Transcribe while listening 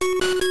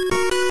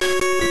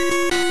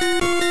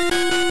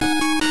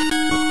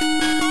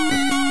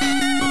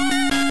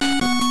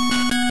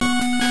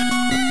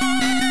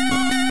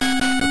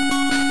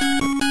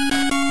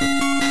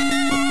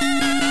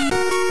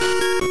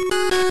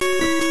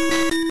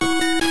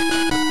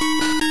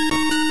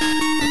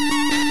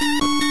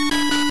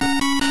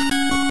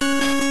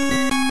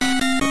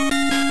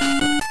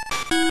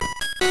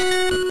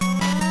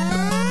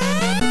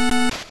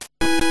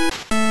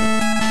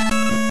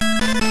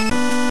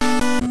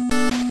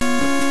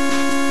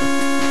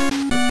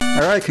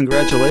right,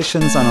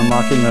 congratulations on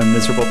unlocking a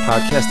miserable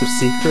podcast of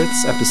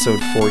secrets, episode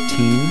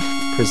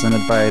 14,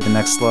 presented by The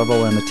Next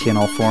Level and the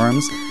TNL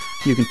forums.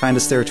 You can find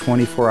us there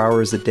 24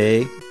 hours a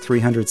day,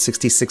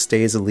 366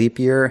 days a leap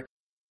year,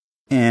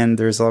 and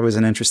there's always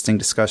an interesting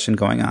discussion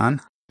going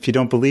on. If you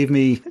don't believe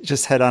me,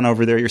 just head on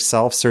over there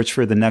yourself, search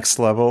for The Next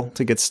Level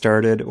to get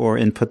started, or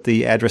input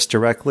the address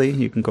directly.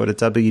 You can go to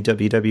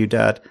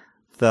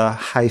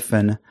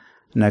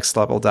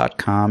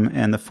www.the-nextlevel.com,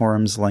 and the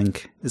forums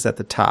link is at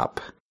the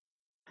top.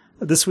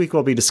 This week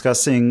we'll be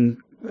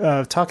talking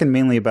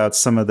mainly about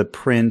some of the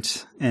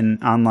print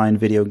and online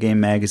video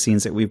game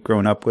magazines that we've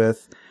grown up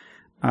with.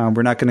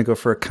 We're not going to go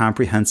for a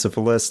comprehensive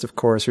list, of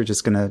course. We're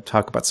just going to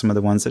talk about some of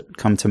the ones that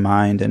come to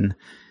mind, and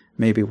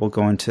maybe we'll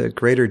go into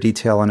greater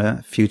detail in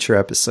a future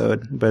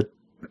episode. But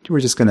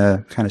we're just going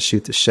to kind of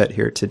shoot the shit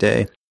here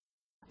today.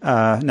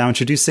 Now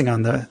introducing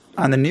on the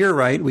near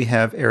right, we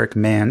have Eric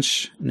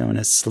Manch, known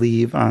as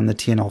Sleeve on the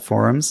TNL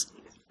forums.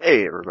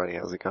 Hey everybody,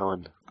 how's it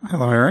going?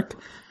 Hello, Eric.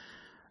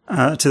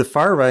 To the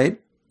far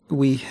right,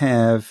 we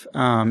have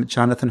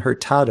Jonathan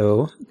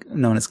Hurtado,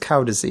 known as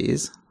Cow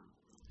Disease.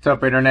 What's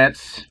up,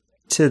 internets?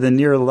 To the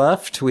near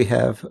left, we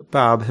have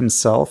Bob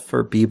himself,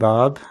 or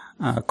B-Bob,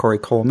 Corey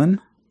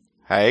Coleman.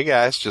 Hey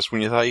guys, just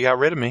when you thought you got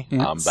rid of me,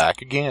 yes. I'm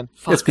back again.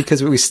 Fuck. It's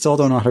because we still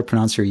don't know how to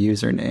pronounce your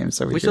username.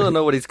 So we still don't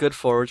know what he's good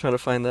for. We're trying to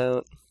find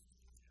out.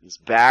 He's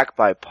back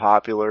by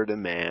popular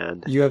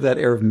demand. You have that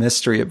air of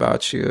mystery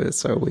about you,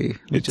 so we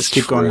just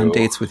keep going on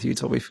dates with you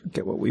till we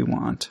get what we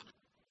want.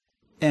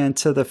 And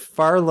to the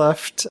far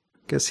left, I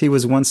guess he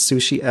was once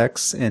Sushi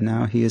X, and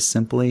now he is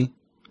simply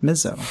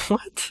Mizzo.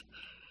 What?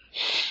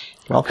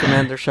 Welcome.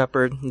 Commander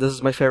Shepard. This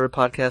is my favorite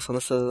podcast on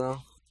the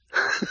Citadel.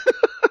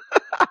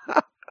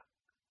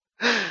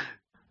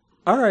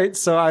 All right,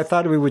 so I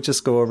thought we would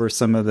just go over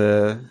some of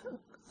the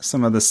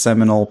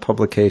seminal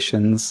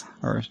publications,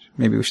 or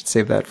maybe we should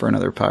save that for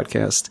another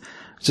podcast.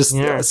 Just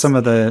some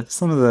of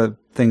the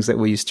things that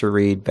we used to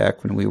read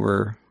back when we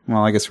were,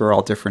 well, I guess we're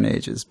all different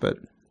ages, but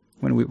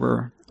when we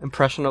were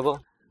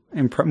impressionable,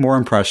 more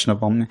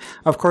impressionable.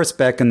 Of course,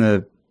 back in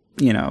the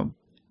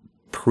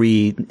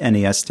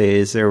pre-NES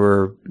days, there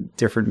were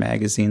different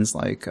magazines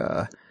like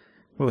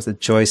what was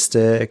it,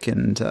 Joystick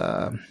and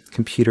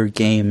Computer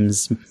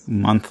Games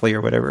Monthly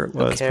or whatever it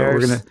was.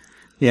 But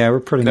we're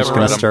pretty much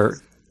going to start.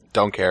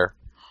 Don't care.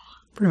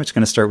 Pretty much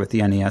going to start with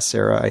the NES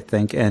era, I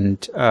think,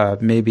 and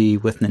maybe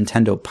with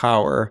Nintendo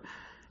Power,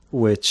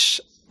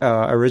 which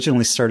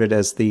originally started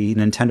as the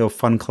Nintendo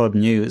Fun Club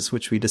News,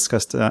 which we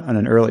discussed on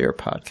an earlier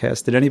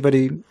podcast. Did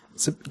anybody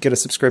get a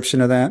subscription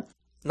to that?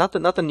 Not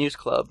the news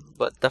club,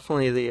 but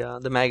definitely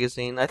the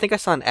magazine. I think I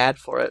saw an ad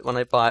for it when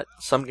I bought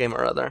some game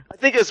or other. I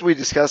think as we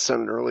discussed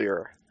on an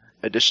earlier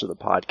edition of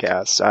the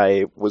podcast,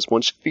 I was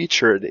once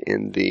featured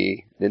in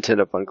the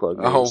Nintendo Fun Club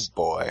News. Oh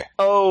boy.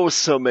 Oh,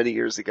 so many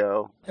years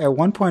ago. At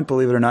one point,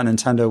 believe it or not,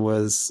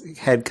 Nintendo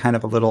had kind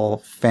of a little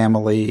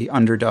family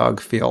underdog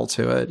feel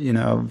to it.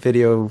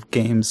 Video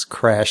games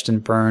crashed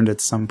and burned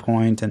at some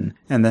point, and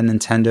then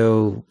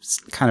Nintendo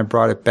kind of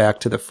brought it back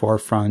to the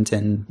forefront,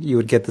 and you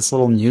would get this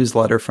little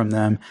newsletter from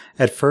them.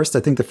 At first,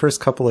 I think the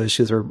first couple of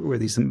issues were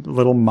these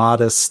little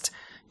modest,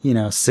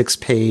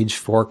 6-page,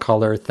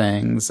 4-color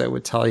things that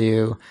would tell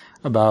you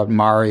about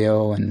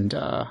Mario and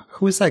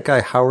who was that guy?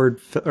 Howard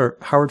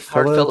Phillips? Howard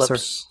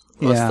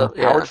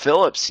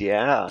Phillips,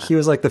 yeah. He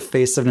was like the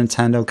face of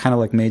Nintendo, kind of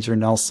like Major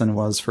Nelson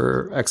was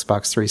for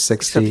Xbox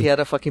 360. Except he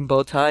had a fucking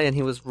bow tie and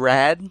he was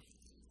rad.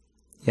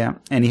 Yeah,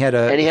 and he had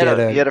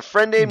a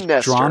friend named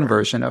Nestor. Drawn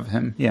version of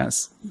him.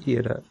 Yes, he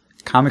had a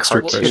comic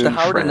strip version. Did the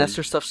Howard and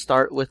Nestor stuff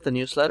start with the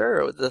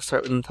newsletter, or did it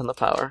start with Nintendo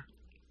Power?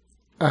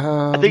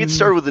 I think it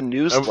started with the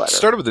newsletter. It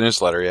started with the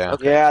newsletter, yeah.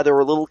 Okay. Yeah, there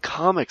were little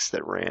comics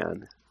that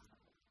ran.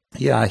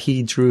 Yeah,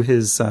 he drew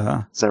his...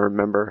 as I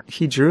remember.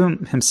 He drew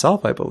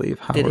himself, I believe.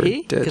 Howard did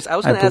he? Because I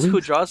was going to ask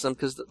who draws them,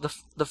 because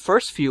the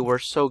first few were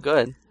so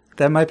good.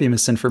 That might be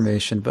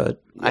misinformation,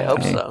 but... Yeah, I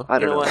hope so. I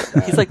don't know what?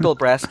 He's like Bill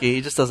Brasky.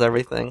 He just does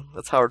everything.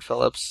 That's Howard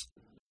Phillips.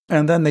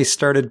 And then they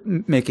started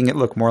making it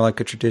look more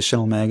like a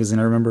traditional magazine.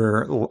 I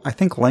remember, I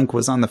think Link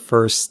was on the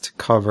first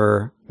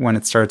cover when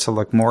it started to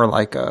look more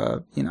like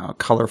a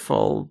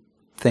colorful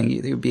thing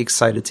you'd be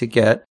excited to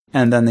get.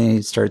 And then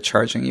they started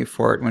charging you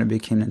for it when it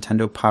became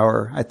Nintendo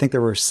Power. I think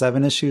there were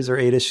 7 issues or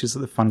 8 issues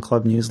of the Fun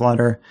Club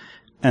newsletter.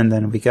 And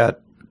then we got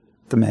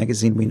the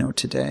magazine we know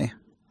today.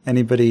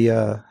 Anybody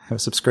have a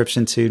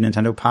subscription to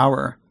Nintendo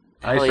Power?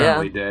 I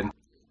certainly did.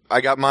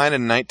 I got mine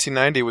in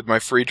 1990 with my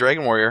free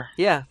Dragon Warrior.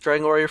 Yeah,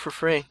 Dragon Warrior for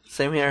free.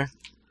 Same here.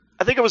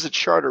 I think I was a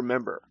charter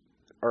member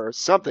or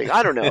something.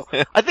 I don't know.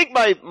 I think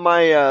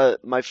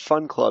my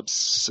Fun Club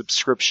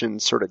subscription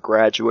sort of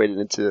graduated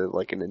into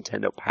like a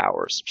Nintendo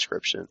Power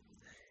subscription.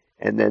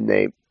 And then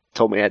they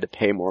told me I had to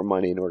pay more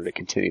money in order to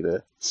continue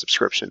the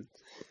subscription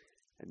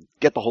and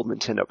get the whole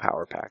Nintendo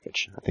Power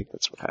package. I think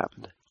that's what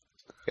happened.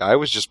 Yeah, I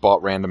was just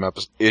bought random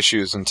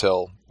issues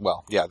until,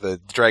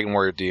 the Dragon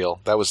Warrior deal.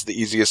 That was the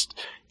easiest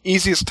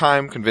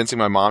time convincing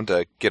my mom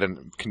to get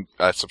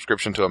a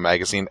subscription to a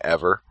magazine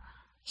ever.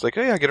 It's like,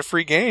 oh yeah, get a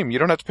free game. You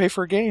don't have to pay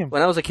for a game.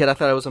 When I was a kid, I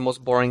thought it was the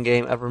most boring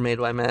game ever made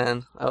by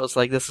man. I was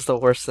like, this is the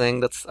worst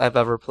thing I've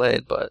ever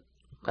played, but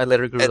I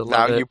later grew to And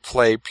love now it. you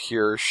play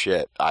pure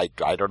shit. I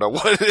don't know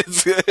what it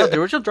is. Oh, the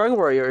original Dragon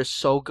Warrior is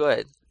so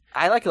good.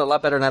 I like it a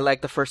lot better than I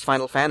like the first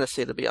Final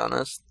Fantasy, to be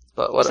honest.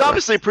 But whatever. It's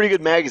obviously a pretty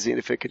good magazine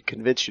if it could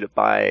convince you to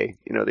buy,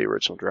 the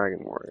original Dragon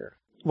Warrior.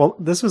 Well,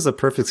 this was a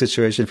perfect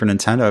situation for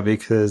Nintendo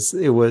because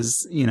it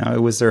was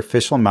their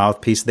official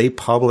mouthpiece. They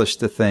published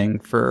the thing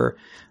for,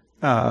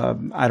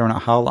 I don't know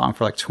how long,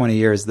 for like 20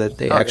 years that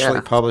they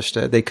published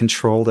it. They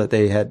controlled it.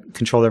 They had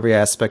controlled every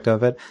aspect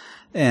of it.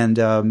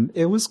 And,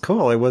 it was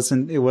cool. It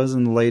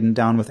wasn't laden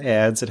down with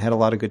ads. It had a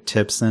lot of good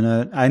tips in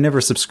it. I never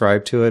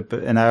subscribed to it,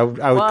 but I would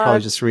probably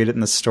just read it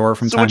in the store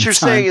from time to time.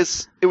 So what you're saying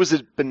is it was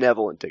a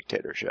benevolent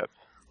dictatorship.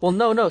 Well,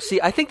 no.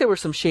 See, I think there were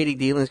some shady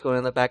dealings going on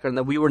in the background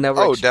that we were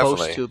never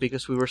exposed to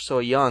because we were so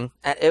young.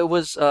 It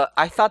was,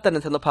 I thought that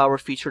Nintendo Power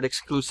featured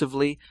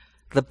exclusively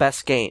the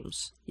best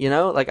games.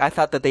 Like I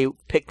thought that they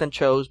picked and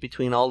chose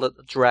between all the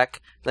direct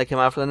that came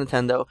out for the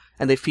Nintendo,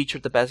 and they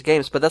featured the best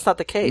games. But that's not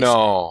the case.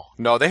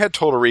 No, they had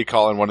Total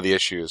Recall in one of the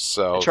issues.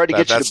 So I tried to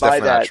get you to buy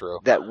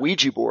that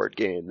Ouija board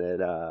game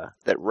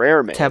that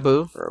Rare made.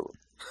 Taboo.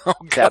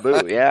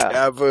 Taboo, yeah.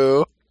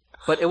 Taboo.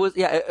 But it was,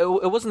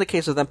 it wasn't the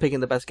case of them picking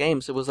the best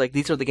games. It was like,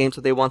 these are the games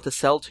that they want to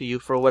sell to you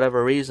for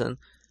whatever reason.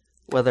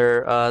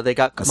 Whether they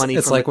got money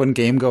It's from like when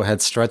Game Go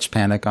had Stretch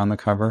Panic on the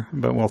cover,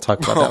 but we'll talk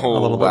about that a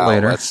little bit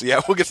later.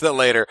 We'll get to that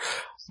later.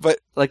 But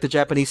like the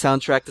Japanese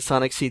soundtrack, the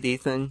Sonic CD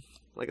thing,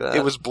 like that.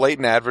 It was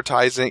blatant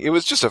advertising. It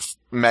was just a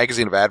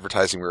magazine of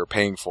advertising we were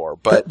paying for.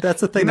 But that's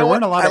the thing. There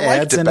weren't a lot of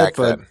ads in it,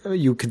 but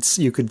you could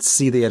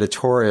see the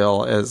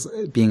editorial as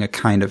being a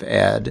kind of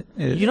ad.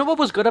 You know what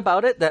was good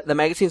about it? That the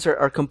magazines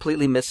are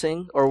completely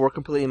missing, or were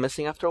completely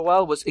missing after a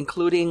while, was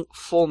including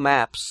full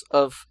maps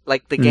of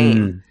like the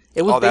game.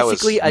 It was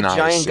basically a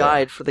giant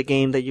guide for the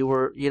game that you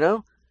were,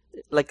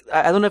 like,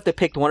 I don't know if they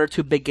picked one or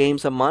two big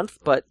games a month,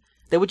 but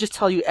they would just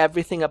tell you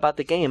everything about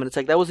the game. And it's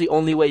like, that was the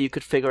only way you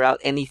could figure out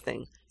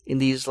anything in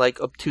these,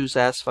 like,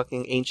 obtuse-ass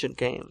fucking ancient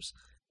games.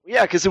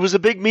 Yeah, because it was a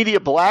big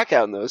media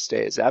blackout in those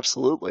days.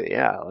 Absolutely,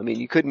 yeah. I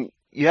mean,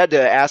 you had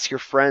to ask your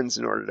friends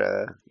in order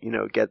to,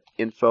 get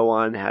info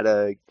on how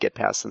to get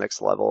past the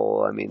next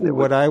level. I mean,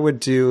 what I would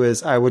do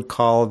is I would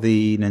call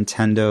the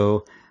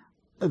Nintendo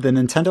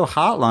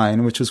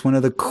hotline, which was one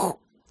of the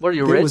What are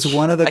you, rich? It was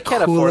one of the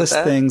coolest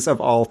things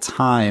of all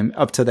time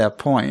up to that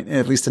point,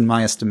 at least in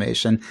my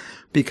estimation,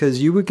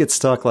 because you would get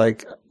stuck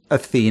like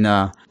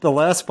Athena, the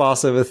last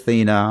boss of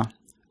Athena.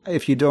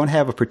 If you don't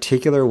have a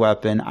particular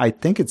weapon, I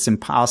think it's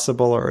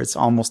impossible or it's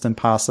almost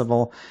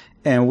impossible.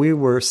 And we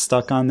were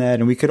stuck on that,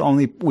 and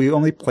we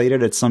only played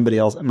it at somebody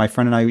else. My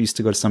friend and I used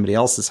to go to somebody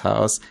else's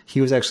house.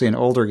 He was actually an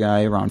older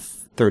guy, around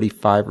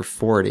 35 or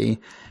 40.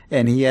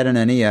 And he had an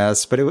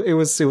NES, but it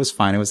was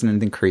fine. It wasn't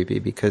anything creepy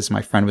because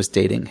my friend was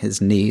dating his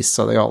niece,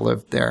 so they all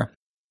lived there.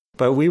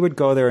 But we would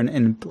go there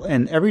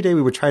and every day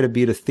we would try to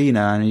beat Athena,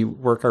 and you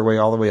work our way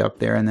all the way up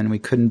there, and then we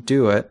couldn't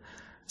do it.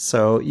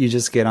 So you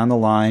just get on the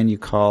line, you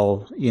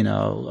call,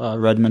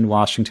 Redmond,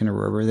 Washington, or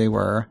wherever they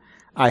were.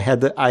 I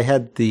had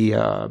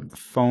the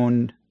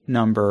phone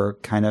number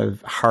kind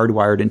of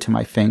hardwired into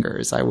my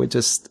fingers. I would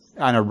just,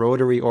 on a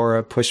rotary or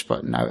a push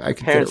button, I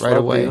could get it right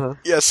away. You, huh?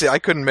 Yeah, see, I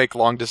couldn't make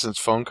long distance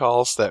phone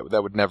calls. That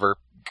would never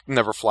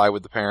fly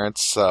with the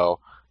parents, so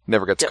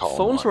never got to call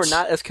phones them once. were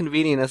not as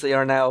convenient as they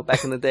are now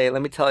back in the day,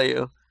 let me tell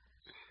you.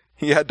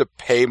 You had to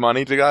pay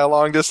money to go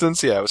long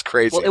distance? Yeah, it was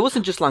crazy. Well, it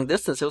wasn't just long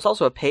distance, it was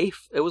also a pay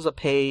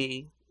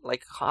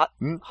like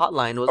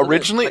hotline, wasn't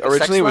originally, it? Like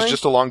originally it was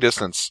just a long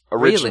distance.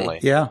 Originally. Really?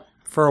 Yeah.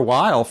 For a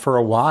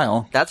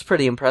while. That's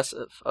pretty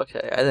impressive. Okay,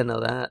 I didn't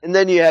know that. And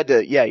then you had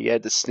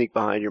to sneak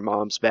behind your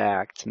mom's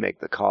back to make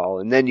the call,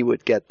 and then you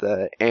would get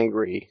the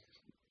angry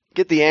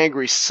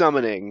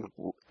summoning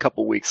a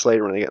couple weeks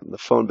later when the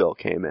phone bill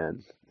came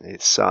in. They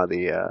saw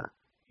the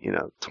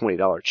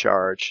 $20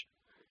 charge,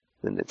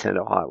 the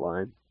Nintendo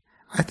hotline.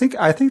 I think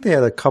they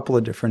had a couple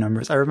of different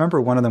numbers. I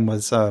remember one of them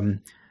was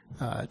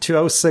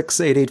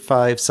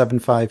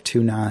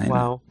 206-885-7529.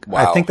 Wow.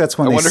 I think that's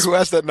when I wonder who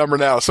has that number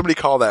now. Somebody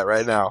call that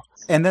right now.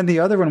 And then the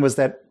other one was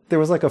that there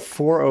was like a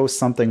 40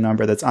 something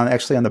number that's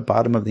actually on the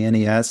bottom of the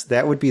NES.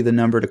 That would be the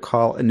number to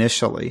call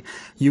initially.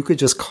 You could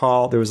just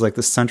call, there was like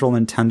the central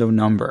Nintendo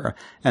number.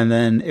 And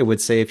then it would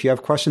say, if you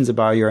have questions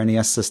about your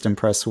NES system,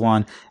 press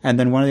 1. And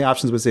then one of the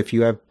options was if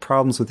you have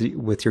problems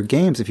with your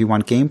games, if you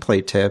want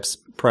gameplay tips,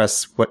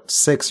 press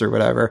 6 or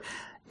whatever.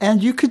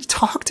 And you could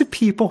talk to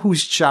people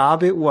whose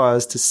job it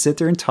was to sit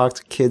there and talk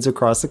to kids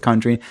across the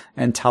country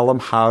and tell them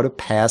how to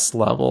pass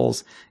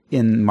levels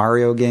in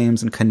Mario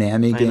games and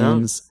Konami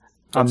games.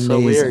 That's amazing.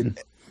 So weird.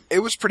 It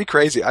was pretty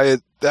crazy.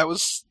 It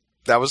was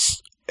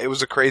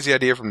a crazy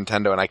idea from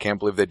Nintendo, and I can't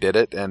believe they did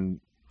it, and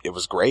it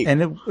was great.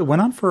 And it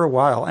went on for a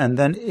while. And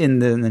then in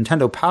the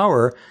Nintendo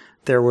Power,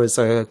 there was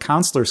a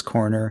counselor's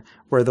corner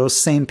where those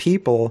same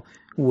people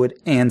would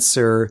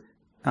answer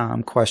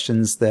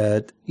questions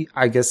that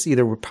I guess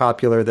either were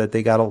popular that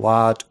they got a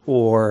lot,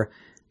 or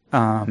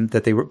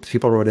that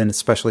people wrote in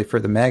especially for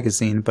the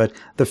magazine. But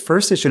the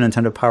first issue of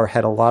Nintendo Power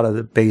had a lot of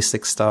the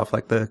basic stuff,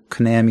 like the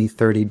Konami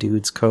 30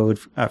 Dudes code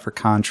for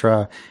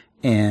Contra,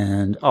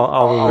 and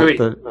all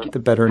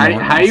the better known.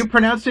 How are you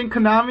pronouncing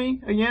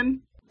Konami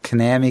again?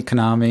 Konami.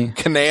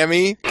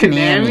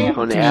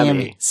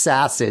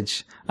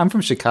 Sausage. I'm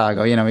from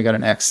Chicago. We got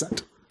an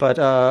accent. But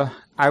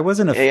I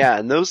wasn't a... Yeah,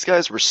 and those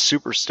guys were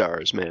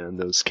superstars, man,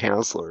 those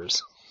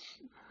counselors.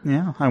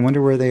 Yeah, I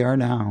wonder where they are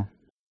now.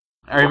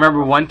 I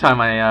remember one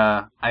time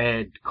I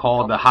had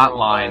called the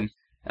hotline,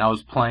 and I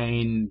was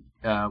playing,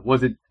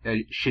 was it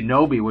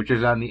Shinobi, which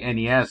was on the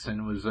NES,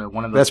 and it was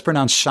one of those... That's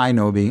pronounced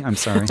Shinobi, I'm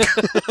sorry.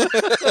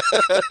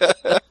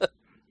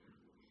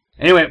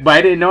 Anyway, but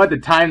I didn't know at the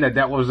time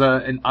that was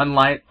an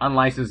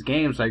unlicensed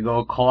game, so I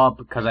go call up,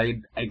 because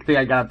I think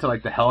I got up to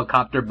like the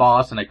helicopter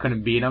boss, and I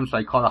couldn't beat him, so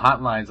I called the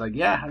hotline. It's like,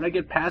 yeah, how did I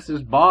get past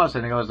this boss?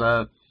 And he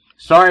goes,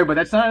 sorry, but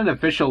that's not an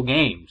official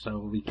game, so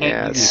we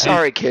can't... Yeah,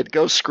 sorry, kid,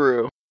 go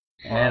screw.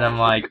 And I'm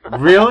like,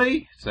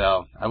 really?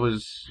 So I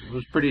was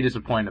pretty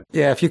disappointed.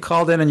 Yeah, if you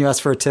called in and you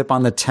asked for a tip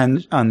on the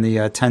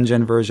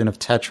 10-gen version of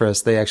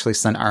Tetris, they actually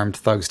sent armed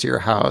thugs to your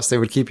house. They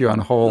would keep you on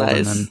hold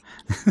and then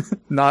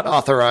not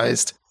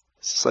authorized.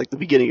 It's just like the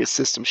beginning of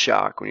System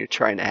Shock when you're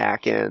trying to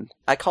hack in.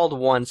 I called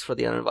once for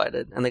the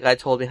uninvited, and the guy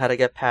told me how to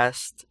get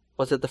past.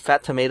 Was it the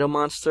fat tomato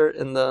monster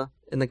in the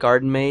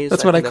garden maze?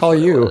 That's what I call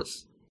you.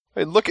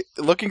 Hey,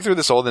 looking through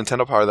this old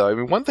Nintendo Power, though, I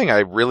mean, one thing I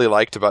really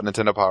liked about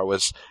Nintendo Power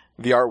was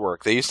the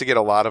artwork. They used to get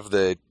a lot of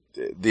the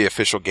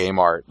official game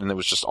art, and it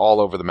was just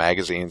all over the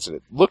magazines, and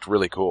it looked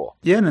really cool.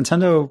 Yeah,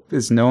 Nintendo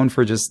is known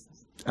for just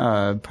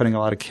putting a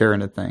lot of care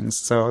into things.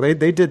 So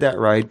they did that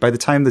right. By the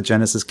time the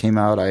Genesis came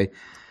out,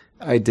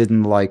 I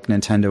didn't like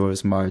Nintendo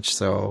as much.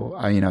 So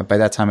by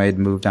that time I had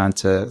moved on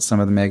to some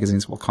of the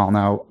magazines we'll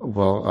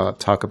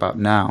talk about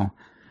now.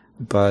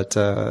 But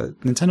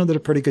Nintendo did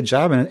a pretty good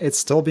job, and it's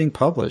still being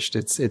published.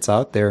 It's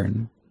out there,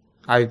 and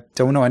I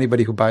don't know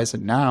anybody who buys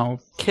it now.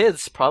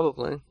 Kids,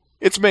 probably.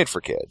 It's made for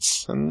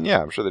kids, and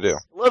yeah, I'm sure they do.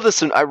 I love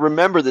this, and I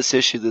remember this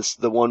issue,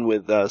 the one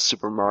with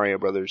Super Mario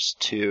Brothers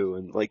 2,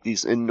 and like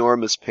these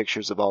enormous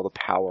pictures of all the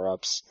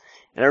power-ups.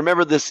 And I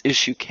remember this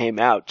issue came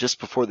out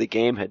just before the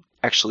game had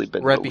actually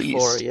been released. Right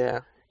before, yeah.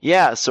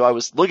 Yeah, so I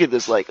was looking at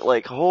this like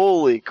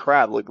holy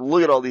crap, like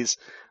look at all these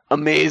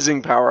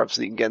amazing power-ups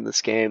that you can get in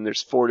this game.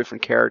 There's 4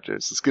 different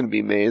characters. It's going to be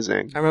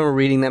amazing. I remember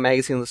reading that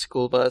magazine on the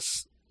school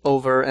bus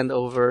over and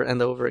over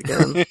and over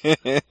again.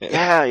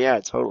 Yeah,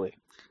 totally.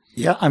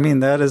 Yeah, I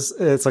mean,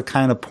 it's a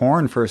kind of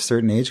porn for a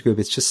certain age group.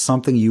 It's just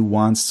something you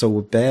want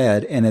so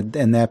bad. And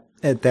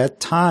at that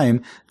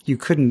time, you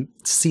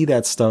couldn't see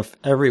that stuff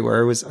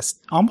everywhere. It was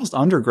almost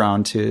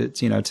underground to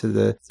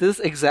the... This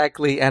is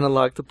exactly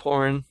analog to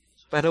porn,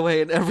 by the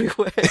way, in every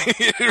way.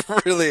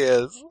 It really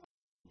is.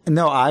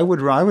 No, I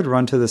would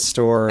run to the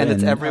store. And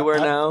it's everywhere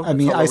now? I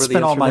mean, I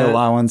spent all my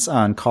allowance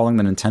on calling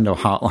the Nintendo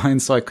hotline,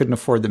 so I couldn't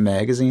afford the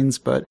magazines,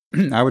 but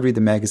I would read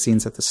the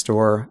magazines at the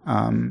store,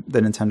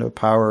 the Nintendo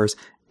Powers.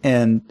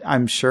 And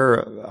I'm sure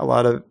a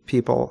lot of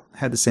people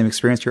had the same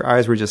experience. Your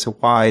eyes were just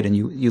wide, and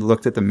you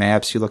looked at the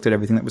maps, you looked at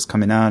everything that was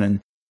coming on,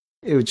 and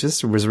it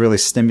was really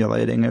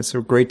stimulating. It's a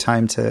great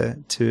time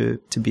to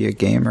be a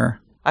gamer.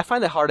 I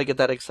find it hard to get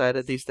that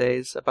excited these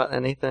days about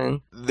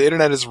anything. The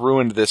internet has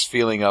ruined this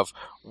feeling of,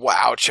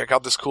 wow, check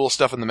out this cool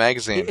stuff in the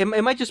magazine.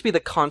 It might just be the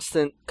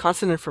constant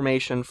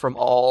information from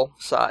all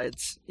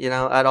sides,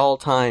 at all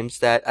times,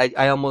 that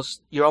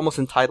you're almost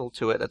entitled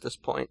to it at this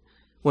point.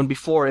 When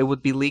before it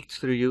would be leaked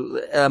through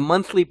you a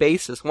monthly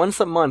basis. Once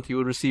a month you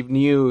would receive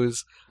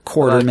news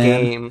about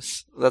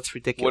games. That's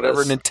ridiculous.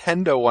 Whatever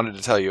Nintendo wanted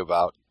to tell you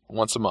about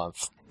once a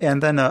month.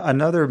 And then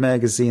another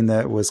magazine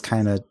that was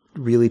kind of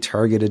really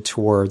targeted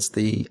towards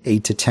the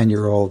 8 to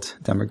 10-year-old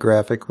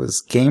demographic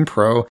was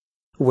GamePro,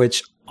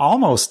 which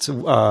almost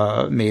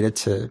made it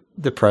to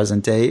the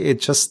present day. It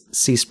just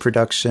ceased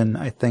production,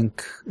 I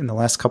think, in the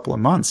last couple of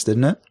months,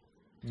 didn't it?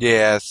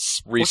 Yeah,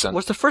 it's recent.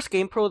 Was the first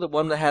GamePro the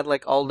one that had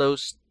like all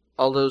those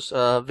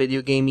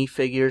video gamey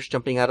figures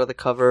jumping out of the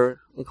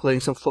cover,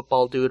 including some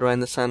football dude right in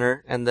the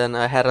center, and then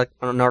I had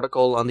an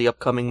article on the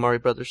upcoming Mario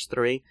Brothers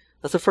 3.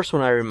 That's the first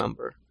one I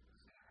remember.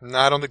 No,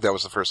 I don't think that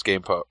was the first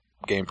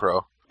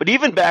GamePro. But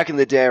even back in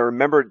the day, I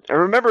remember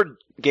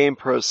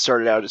GamePro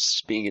started out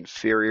as being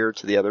inferior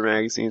to the other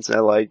magazines I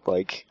liked,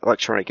 like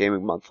Electronic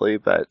Gaming Monthly,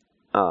 but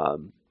I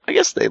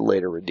guess they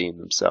later redeemed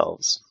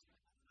themselves.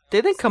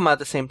 They didn't come out at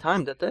the same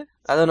time, did they?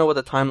 I don't know what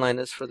the timeline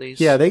is for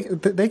these. Yeah,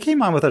 they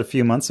came on within a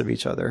few months of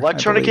each other.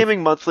 Electronic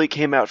Gaming Monthly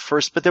came out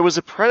first, but there was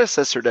a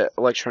predecessor to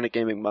Electronic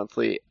Gaming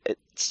Monthly. It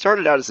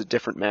started out as a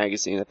different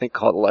magazine, I think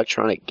called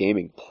Electronic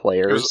Gaming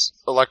Players. It was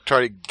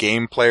Electronic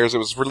Game Players. It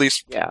was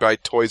released by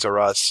Toys R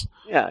Us.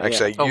 Yeah,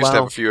 actually, I used to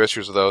have a few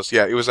issues of those.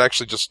 Yeah, it was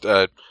actually just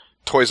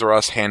Toys R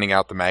Us handing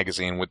out the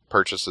magazine with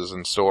purchases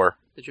in store.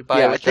 Did you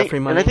buy it with Jeffrey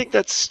money? And I think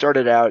that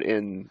started out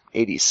in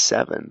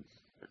 87.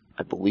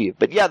 I believe.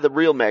 But yeah, the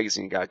real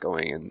magazine got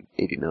going in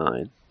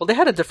 89. Well, they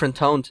had a different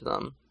tone to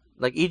them.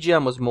 Like,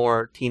 EGM was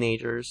more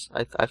teenagers,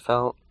 I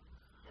felt.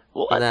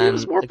 Well, I think it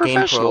was more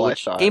professional, I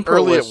thought.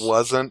 Early it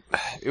wasn't.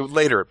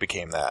 Later it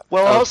became that.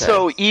 Well,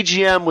 also,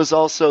 EGM was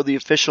also the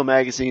official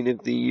magazine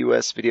of the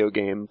U.S. video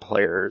game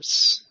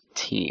players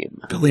team.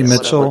 Billy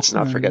Mitchell. Let's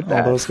not forget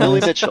that.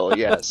 Billy Mitchell,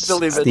 yes.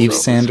 Billy Mitchell. Steve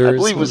Sanders. I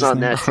believe was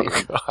on that team.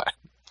 Oh, God.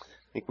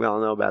 I think we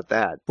all know about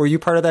that. Were you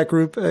part of that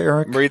group,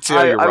 Eric?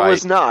 Maurizio, you're right. I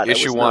was not.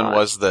 Issue 1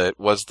 was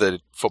the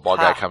football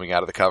guy coming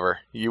out of the cover.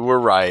 You were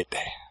right.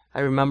 I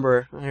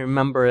remember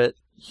it.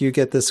 You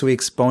get this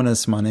week's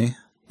bonus money.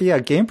 Yeah,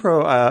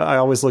 GamePro, I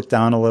always looked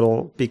down a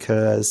little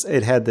because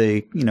it had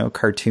the,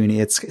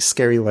 cartoony, it's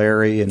Scary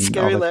Larry and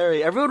Scary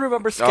Larry. Everyone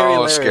remembers Scary Larry.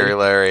 Oh, Scary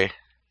Larry.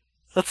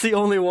 That's the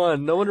only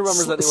one. No one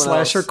remembers anyone else.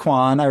 Slasher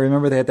Quan, I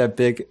remember they had that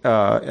big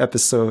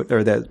episode,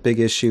 or that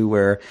big issue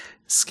where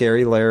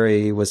Scary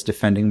Larry was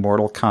defending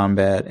Mortal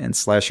Kombat and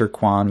Slasher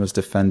Quan was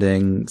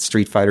defending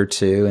Street Fighter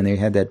 2, and they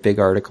had that big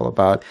article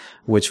about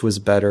which was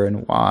better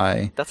and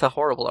why. That's a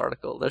horrible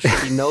article. There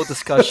should be no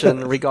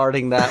discussion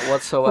regarding that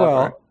whatsoever.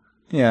 Well,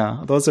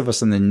 yeah, those of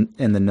us in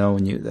the know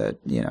knew that,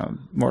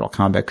 Mortal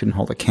Kombat couldn't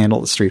hold a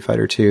candle to Street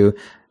Fighter 2,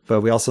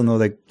 but we also know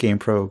that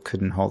GamePro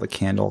couldn't hold a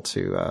candle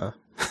to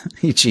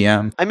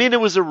EGM. I mean, it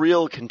was a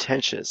real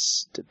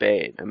contentious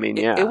debate. I mean,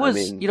 yeah. It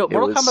was,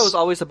 Mortal Kombat was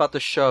always about the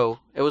show.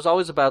 It was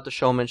always about the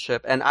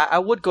showmanship, and I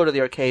would go to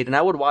the arcade and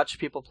I would watch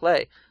people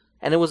play,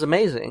 and it was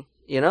amazing.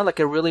 It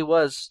really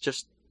was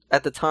just,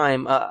 at the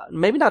time,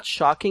 maybe not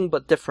shocking,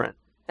 but different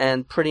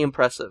and pretty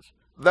impressive.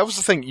 That was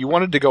the thing. You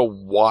wanted to go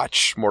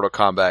watch Mortal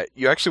Kombat.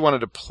 You actually wanted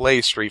to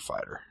play Street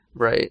Fighter.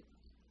 Right.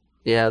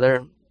 Yeah, I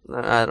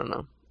don't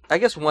know. I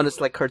guess one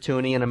is like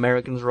cartoony, and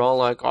Americans are all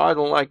like, I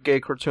don't like gay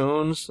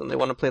cartoons, and they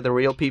want to play the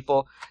real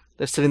people.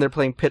 They're sitting there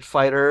playing Pit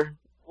Fighter.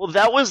 Well,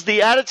 that was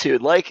the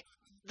attitude. Like,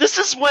 this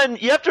is when,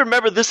 you have to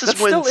remember, this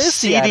is when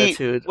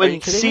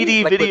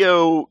CD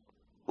video,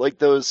 like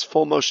those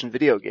full motion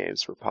video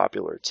games were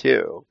popular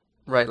too.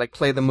 Right, like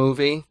play the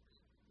movie.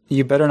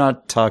 You better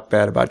not talk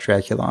bad about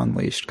Dracula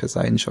Unleashed, because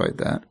I enjoyed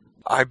that.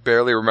 I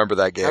barely remember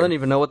that game. I don't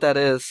even know what that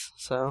is,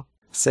 so.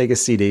 Sega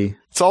CD.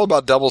 It's all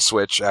about Double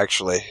Switch,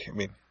 actually. I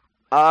mean,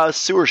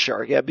 Sewer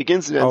Shark. Yeah, it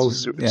begins and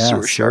ends with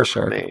Sewer Shark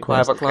for me.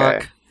 5 o'clock.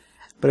 Okay.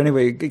 But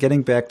anyway,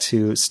 getting back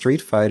to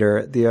Street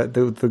Fighter,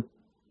 the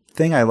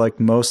thing I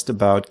liked most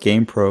about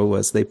GamePro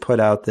was they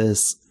put out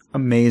this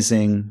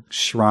amazing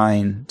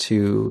shrine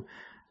to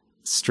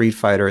Street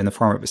Fighter in the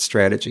form of a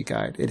strategy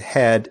guide. It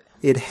had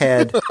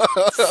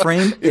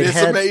frame. It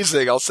is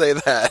amazing. I'll say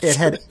that. It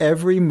had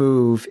every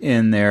move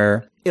in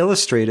there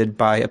illustrated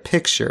by a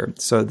picture.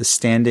 So the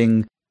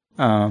standing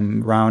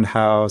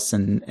roundhouse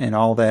and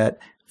all that.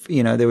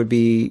 There would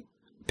be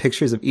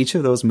pictures of each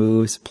of those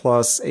moves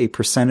plus a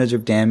percentage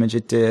of damage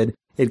it did.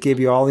 It gave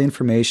you all the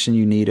information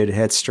you needed. It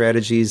had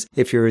strategies.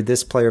 If you're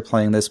this player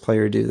playing this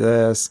player, do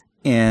this.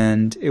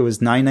 And it was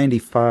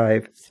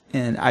 $9.95.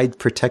 And I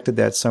protected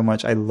that so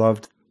much. I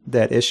loved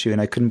that issue, and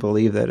I couldn't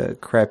believe that a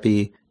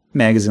crappy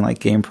magazine like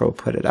GamePro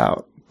put it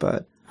out.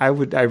 But I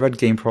read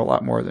GamePro a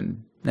lot more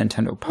than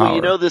Nintendo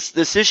Power. Well,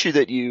 this issue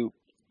that you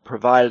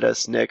provided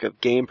us, Nick,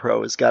 of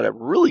GamePro has got a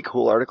really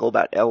cool article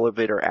about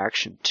Elevator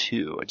Action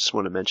 2. I just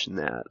want to mention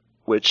that,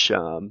 which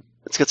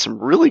it's got some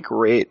really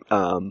great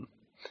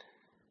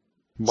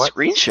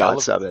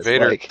screenshots of it.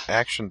 Elevator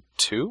Action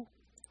 2?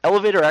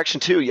 Elevator Action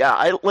 2, yeah.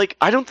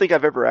 I don't think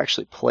I've ever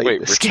actually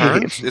played this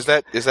Returns? game. Is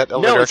that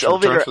Elevator Action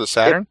Returns for the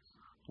Saturn?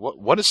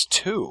 What is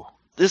 2?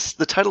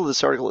 The title of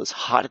this article is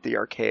Hot at the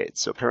Arcade,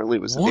 so apparently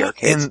it was at the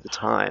arcades at the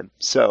time.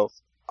 So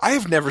I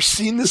have never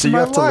seen this in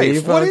my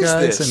life. What is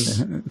this?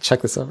 And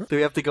check this out. Do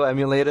we have to go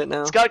emulate it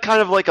now? It's got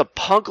kind of like a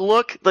punk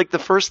look, like the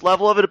first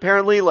level of it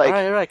apparently. Like,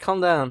 all right,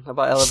 calm down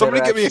about Elevator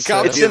Somebody give me a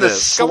copy of this. It's in a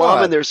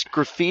slum and there's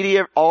graffiti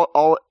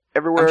all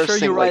everywhere. I'm sure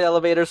you ride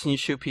elevators and you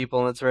shoot people,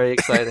 and it's very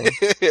exciting.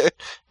 It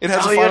has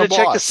a final you gotta boss.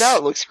 Check this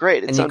out. It looks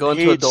great. It's and you go on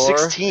into a page door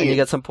 16. and you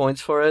get some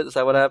points for it. Is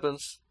that what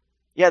happens?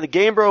 Yeah, the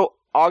GamePro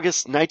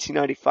August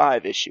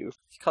 1995 issue.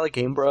 You call it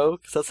Game Bro?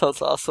 Because that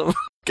sounds awesome.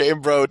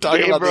 Game Bro,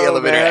 talking about the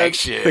elevator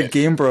action. The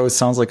Game Bro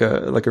sounds like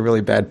a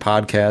really bad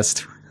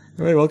podcast.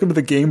 Hey, welcome to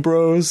the Game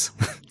Bros.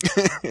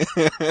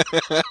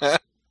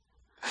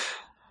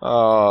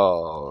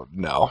 Oh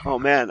no! Oh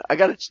man, I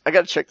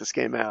gotta check this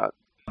game out.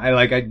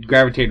 I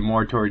gravitated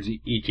more towards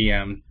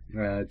EGM.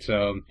 I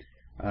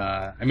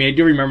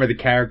do remember the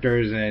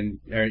characters, and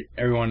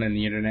everyone on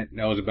the internet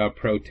knows about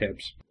pro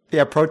tips.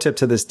 Yeah, pro tip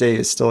to this day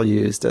is still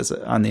used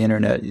on the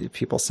internet.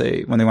 People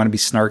say when they want to be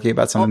snarky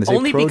about something, they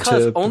say pro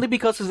tip. Only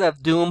because it's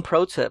that Doom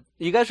pro tip.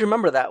 You guys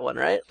remember that one,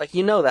 right? Like,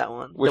 you know that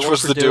one. Which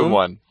was the Doom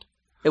one?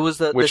 It was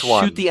the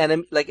shoot the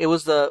enemy. Like, it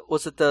was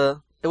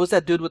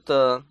that dude with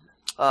the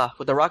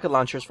rocket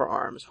launchers for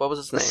arms. What was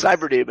his name?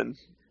 Cyber Demon.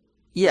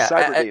 Yeah,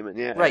 Cyber Demon.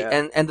 Yeah, right.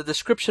 Yeah. And the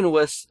description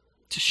was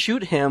to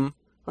shoot him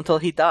until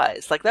he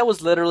dies. Like, that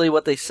was literally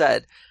what they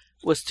said,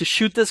 was to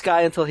shoot this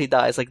guy until he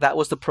dies. Like, that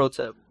was the pro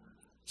tip.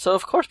 So,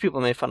 of course,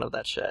 people made fun of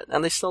that shit.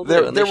 And they still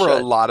do. There were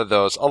a lot of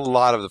those. A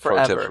lot of the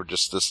pro tips were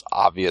just this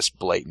obvious,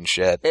 blatant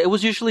shit. It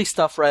was usually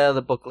stuff right out of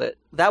the booklet.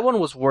 That one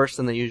was worse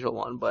than the usual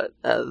one, but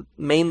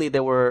mainly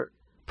there were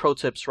pro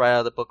tips right out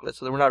of the booklet.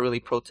 So they were not really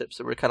pro tips.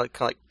 They were kind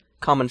of like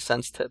common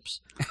sense tips.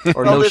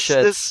 Or no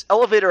shit. This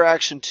Elevator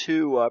Action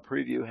 2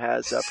 preview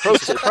has pro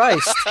Jesus tips.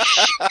 Christ.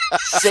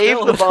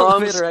 Save the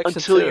bombs Elevator Action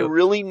until 2. you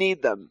really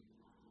need them.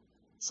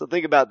 So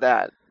think about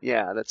that.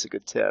 Yeah, that's a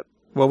good tip.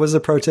 What was the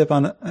pro tip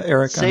on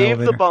Eric? Save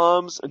on the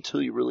bombs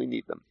until you really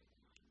need them.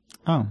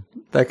 Oh,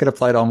 that could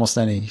apply to almost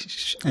any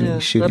shooting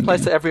that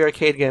applies game. to every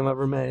arcade game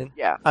ever made.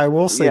 Yeah. I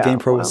will say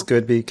GamePro was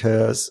good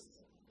because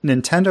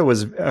Nintendo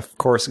was, of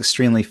course,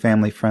 extremely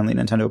family-friendly,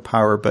 Nintendo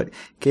Power, but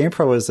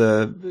GamePro was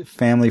a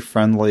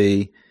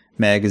family-friendly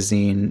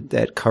magazine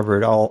that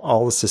covered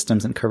all the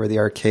systems and covered the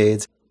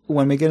arcades.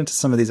 When we get into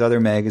some of these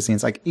other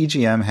magazines, like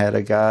EGM had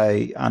a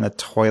guy on a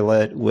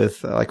toilet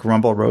with like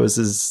Rumble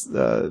Rose's,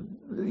 the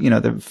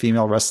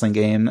female wrestling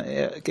game,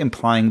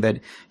 implying that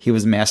he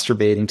was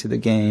masturbating to the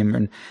game.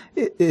 And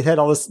it had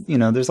all this,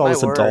 there's all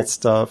this adult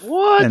stuff.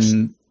 What?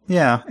 And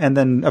yeah. And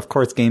then, of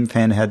course,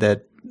 GameFan had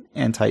that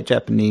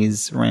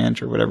anti-Japanese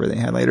rant or whatever they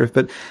had later.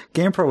 But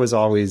GamePro was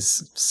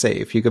always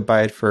safe. You could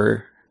buy it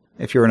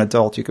if you're an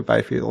adult, you could buy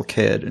it for your little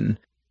kid. And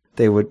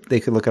they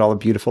could look at all the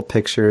beautiful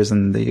pictures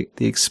and the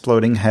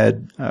exploding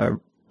head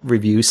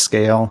review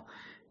scale,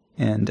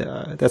 and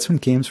that's when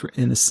games were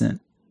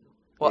innocent.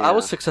 Well, I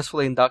was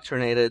successfully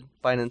indoctrinated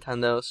by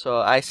Nintendo, so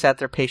I sat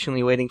there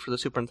patiently waiting for the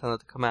Super Nintendo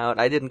to come out.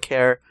 I didn't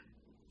care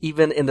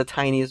even in the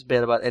tiniest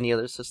bit about any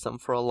other system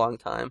for a long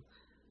time.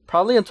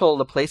 Probably until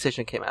the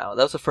PlayStation came out.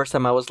 That was the first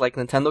time I was like,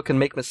 Nintendo can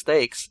make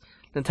mistakes.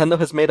 Nintendo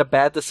has made a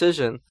bad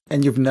decision.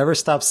 And you've never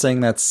stopped saying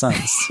that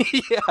since.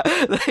 Yeah,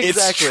 exactly.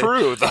 It's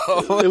true,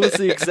 though. It was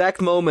the exact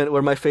moment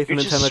where my faith in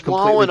You're Nintendo just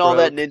completely swallowing all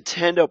broke. that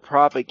Nintendo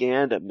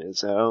propaganda,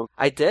 Mizzo.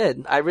 I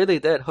did. I really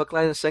did. Hook,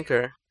 line, and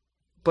sinker.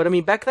 But I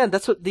mean, back then,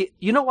 that's what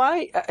you know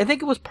why? I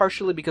think it was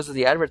partially because of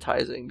the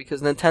advertising.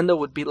 Because Nintendo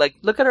would be like,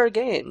 look at our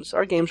games.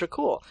 Our games are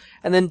cool.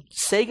 And then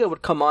Sega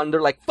would come on,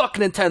 they're like, fuck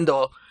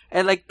Nintendo.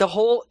 And like, the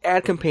whole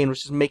ad campaign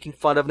was just making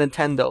fun of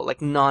Nintendo, like,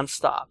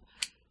 nonstop.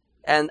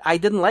 And I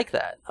didn't like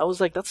that. I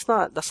was like, that's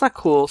not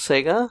cool,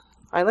 Sega.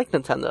 I like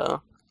Nintendo.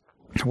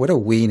 What a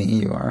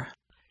weenie you are.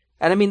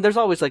 And I mean, there's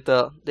always like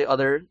the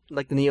other,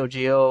 like the Neo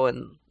Geo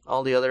and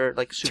all the other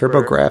like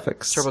super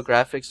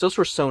TurboGrafx. Those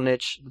were so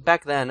niche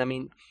back then. I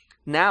mean,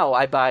 now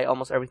I buy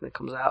almost everything that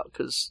comes out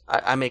because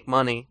I make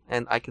money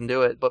and I can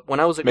do it. But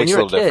when I was like, when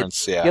you're a kid,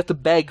 you have to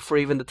beg for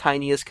even the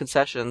tiniest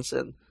concessions,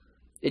 and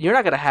you're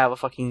not going to have a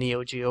fucking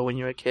Neo Geo when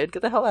you're a kid.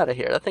 Get the hell out of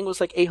here. That thing was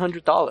like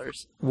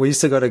 $800. We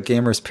used to go to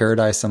Gamers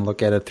Paradise and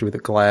look at it through the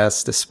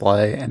glass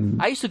display.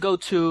 And I used to go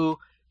to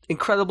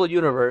Incredible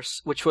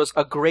Universe, which was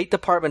a great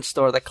department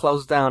store that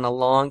closed down a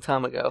long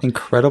time ago.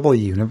 Incredible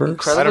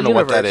Universe? I don't know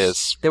what that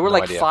is. There were no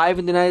like idea. 5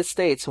 in the United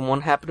States, and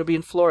one happened to be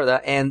in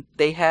Florida. And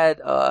they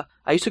had, I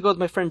used to go with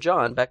my friend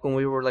John back when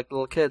we were like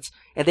little kids,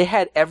 and they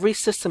had every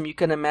system you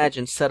can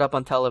imagine set up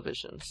on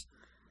televisions.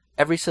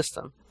 Every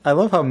system. I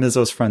love how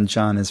Mizzo's friend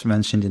John is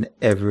mentioned in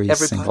every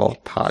single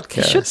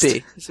podcast. He should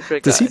be. He's a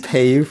great guy. Does he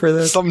pay you for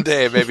this?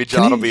 Someday, maybe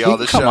John will be on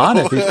the show. Come on,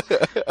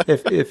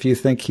 if you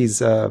think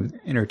he's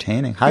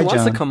entertaining. Hi, John. He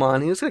wants to come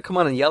on. He was going to come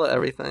on and yell at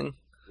everything.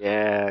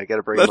 Yeah, I got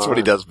to bring him on. That's what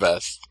he does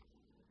best.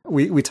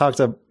 We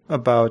talked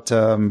about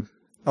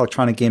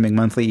Electronic Gaming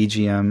Monthly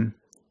EGM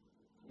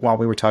while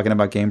we were talking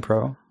about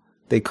GamePro.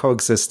 They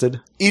coexisted.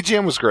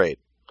 EGM was great.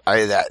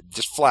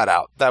 Just flat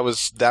out. That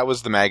was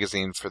the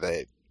magazine for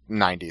the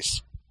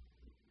 90s.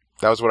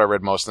 That was what I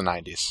read most in the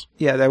 90s.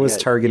 Yeah, that was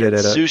targeted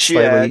at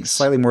a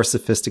slightly more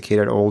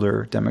sophisticated,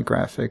 older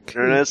demographic.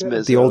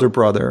 The older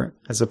brother,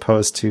 as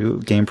opposed to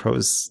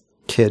GamePro's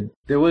kid.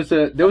 There was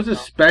a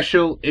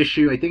special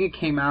issue, I think it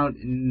came out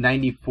in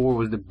 94,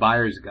 was the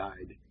Buyer's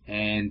Guide.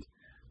 And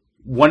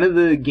one of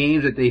the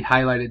games that they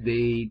highlighted,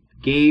 they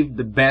gave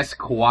the best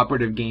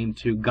cooperative game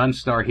to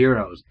Gunstar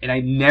Heroes. And I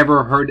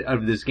never heard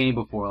of this game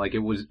before. Like, it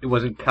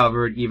wasn't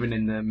covered even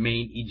in the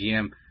main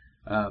EGM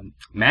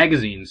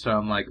magazine. So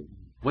I'm like,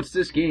 what's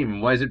this game?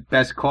 And why is it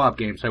best co-op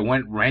game? So I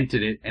went,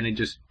 rented it, and it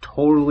just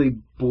totally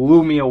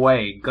blew me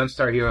away.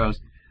 Gunstar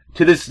Heroes,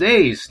 to this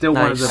day, is still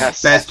one of the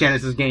best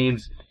Genesis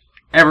games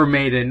ever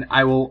made, and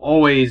I will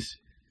always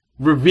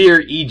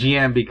revere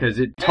EGM because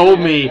it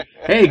told me,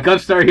 hey,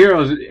 Gunstar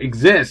Heroes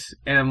exists.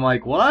 And I'm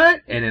like,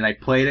 what? And then I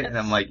played it, and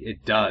I'm like,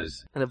 it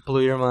does. And it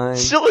blew your mind.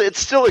 It's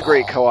still a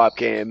great co-op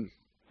game,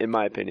 in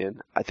my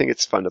opinion. I think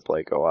it's fun to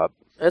play co-op.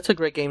 It's a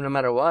great game no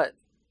matter what.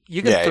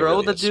 You can throw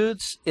really the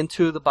dudes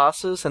into the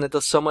bosses, and it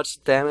does so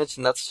much damage,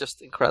 and that's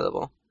just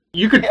incredible.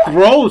 You could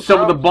throw some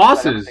of the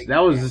bosses.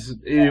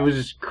 It was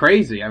just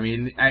crazy. I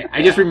mean,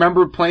 I just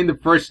remember playing the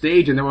first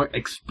stage, and there were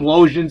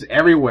explosions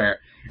everywhere.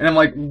 And I'm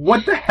like,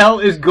 what the hell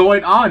is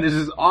going on? This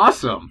is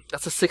awesome.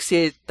 That's a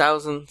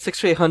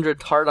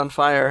 6800 heart on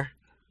fire.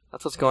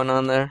 That's what's going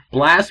on there.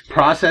 Blast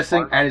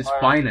processing at its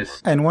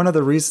finest. And one of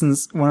the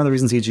reasons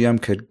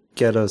EGM could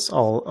get us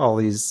all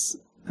these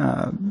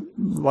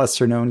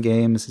lesser known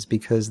games is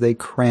because they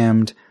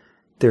crammed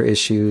their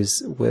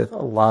issues with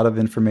a lot of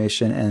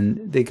information,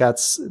 and they got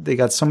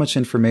so much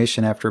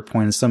information after a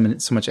point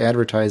and so much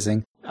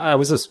advertising. I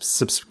was a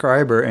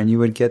subscriber, and you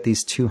would get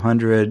these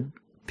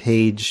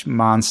 200-page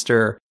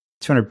monster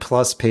 200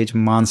 plus page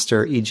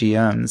monster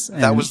EGMs.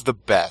 And that was the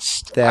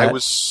best. I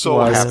was so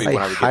happy when I would get that.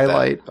 That was a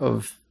highlight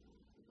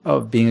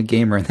of being a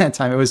gamer in that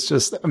time. It was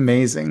just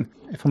amazing.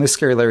 If only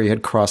Scary Larry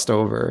had crossed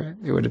over,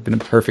 it would have been a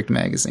perfect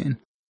magazine.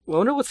 I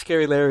wonder what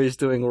Scary Larry is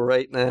doing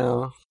right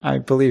now. I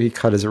believe he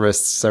cut his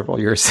wrists several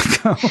years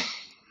ago.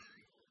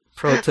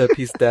 Pro tip,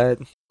 he's dead.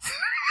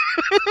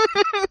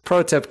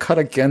 Pro tip, cut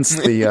against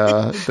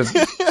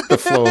the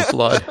flow of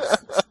blood.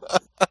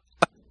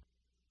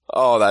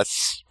 Oh,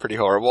 that's pretty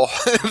horrible.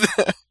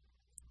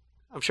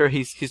 I'm sure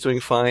he's doing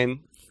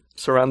fine,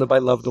 surrounded by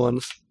loved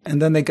ones.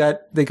 And then they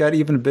got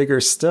even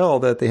bigger still,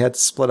 that they had to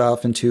split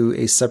off into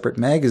a separate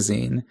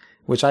magazine,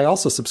 which I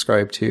also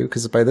subscribed to,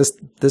 because by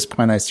this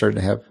point I started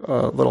to have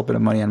a little bit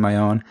of money on my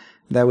own.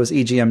 That was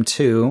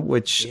EGM2,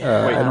 which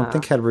I don't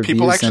think had reviews.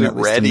 People actually in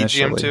it, read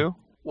EGM2?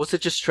 Was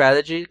it just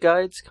strategy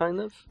guides, kind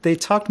of? They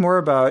talked more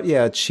about,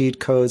 cheat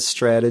codes,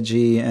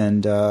 strategy,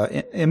 and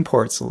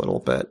imports a little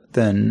bit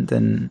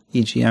than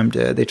EGM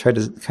did. They tried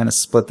to kind of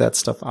split that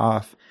stuff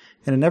off,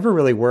 and it never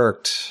really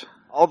worked.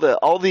 All the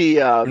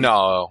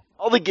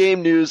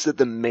game news that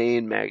the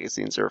main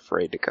magazines are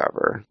afraid to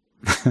cover.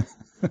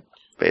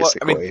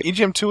 Basically. Well,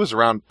 EGM2 was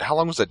around, how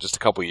long was that? Just a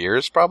couple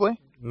years, probably?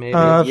 Maybe.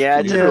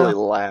 It didn't really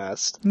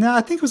last. No,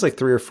 I think it was like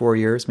 3 or 4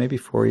 years, maybe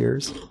 4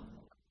 years.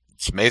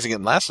 It's amazing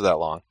it lasted that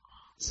long.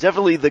 It's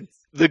definitely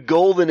the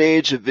golden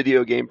age of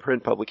video game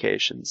print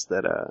publications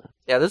that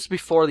Yeah, this is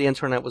before the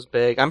internet was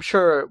big. I'm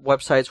sure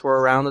websites were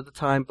around at the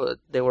time, but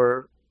they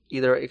were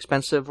either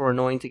expensive or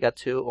annoying to get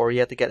to, or you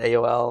had to get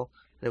AOL.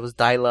 And it was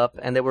dial-up,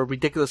 and they were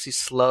ridiculously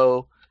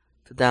slow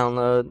to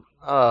download.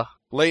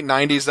 Late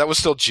 90s, that was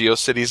still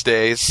GeoCities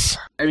days.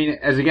 I mean,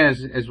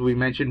 as we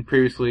mentioned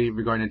previously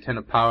regarding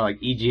Nintendo Power,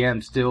 like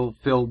EGM still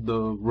filled the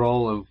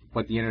role of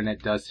what the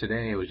internet does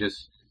today. It was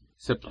just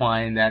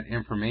supplying that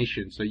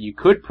information, so you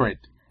could print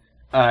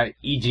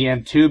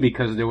EGM2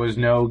 because there was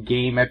no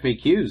game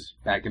FAQs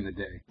back in the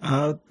day.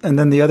 And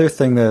then the other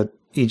thing that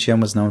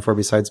EGM was known for,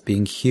 besides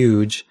being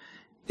huge,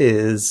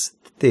 is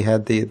they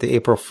had the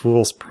April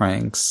Fool's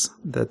pranks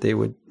that they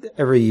would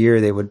every year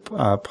they would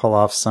pull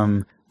off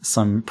some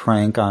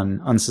prank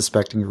on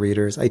unsuspecting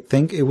readers. I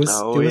think it was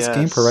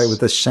GamePro, right, with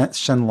the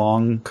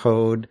Shenlong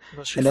code.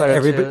 And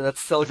everybody,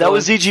 that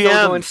was EGM.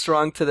 Still going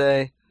strong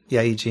today.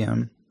 Yeah,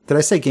 EGM. Did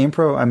I say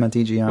GamePro? I meant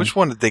EGM. Which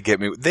one did they get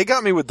me? They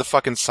got me with the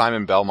fucking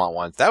Simon Belmont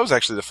one. That was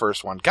actually the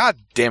first one. God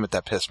damn it,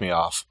 that pissed me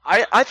off.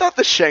 I thought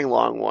the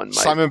Shenlong one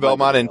Simon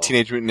Belmont and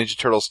Teenage Mutant Ninja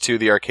Turtles 2,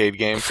 the arcade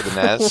game for the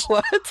NES.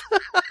 What?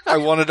 I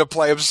wanted to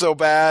play them so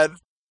bad.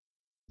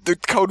 The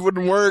code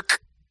wouldn't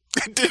work.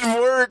 It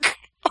didn't work.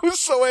 I was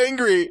so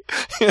angry.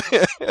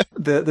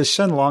 The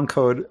Shenlong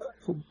code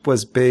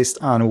was based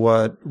on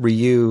what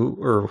Ryu,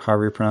 or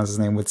however you pronounce his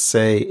name, would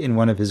say in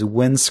one of his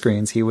win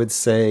screens. He would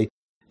say,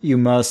 "You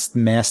must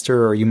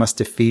master or you must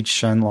defeat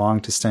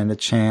Shenlong to stand a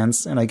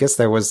chance." And I guess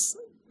that was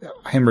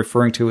him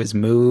referring to his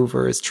move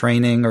or his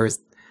training or his...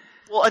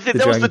 Well, I think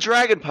that was the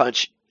Dragon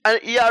Punch.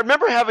 I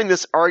remember having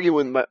this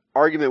argument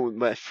with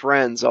my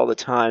friends all the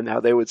time, how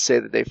they would say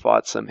that they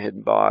fought some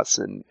hidden boss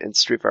in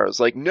Street Fighter. I was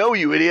like, no,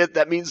 you idiot,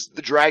 that means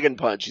the Dragon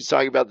Punch. He's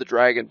talking about the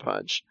Dragon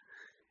Punch.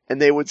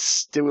 And they would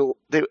still...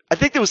 I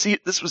think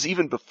this was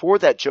even before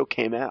that joke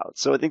came out.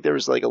 So I think there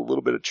was like a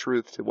little bit of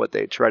truth to what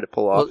they tried to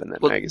pull off in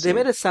that magazine. They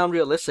made it sound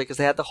realistic because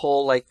they had the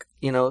whole,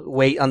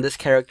 wait on this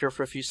character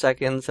for a few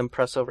seconds and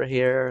press over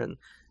here and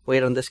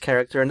wait on this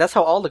character. And that's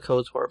how all the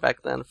codes were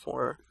back then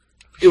for...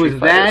 It was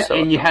that,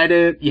 and you had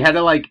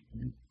to like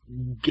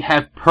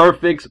have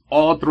perfects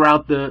all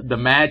throughout the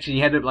match, and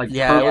you had to perfect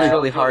it was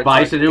really hard.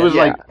 Bison. It was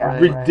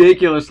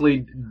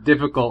ridiculously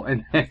difficult.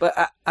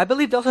 But I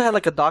believe they also had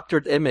like a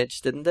doctored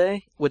image, didn't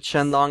they, with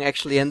Shenlong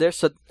actually in there?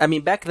 So I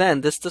mean, back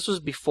then this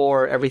was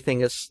before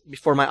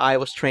before my eye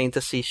was trained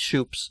to see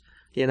shoops,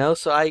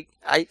 So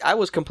I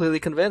was completely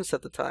convinced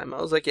at the time.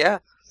 I was like, yeah.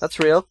 That's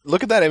real.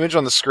 Look at that image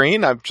on the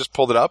screen. I've just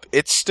pulled it up.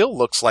 It still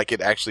looks like it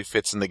actually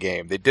fits in the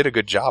game. They did a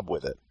good job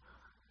with it.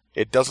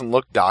 It doesn't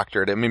look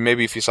doctored. I mean,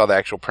 maybe if you saw the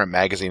actual print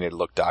magazine, it'd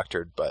look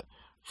doctored, but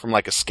from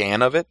like a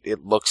scan of it,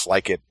 it looks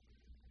like it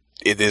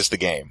is the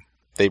game.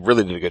 They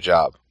really did a good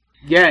job.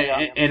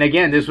 Yeah, and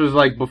again, this was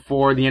like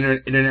before the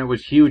internet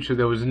was huge, so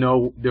there was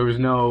no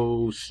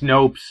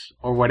Snopes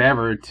or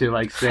whatever to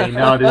like say,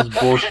 no, this is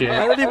bullshit.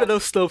 I don't even know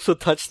Snopes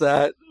would touch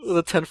that with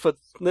a 10-foot.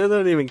 They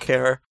don't even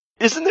care.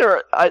 Isn't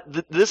there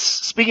this?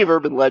 Speaking of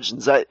urban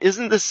legends,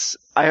 isn't this?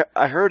 I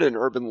heard an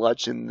urban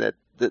legend that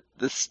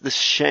this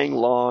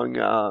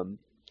Shenlong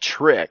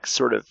trick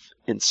sort of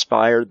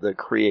inspired the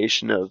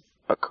creation of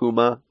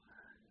Akuma,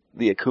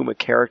 the Akuma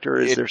character.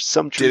 Is there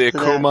some truth to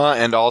that? Did Akuma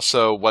and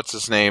also what's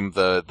his name,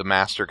 the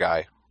master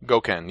guy,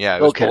 Goken? Yeah,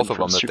 it was both of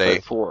them that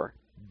they,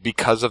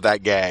 because of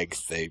that gag,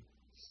 they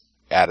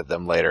added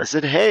them later. I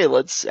said, hey,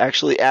 let's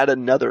actually add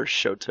another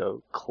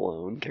Shoto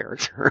clone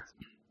character.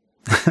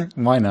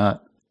 Why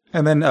not?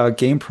 And then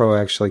GamePro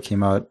actually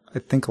came out, I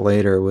think,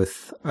 later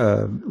with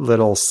a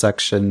little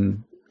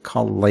section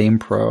called Lame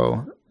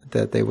Pro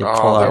that they would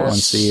pull out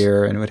once a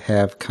year and would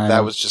have kind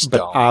of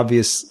dumb.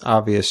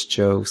 obvious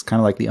jokes, kind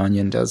of like the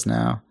Onion does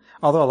now.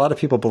 Although a lot of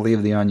people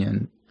believe The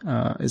Onion,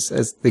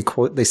 as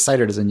they cite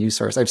it as a news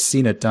source. I've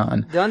seen it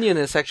done. The Onion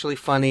is actually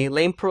funny.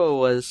 Lame Pro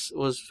was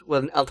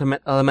what an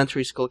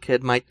elementary school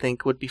kid might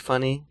think would be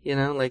funny,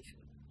 like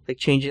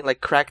changing,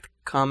 like Cracked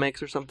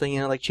Comics or something,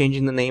 like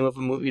changing the name of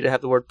a movie to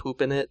have the word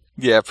poop in it.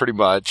 Yeah, pretty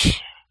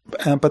much.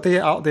 But they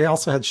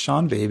also had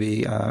Sean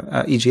Baby.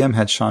 EGM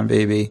had Sean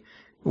Baby,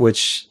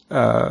 which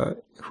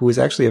who was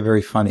actually a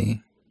very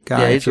funny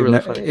guy. Yeah, he's a really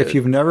funny If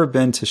you've never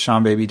been to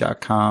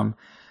SeanBaby.com,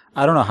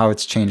 I don't know how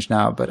it's changed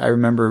now, but I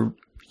remember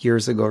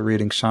years ago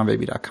reading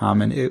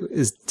SeanBaby.com, and it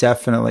is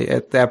definitely,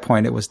 at that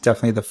point, it was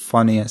definitely the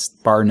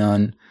funniest, bar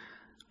none,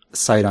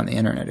 site on the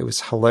internet. It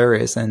was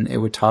hilarious, and it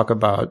would talk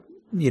about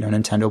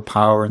Nintendo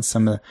Power and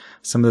some of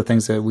the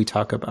things that we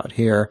talk about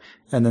here.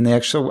 And then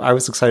I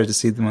was excited to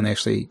see them when they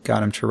actually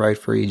got him to write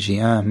for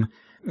EGM.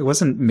 It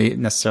wasn't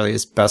necessarily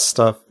his best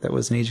stuff that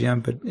was in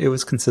EGM, but it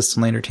was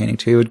consistently entertaining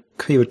too.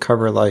 He would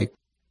cover like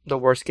the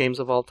worst games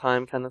of all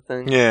time kind of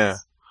thing. Yeah.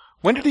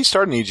 When did he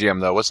start in EGM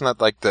though? Wasn't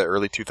that like the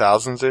early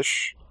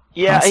 2000s-ish?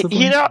 Yeah, I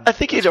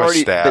think he'd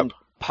already been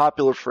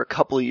popular for a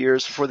couple of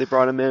years before they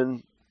brought him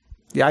in.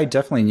 Yeah, I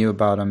definitely knew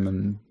about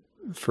him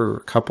for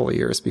a couple of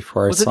years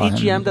before I saw him.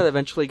 Was it EGM that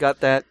eventually got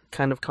that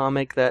kind of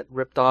comic that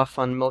ripped off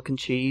on Milk and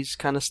Cheese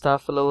kind of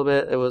stuff a little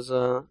bit? It was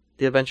The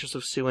Adventures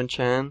of Sue and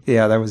Chan.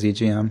 Yeah, that was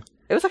EGM.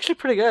 It was actually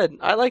pretty good.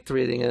 I liked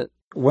reading it.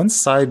 One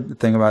side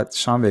thing about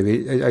Sean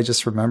Baby, I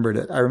just remembered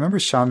it. I remember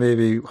Sean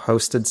Baby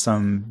hosted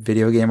some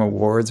video game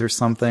awards or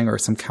something, or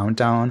some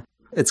countdown.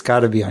 It's got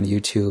to be on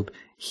YouTube.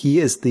 He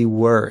is the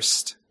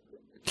worst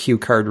cue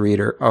card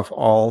reader of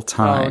all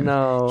time.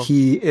 Oh, no.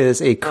 He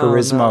is a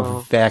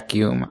charisma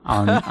vacuum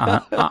on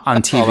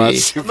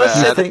TV.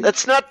 Oh,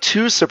 that's not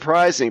too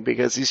surprising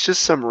because he's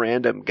just some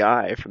random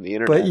guy from the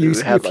internet. But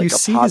if you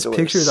see his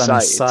pictures on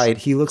his site,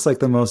 he looks like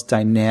the most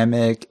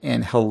dynamic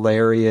and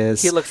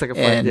hilarious. He looks like a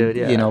fun dude,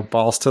 yeah.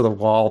 Balls to the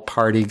wall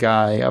party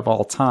guy of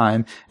all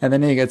time. And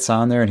then he gets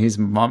on there and he's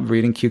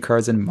reading cue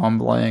cards and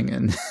mumbling,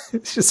 and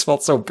it just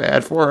felt so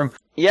bad for him.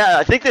 Yeah,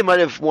 I think they might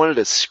have wanted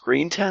to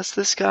screen test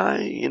this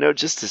guy,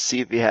 just to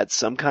see if he had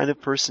some kind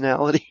of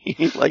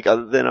personality, like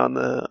other than on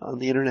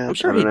the internet. I'm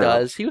sure he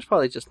does. He was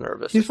probably just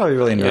nervous. He's probably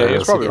really nervous. Yeah, he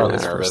was probably really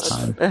nervous.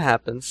 It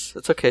happens.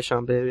 It's okay,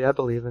 Sean Baby. I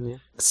believe in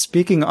you.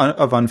 Speaking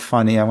of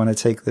unfunny, I want to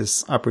take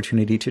this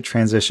opportunity to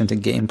transition to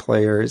game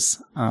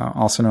players,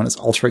 also known as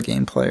ultra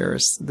game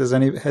players.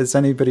 Has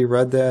anybody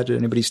read that? Did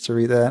anybody used to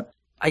read that?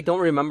 I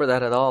don't remember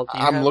that at all.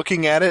 I'm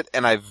looking at it,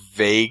 and I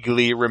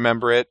vaguely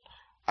remember it.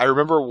 I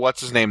remember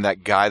what's his name,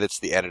 that guy that's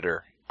the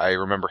editor. I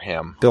remember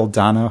him. Bill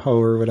Donahoe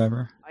or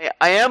whatever.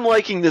 I am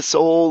liking this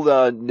old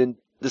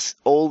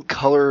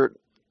color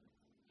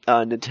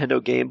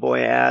Nintendo Game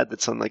Boy ad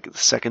that's on like the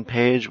second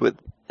page it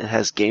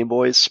has Game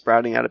Boys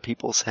sprouting out of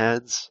people's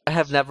heads. I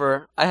have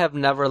never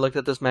looked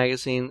at this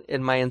magazine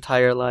in my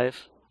entire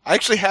life. I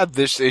actually had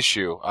this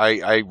issue.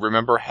 I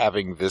remember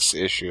having this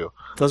issue.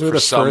 Those were the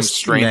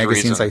first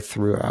magazines I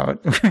threw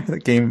out.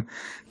 The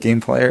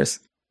game players.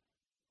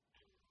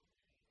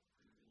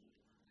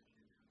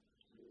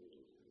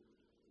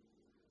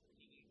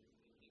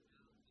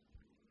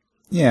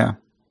 Yeah.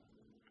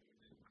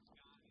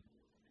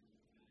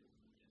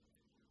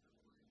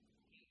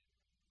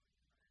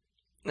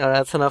 No,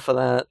 that's enough of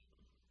that.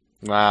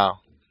 Wow.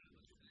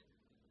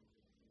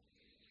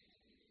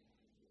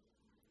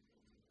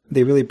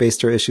 They really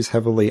based their issues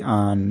heavily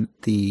on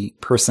the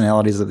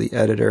personalities of the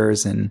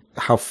editors and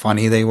how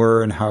funny they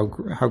were and how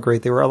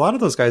great they were. A lot of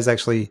those guys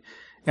actually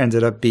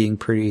ended up being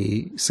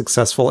pretty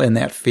successful in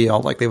that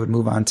field. Like they would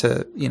move on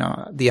to,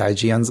 the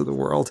IGNs of the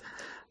world.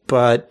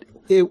 But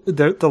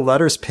the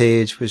letters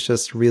page was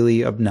just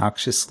really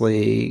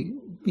obnoxiously,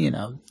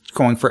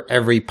 going for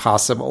every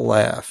possible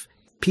laugh.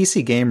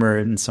 PC Gamer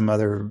and some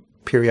other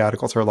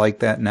periodicals are like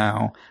that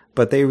now,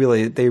 but they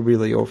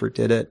really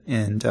overdid it.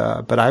 And,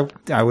 but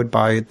I would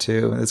buy it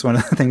too. It's one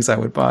of the things I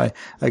would buy.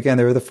 Again,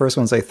 they were the first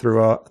ones I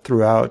threw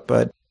out,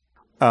 but,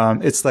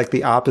 it's like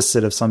the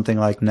opposite of something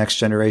like Next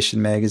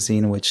Generation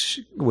magazine, which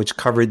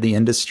covered the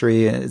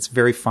industry. And it's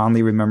very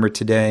fondly remembered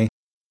today.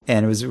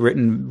 And it was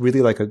written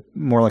really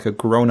more like a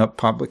grown-up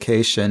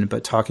publication,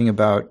 but talking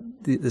about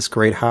this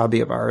great hobby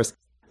of ours.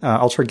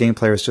 Ultra Game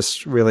Players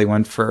just really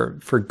went for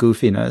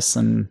goofiness.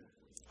 And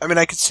I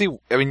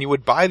mean, you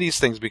would buy these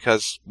things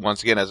because,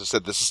 once again, as I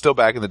said, this is still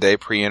back in the day,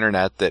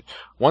 pre-internet, that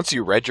once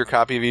you read your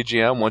copy of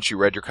EGM, once you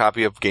read your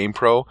copy of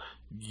GamePro,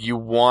 you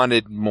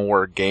wanted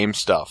more game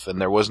stuff, and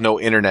there was no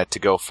internet to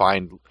go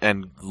find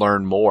and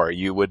learn more.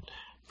 You would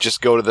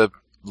just go to the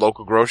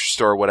local grocery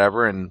store or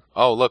whatever, and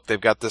look, they've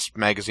got this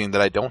magazine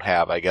that I don't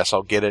have. I guess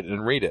I'll get it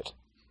and read it.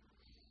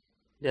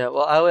 Yeah,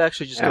 well, I would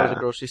actually just go to the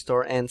grocery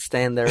store and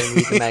stand there and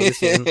read the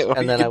magazine,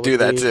 and then I would do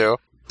that too.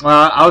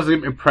 I was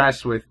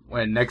impressed with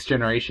when Next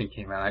Generation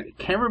came out. I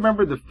can't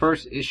remember the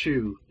first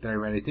issue that I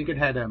read. I think it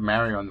had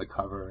Mario on the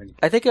cover.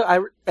 I think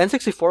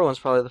N64 one's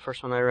probably the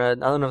first one I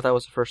read. I don't know if that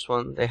was the first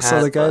one they had.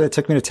 So the guy that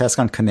took me to task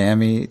on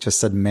Konami just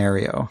said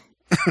Mario.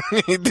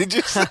 Did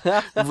you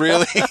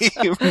really,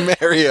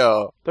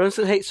 Mario? But I'm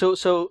saying, hey,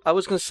 so I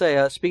was gonna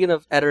say, speaking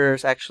of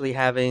editors actually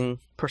having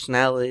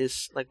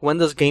personalities, like when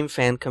does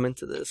GameFan come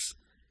into this?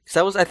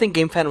 Because I think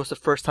GameFan was the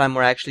first time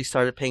where I actually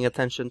started paying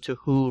attention to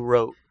who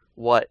wrote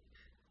what.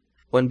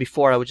 When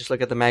before I would just look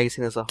at the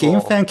magazine as a whole.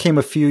 GameFan came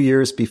a few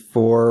years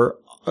before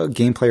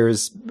Game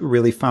Players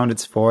really found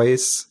its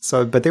voice.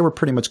 But they were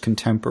pretty much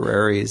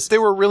contemporaries. They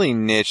were really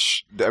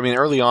niche. I mean,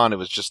 early on it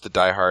was just the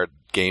diehard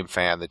Game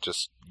Fan that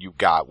just you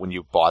got when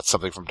you bought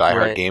something from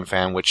diehard Game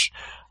Fan, which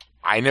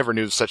I never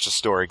knew such a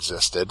store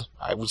existed.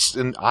 I was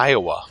in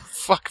Iowa.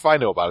 Fuck if I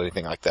know about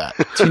anything like that.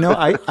 Do you know,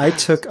 I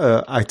took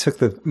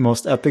the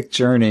most epic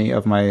journey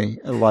of my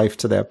life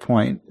to that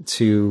point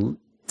to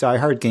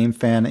diehard Game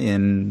Fan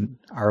in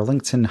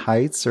Arlington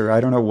Heights, or I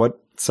don't know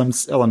what, some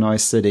Illinois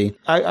city.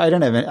 I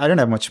didn't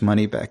have much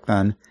money back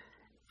then,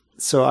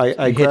 so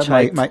I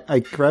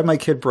grabbed my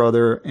kid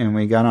brother and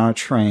we got on a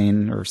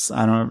train, or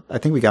I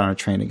think we got on a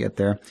train to get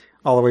there,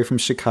 all the way from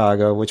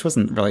Chicago, which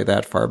wasn't really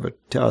that far, but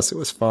to us it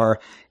was far.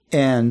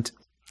 And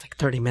it's like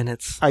 30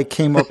 minutes. I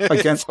came up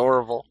against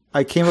horrible.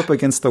 I came up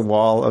against the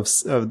wall of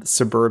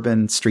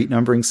suburban street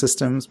numbering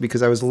systems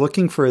because I was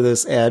looking for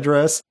this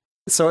address.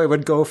 So it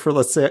would go for,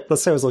 let's say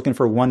I was looking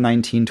for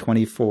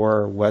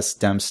 11924 West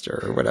Dempster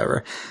or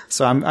whatever.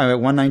 So I'm at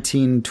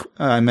 119,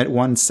 I'm at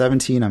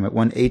 117, I'm at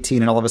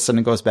 118, and all of a sudden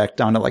it goes back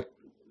down to like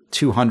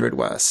 200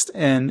 West.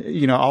 And,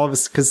 all of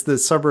us, because the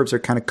suburbs are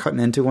kind of cutting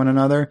into one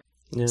another.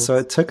 Yeah. So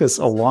it took us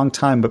a long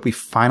time, but we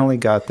finally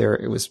got there.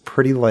 It was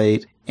pretty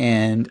late,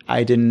 and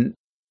I didn't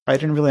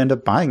really end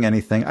up buying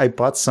anything. I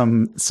bought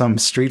some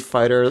Street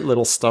Fighter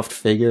little stuffed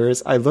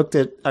figures. I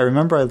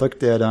remember I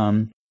looked at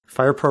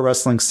Fire Pro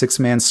Wrestling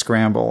 6-Man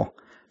Scramble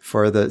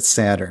for the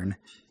Saturn,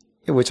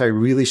 which I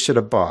really should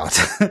have bought,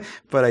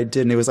 but I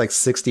didn't. It was like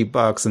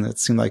 $60, and it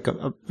seemed like,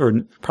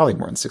 or probably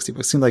more than $60.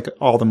 It seemed like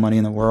all the money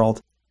in the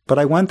world. But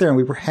I went there and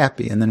we were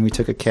happy, and then we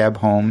took a cab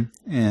home,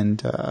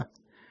 and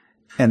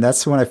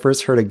that's when I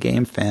first heard of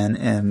GameFan,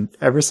 and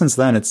ever since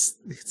then, it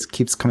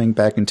keeps coming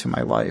back into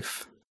my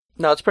life.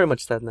 No, it's pretty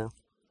much dead now.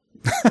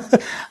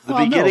 The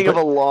beginning of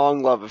a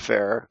long love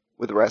affair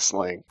with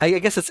wrestling. I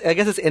guess it's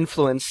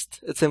influenced.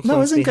 It's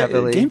influenced me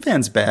heavily.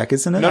 GameFan's back,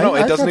 isn't it? No,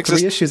 it doesn't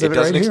exist. 3 issues of it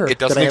right here. It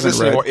doesn't exist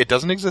anymore. It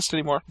doesn't exist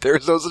anymore.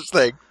 There's no such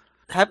thing.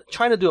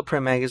 Trying to do a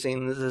print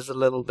magazine is a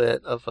little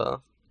bit of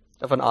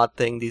an odd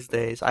thing these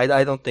days.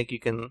 I don't think you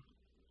can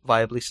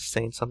viably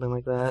sustain something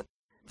like that.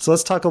 So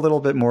let's talk a little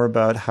bit more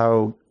about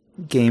how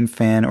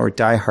GameFan, or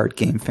diehard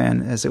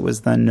GameFan as it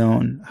was then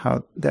known,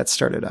 how that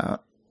started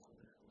out.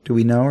 Do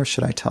we know, or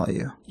should I tell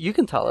you? You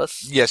can tell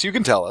us. Yes, you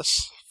can tell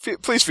us.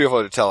 Please feel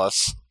free to tell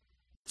us.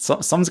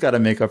 Someone's got to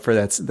make up for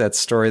that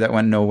story that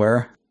went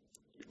nowhere.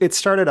 It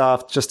started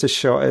off just to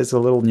show, as a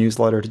little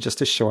newsletter, just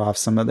to show off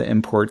some of the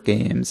import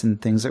games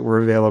and things that were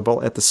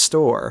available at the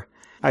store.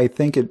 I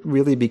think it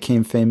really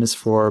became famous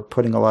for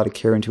putting a lot of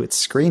care into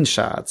its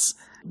screenshots.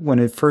 When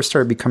it first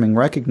started becoming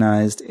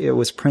recognized, it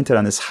was printed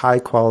on this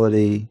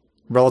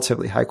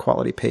relatively high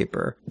quality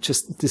paper.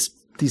 Just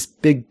these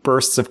big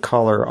bursts of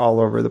color all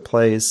over the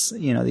place.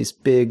 These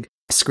big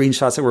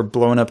screenshots that were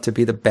blown up to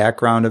be the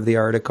background of the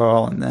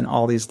article, and then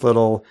all these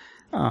little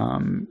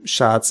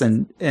shots,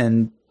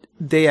 and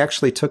they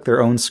actually took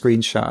their own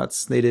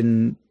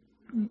screenshots.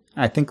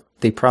 I think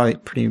they probably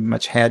pretty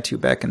much had to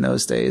back in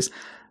those days.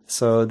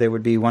 So there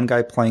would be one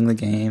guy playing the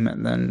game,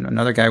 and then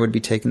another guy would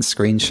be taking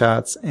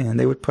screenshots, and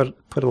they would put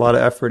a lot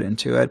of effort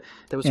into it.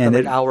 They would spend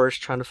hours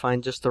trying to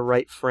find just the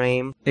right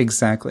frame.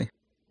 Exactly.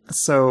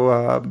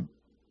 So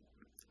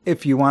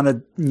if you want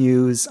to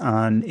use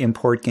on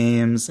import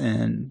games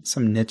and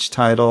some niche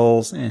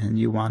titles, and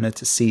you wanted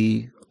to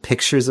see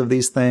pictures of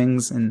these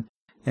things and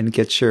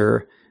get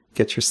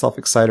yourself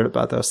excited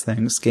about those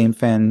things,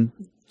 GameFan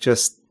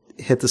just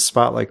hit the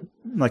spot like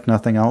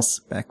nothing else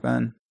back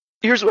then.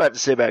 Here's what I have to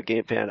say about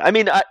GameFan. I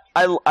mean,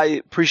 I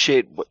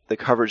appreciate the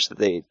coverage that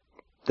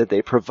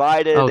they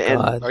provided. Oh,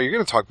 God. And are you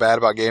going to talk bad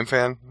about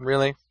GameFan?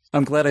 Really?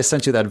 I'm glad I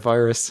sent you that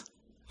virus.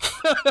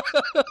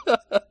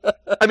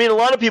 I mean, a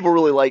lot of people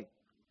really like.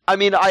 I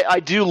mean, I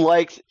do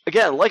like.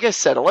 Again, like I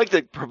said, I like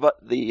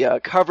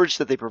the coverage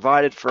that they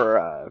provided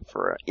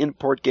for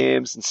import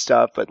games and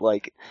stuff. But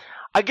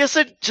I guess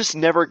I just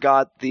never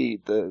got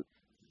the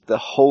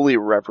holy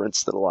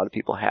reverence that a lot of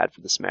people had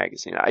for this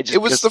magazine.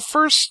 It was the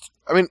first.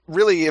 I mean,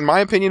 really, in my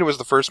opinion, it was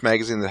the first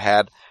magazine that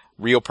had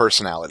real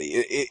personality.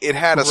 It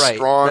had a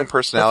strong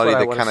personality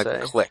that kind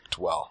of clicked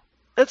well.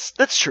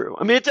 That's true.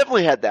 I mean, it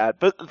definitely had that,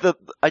 but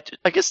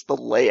I guess the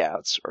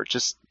layouts are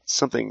just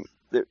something.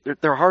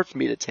 They're hard for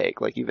me to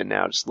take. Like even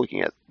now, just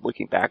looking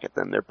back at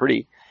them, they're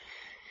pretty.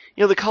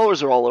 The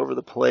colors are all over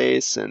the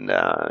place, and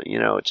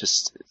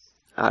just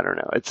I don't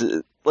know. It's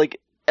like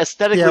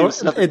aesthetically,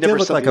 it did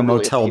look like a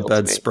motel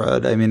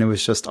bedspread. I mean, it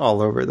was just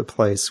all over the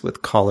place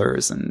with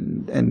colors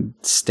and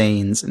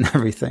stains and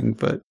everything.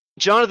 But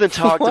Jonathan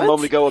talked a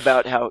moment ago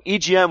about how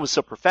EGM was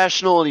so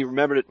professional, and he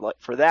remembered it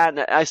for that. And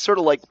I sort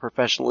of like the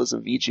professionalism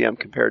of EGM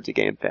compared to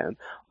GameFan.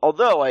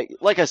 Although,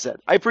 like I said,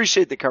 I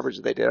appreciate the coverage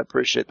that they did. I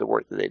appreciate the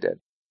work that they did.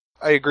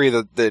 I agree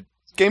that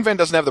Game Fan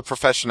doesn't have the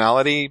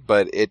professionality,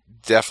 but it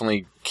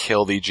definitely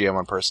killed EGM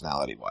on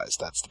personality-wise.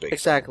 That's the big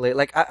Exactly. thing.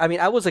 Like, I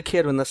mean, I was a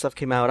kid when this stuff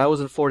came out. I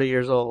wasn't 40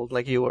 years old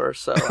like you were,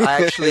 so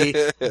I actually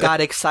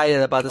got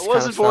excited about this kind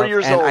of stuff. I wasn't 40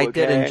 years old, I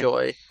did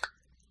enjoy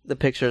the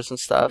pictures and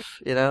stuff,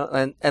 you know?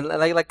 And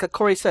like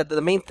Corey said,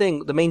 the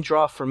main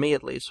draw for me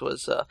at least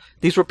was,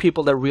 these were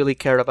people that really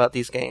cared about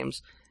these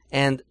games.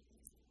 And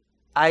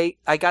I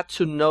got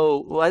to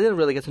know, well, I didn't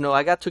really get to know,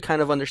 I got to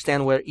kind of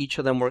understand where each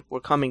of them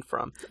were coming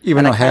from.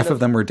 Even though half of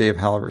them were Dave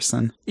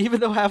Halverson. Even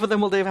though half of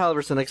them were Dave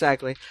Halverson,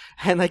 exactly.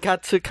 And I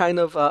got to kind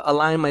of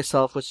align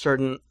myself with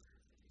certain,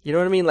 you know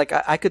what I mean? Like,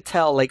 I could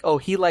tell, like, oh,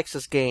 he likes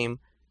this game.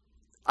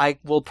 I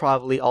will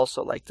probably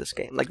also like this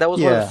game. Like, that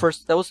was one of the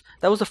first, that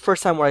was the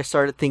first time where I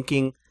started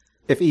thinking,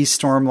 if E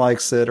Storm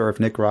likes it or if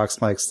Nick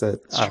Rocks likes it,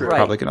 I'm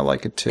probably going to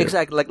like it too.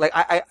 Exactly. Like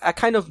I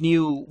kind of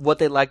knew what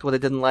they liked, what they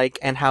didn't like,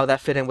 and how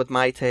that fit in with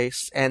my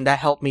tastes, and that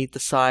helped me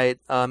decide,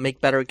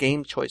 make better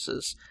game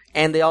choices.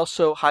 And they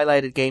also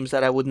highlighted games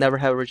that I would never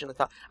have originally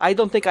thought. I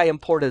don't think I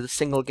imported a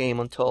single game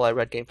until I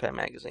read Game Fan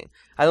magazine.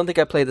 I don't think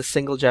I played a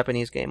single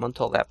Japanese game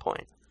until that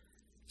point.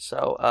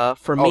 So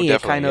for me,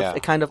 it kind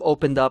of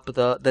opened up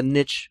the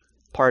niche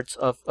parts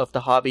of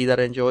the hobby that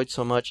I enjoyed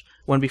so much,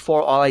 when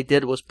before all I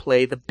did was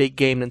play the big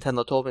game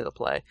Nintendo told me to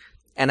play.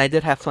 And I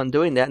did have fun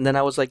doing that, and then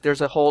I was like,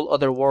 there's a whole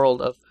other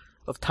world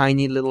of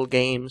tiny little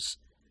games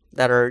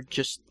that are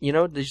just, you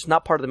know, they're just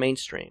not part of the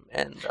mainstream.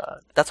 And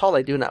that's all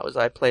I do now, is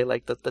I play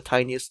like the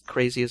tiniest,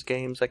 craziest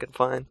games I can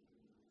find.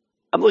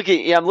 I'm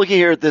looking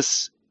here at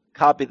this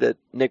copy that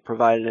Nick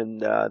provided,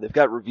 and they've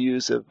got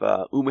reviews of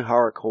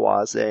Umihara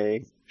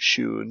Kawase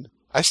Shun.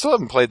 I still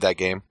haven't played that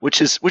game.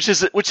 Which is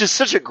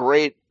such a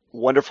great,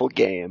 wonderful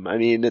game. I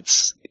mean,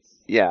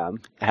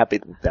 I'm happy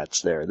that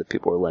that's there, that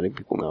people are letting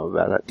people know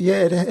about it. Yeah,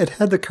 it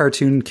had the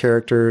cartoon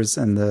characters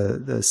and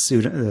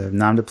the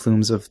nom de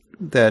plumes of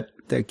that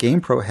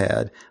GamePro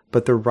had,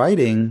 but the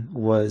writing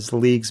was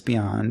leagues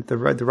beyond. The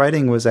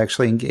writing was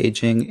actually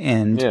engaging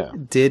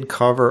and did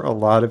cover a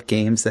lot of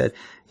games that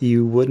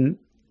you wouldn't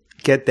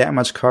get that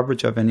much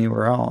coverage of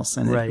anywhere else.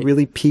 And it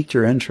really piqued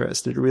your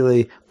interest. It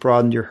really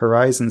broadened your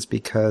horizons,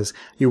 because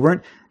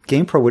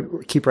GamePro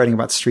would keep writing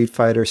about Street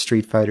Fighter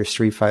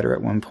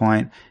at one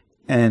point.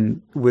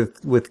 And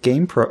with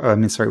Game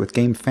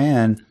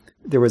Fan,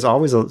 there was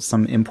always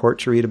some import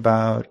to read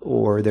about,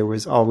 or there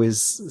was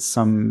always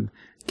some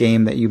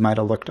game that you might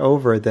have looked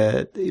over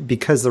that,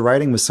 because the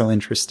writing was so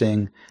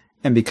interesting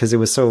and because it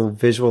was so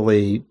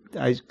visually,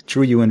 I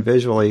drew you in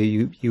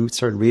visually, you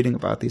started reading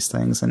about these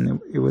things,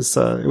 and it was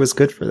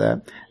good for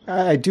that.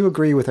 I do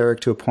agree with Eric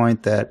to a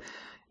point that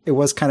it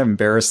was kind of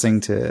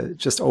embarrassing to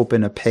just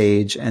open a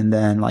page and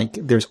then like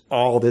there's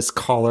all this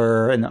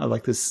color and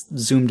like this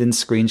zoomed in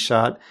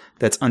screenshot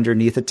that's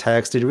underneath the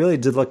text. It really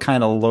did look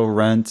kind of low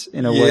rent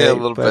in a way. Yeah, a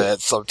little bit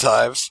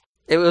sometimes.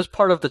 It was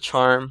part of the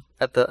charm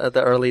at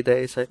the early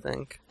days, I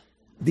think.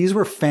 These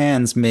were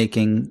fans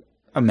making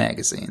a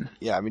magazine.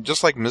 Yeah, I mean,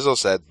 just like Mizzo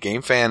said,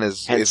 Game Fan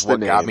is what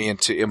got me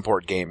into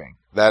import gaming.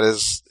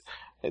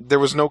 There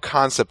was no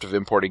concept of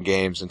importing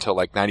games until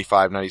like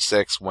 95,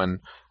 96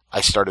 when I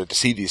started to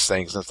see these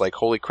things, and it's like,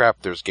 holy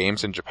crap, there's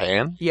games in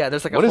Japan? Yeah,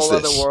 there's like a whole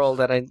other world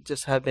that I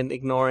just have been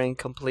ignoring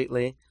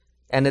completely.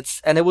 And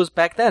it was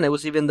back then, it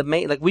was even the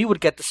main, like we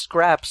would get the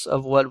scraps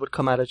of what would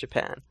come out of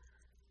Japan.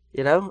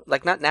 You know?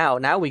 Like not now.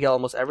 Now we get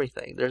almost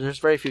everything. There's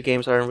very few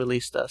games that are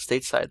released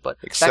stateside, but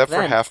except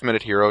for Half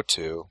Minute Hero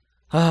 2.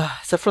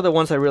 Except for the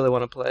ones I really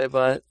want to play,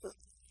 but...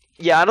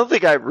 Yeah, I don't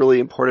think I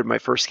really imported my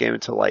first game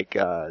until like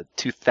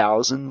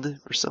 2000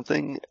 or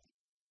something.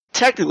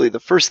 Technically, the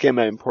first game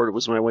I imported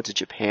was when I went to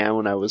Japan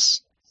when I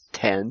was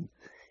 10,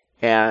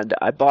 and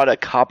I bought a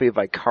copy of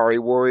Ikari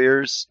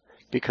Warriors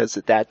because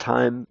at that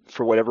time,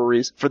 for whatever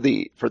reason, for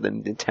the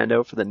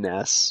Nintendo, for the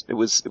NES, it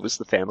was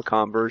the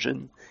Famicom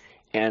version,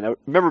 and I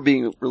remember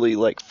being really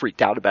like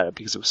freaked out about it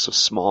because it was so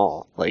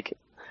small. Like, it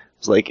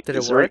was like, did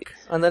it work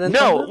on the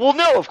Nintendo?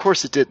 No, of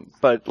course it didn't.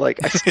 But like,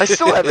 I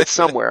still have it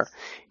somewhere.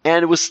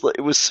 And it was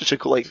such a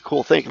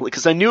cool thing,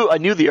 because I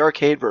knew the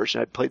arcade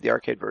version. I played the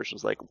arcade version. I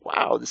was like,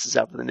 wow, this is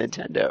out for the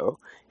Nintendo,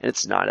 and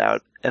it's not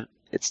out.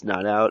 It's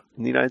not out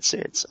in the United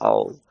States.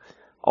 I'll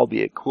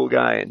be a cool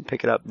guy and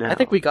pick it up now. I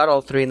think we got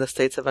all three in the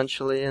States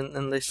eventually,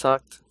 and they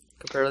sucked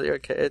compared to the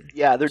arcade.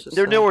 Yeah,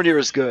 they're nowhere near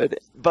as good.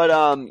 But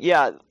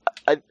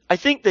I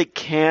think they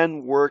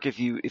can work if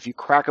you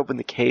crack open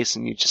the case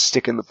and you just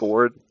stick in the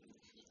board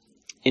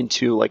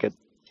into like a.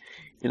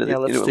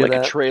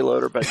 A tray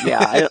loader, but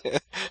yeah.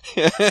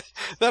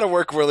 That'll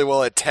work really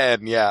well at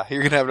 10, yeah. You're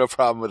going to have no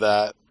problem with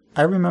that.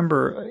 I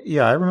remember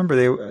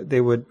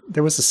they would,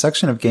 there was a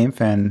section of Game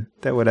Fan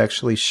that would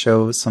actually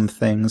show some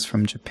things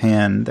from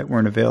Japan that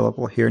weren't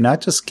available here.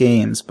 Not just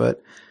games,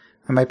 but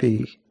I might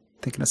be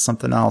thinking of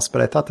something else,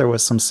 but I thought there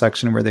was some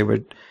section where they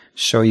would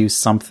show you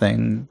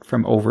something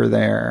from over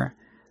there.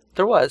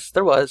 There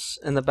was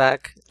in the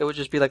back. It would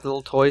just be like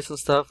little toys and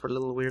stuff, or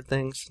little weird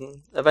things.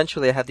 And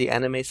eventually I had the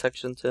anime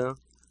section too.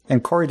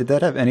 And Corey, did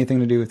that have anything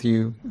to do with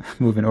you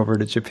moving over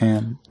to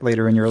Japan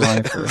later in your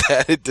life?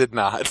 That it did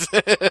not.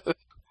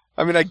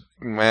 I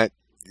mean,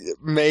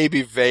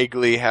 maybe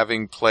vaguely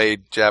having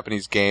played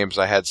Japanese games,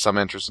 I had some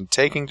interest in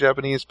taking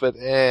Japanese, but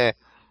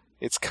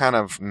it's kind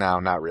of, no,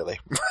 not really.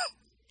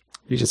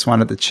 You just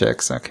wanted the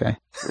chicks, okay.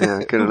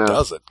 Yeah, good enough. Who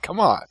doesn't? Come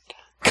on.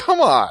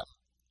 Come on.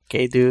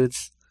 Gay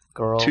dudes,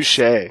 girls. Touche.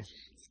 And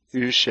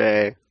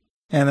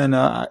then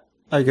I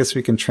guess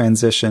we can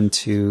transition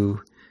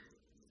to,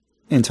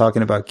 in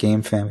talking about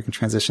GameFan, we can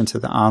transition to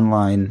the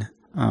online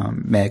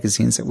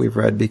magazines that we've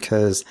read,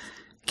 because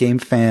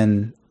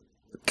GameFan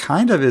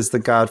kind of is the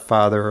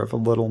godfather of a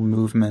little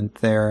movement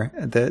there.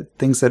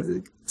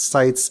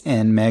 Sites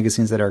and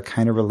magazines that are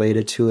kind of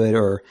related to it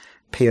or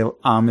pay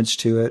homage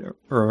to it,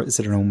 or is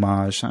it an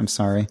homage? I'm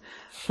sorry.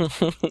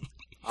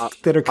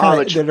 that are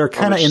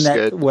kind of in that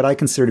good. What I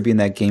consider to be in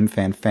that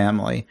GameFan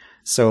family.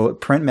 So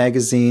print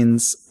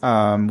magazines,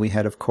 we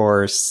had of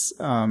course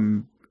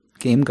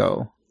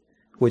GameGo,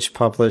 which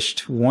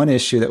published one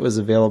issue that was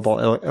available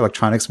at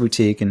Electronics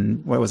Boutique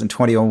in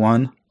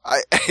 2001.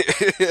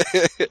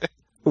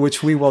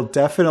 Which we will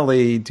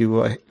definitely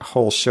do a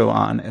whole show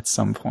on at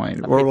some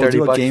point. Or we'll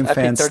do a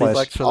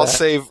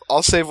GameFan /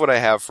 I'll save what I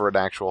have for an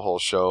actual whole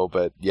show,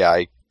 but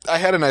yeah, I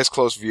had a nice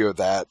close view of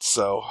that,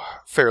 so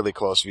fairly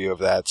close view of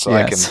that, so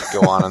yes. I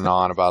can go on and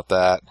on about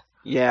that.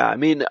 Yeah, I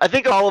mean, I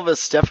think all of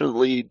us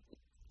definitely,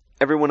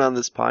 everyone on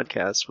this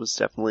podcast was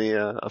definitely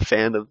a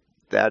fan of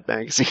that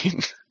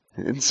magazine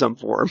in some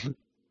form.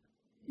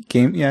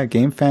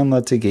 GameFan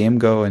led to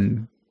GameGo,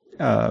 and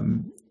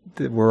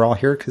we're all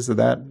here because of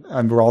that.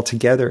 We're all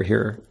together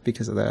here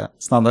because of that.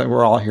 It's not that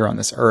we're all here on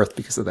this earth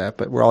because of that,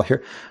 but we're all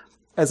here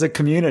as a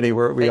community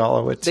where we all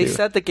owe it to. They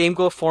said the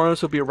GameGo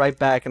forums will be right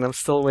back, and I'm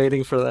still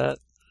waiting for that.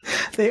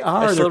 They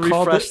are. They're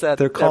called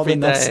the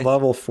Next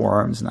Level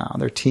forums now.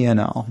 They're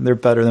TNL. They're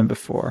better than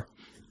before.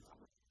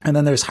 And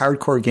then there's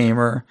Hardcore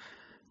Gamer,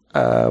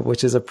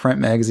 which is a print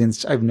magazine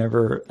I've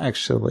never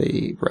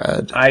actually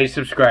read. I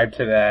subscribed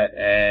to that,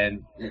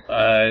 and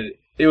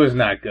it was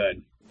not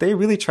good. They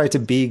really tried to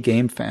be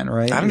GameFan,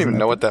 right? I don't even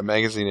know what that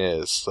magazine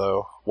is.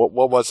 So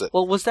what was it?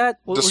 Well,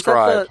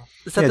 Describe.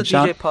 Was that the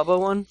DJ Pubbo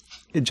one?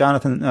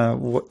 Jonathan,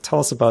 tell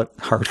us about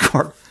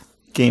Hardcore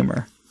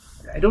Gamer.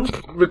 I don't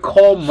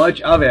recall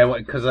much of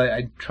it because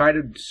I tried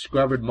to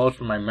scrub it most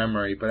from my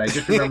memory, but I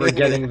just remember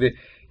getting the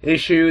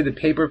issue. The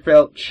paper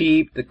felt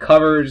cheap. The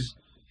covers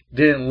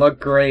didn't look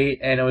great,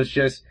 and it was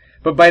just.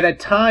 But by that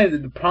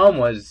time, the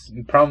problem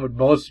with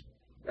most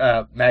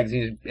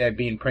magazines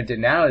being printed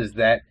now is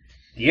that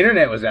the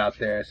internet was out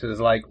there. So it's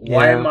like,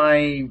 why am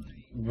I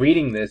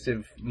reading this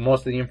if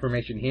most of the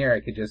information here I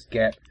could just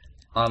get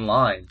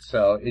online?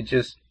 So it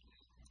just.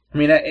 I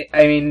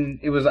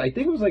think it was like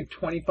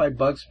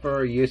 $25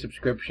 for a year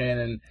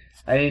subscription,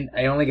 and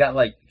I only got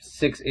like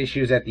 6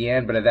 issues at the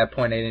end, but at that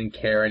point I didn't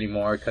care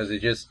anymore because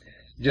it just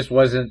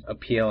wasn't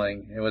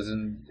appealing. It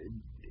wasn't.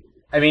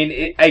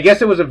 I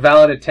guess it was a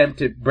valid attempt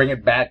to bring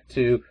it back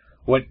to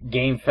what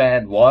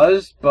GameFan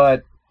was,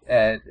 but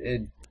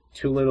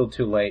too little,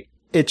 too late.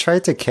 It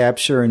tried to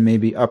capture and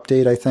maybe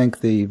update, I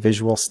think, the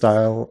visual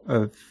style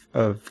of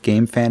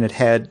GameFan. It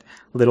had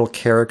little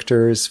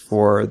characters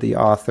for the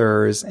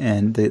authors,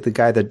 and the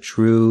guy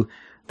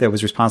that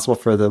was responsible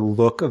for the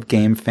look of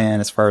GameFan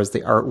as far as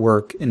the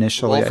artwork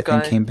initially, I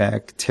think came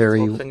back.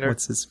 Terry,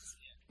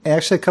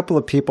 actually a couple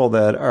of people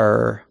that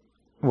are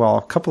in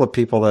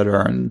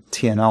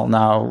TNL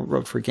now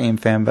wrote for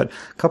GameFan, but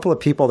a couple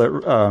of people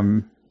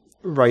that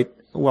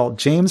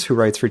James, who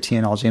writes for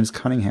TNL, James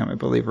Cunningham, I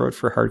believe, wrote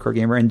for Hardcore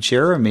Gamer, and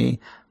Jeremy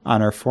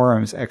on our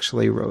forums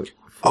actually wrote.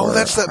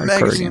 That's that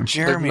magazine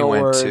Jeremy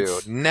went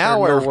to.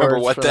 Now I remember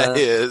what that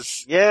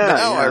is. Yeah.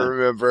 Now I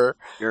remember.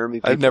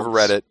 Jeremy I've never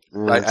read it.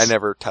 I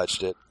never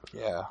touched it.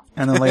 Yeah.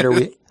 And then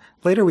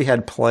later we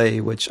had Play,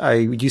 which I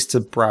used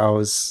to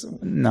browse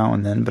now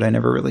and then, but I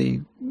never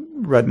really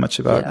read much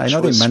about. I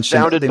know they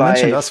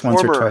mentioned us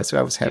once or twice, so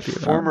I was happy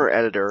with that. Former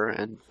editor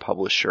and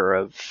publisher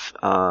of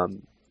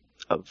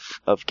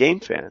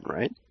GameFan,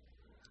 right?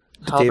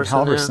 Dave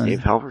Halverson.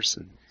 Dave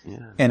Halverson.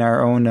 Yeah. And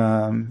our own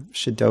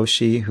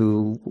Shidoshi,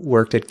 who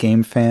worked at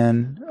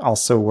GameFan,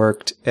 also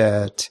worked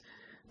at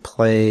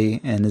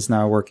Play, and is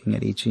now working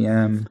at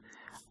EGM.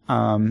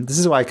 This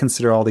is why I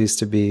consider all these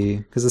to be,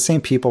 because the same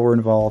people were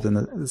involved in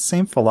the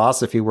same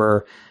philosophy,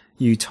 where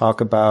you talk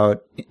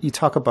about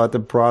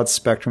the broad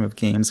spectrum of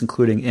games,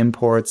 including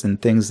imports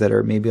and things that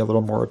are maybe a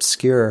little more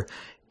obscure,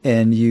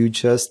 and you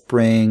just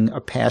bring a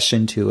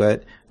passion to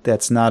it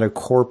that's not a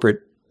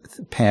corporate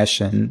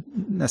passion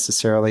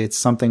necessarily. It's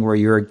something where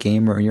you're a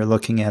gamer and you're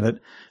looking at it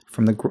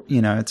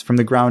it's from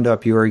the ground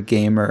up. You're a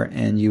gamer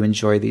and you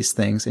enjoy these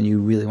things and you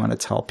really want to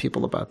tell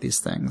people about these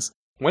things.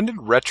 When did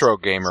Retro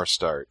Gamer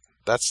start?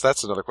 That's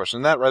another question.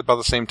 Isn't that right about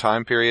the same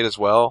time period as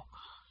well?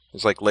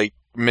 It's like late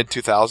mid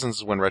 2000s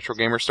is when Retro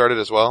Gamer started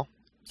as well.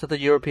 Is that the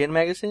European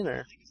magazine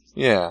or?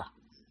 Yeah,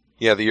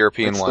 the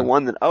European one. The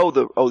one that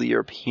the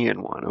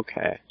European one.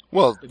 Okay.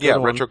 Well,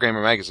 Retro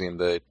Gamer magazine,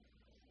 the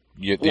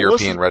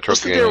European Retro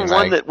Gaming. Was there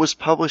one that was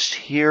published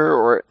here,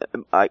 or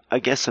I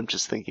guess I'm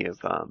just thinking of.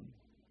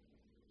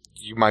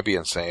 You might be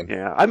insane.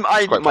 Yeah, I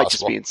might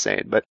just be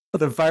insane, but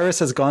the virus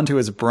has gone to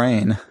his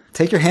brain.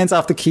 Take your hands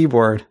off the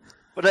keyboard.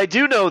 But I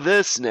do know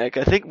this, Nick.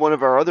 I think one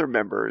of our other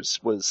members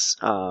was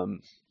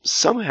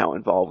somehow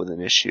involved with an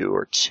issue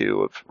or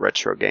two of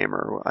Retro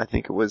Gamer. I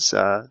think it was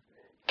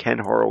Ken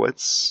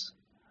Horowitz.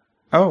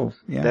 Oh,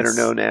 yes. That are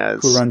known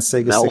as who runs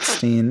Sega Melf.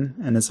 16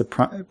 and is a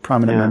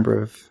prominent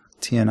member of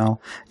TNL.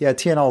 Yeah,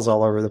 TNL is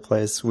all over the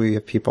place. We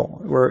have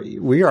people.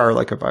 We are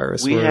like a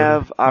virus. We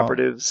have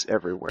operatives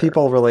everywhere.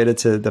 People related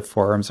to the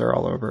forums are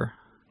all over.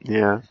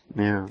 Yeah.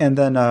 And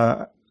then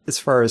as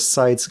far as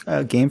sites,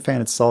 GameFan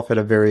itself had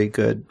a very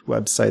good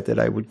website that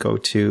I would go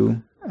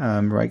to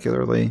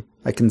regularly.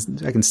 I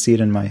can see it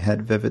in my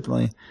head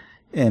vividly.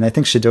 And I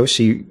think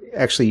Shidoshi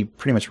actually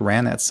pretty much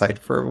ran that site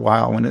for a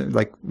while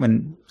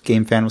when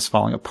GameFan was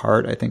falling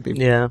apart. I think they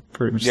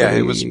pretty much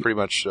it was pretty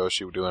much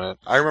Shidoshi doing it.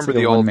 I remember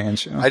the old man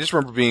show. I just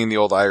remember being in the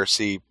old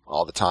IRC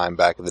all the time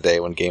back in the day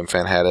when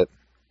GameFan had it.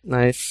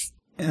 Nice.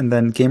 And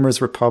then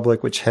Gamers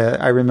Republic, which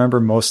I remember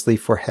mostly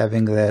for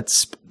having that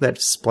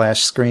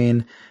splash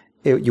screen.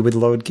 You would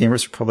load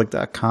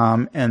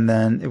gamersrepublic.com, and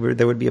then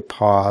there would be a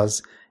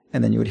pause,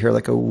 and then you would hear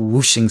like a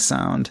whooshing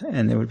sound,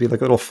 and it would be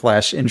like a little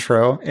flash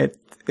intro. It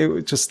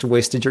just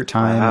wasted your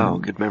time. Wow,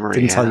 good memory.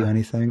 Didn't tell you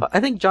anything. I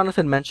think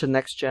Jonathan mentioned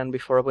Next Gen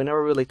before. We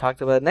never really talked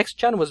about it. Next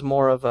Gen was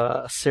more of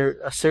a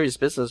serious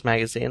business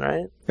magazine,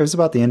 right? It was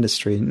about the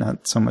industry,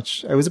 not so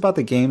much. It was about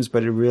the games,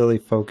 but it really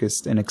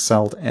focused and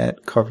excelled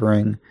at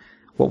covering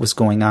what was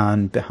going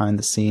on behind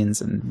the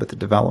scenes and with the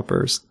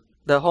developers.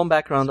 The home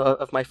background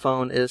of my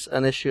phone is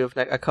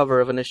a cover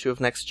of an issue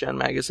of Next Gen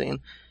magazine,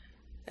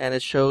 and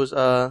it shows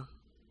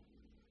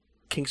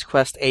King's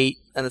Quest 8,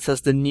 and it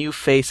says the new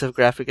face of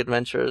graphic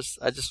adventures.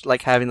 I just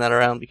like having that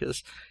around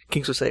because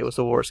King's Quest 8 was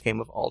the worst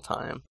game of all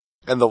time.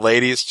 And the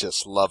ladies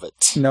just love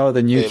it. No,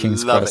 the new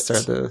King's Quest are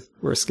the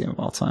worst game of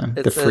all time.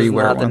 The freeware ones. It's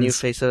not the new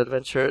face of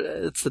adventure.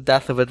 It's the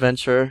death of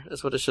adventure,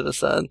 is what it should have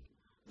said.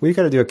 We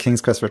got to do a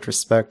King's Quest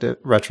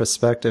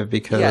retrospective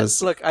because...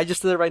 Yes, look, I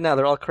just did it right now.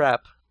 They're all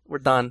crap. We're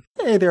done.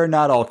 Hey, they're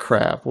not all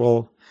crap.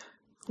 We'll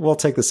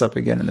take this up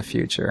again in the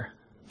future.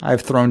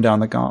 I've thrown down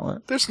the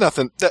gauntlet. There's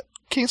nothing...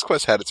 King's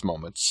Quest had its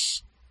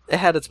moments. It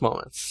had its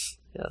moments,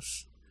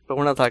 yes. But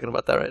we're not talking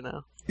about that right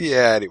now.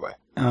 Yeah, anyway.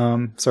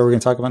 So we're going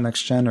to talk about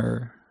Next Gen,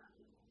 or...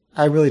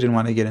 I really didn't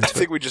want to get into it. I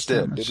think we just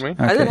did, didn't we?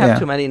 Okay, I didn't have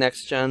too many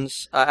Next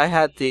Gens. I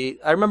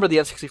remember the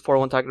N64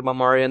 one talking about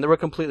Mario, and they were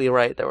completely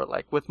right. They were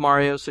like, with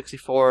Mario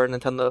 64,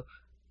 Nintendo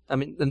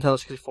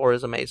 64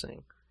 is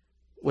amazing.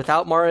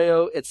 Without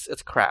Mario,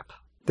 it's crap.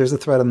 There's a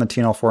thread on the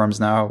TNL forums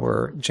now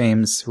where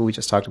James, who we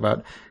just talked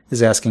about,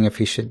 is asking if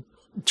he should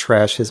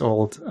trash his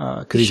old,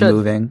 because he's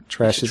moving,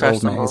 trash his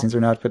old magazines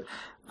or not. But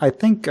I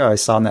think I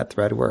saw in that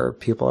thread where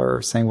people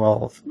are saying,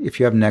 well, if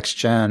you have Next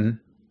Gen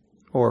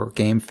or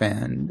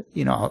GameFan,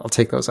 I'll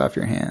take those off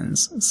your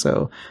hands.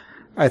 So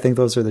I think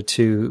those are the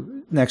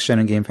two, Next Gen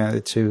and GameFan are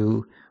the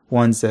two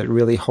ones that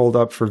really hold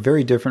up for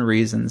very different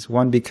reasons.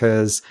 One,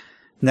 because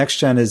Next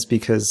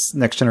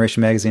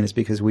Generation Magazine is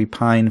because we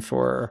pine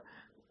for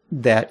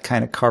that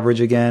kind of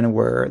coverage again,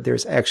 where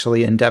there's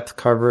actually in-depth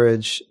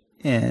coverage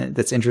and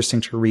that's interesting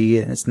to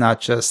read. And it's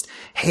not just,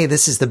 hey,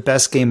 this is the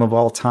best game of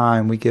all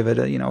time. We give it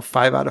a,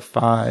 5 out of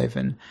 5.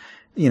 And,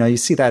 you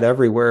see that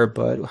everywhere,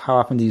 but how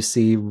often do you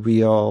see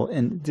real,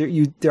 and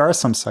there are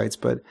some sites,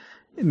 but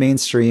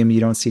mainstream, you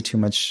don't see too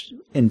much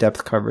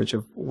in-depth coverage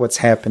of what's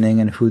happening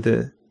and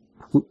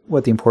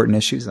what the important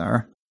issues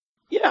are.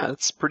 Yeah,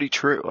 that's pretty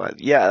true.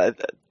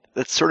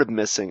 That's sort of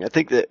missing. I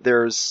think that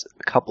there's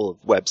a couple of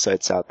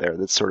websites out there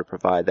that sort of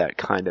provide that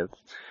kind of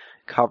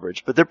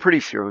coverage, but they're pretty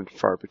few and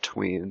far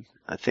between,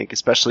 I think,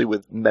 especially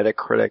with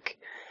Metacritic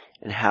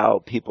and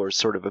how people are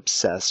sort of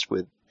obsessed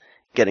with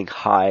getting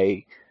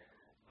high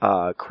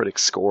critic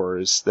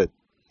scores, that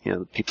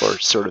people are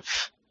sort of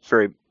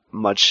very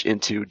much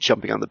into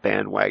jumping on the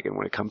bandwagon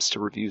when it comes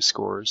to review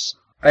scores.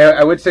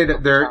 I would say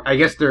that I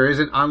guess there is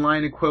an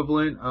online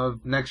equivalent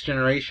of Next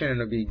Generation,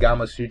 and it would be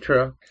Gama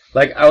Sutra.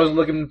 Like, I was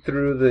looking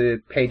through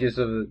the pages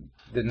of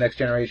the Next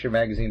Generation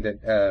magazine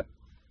that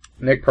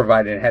Nick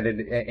provided, and had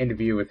an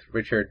interview with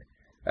Richard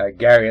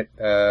Garriott,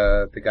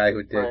 the guy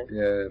who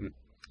did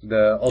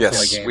the Ultima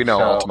games. Yes, we know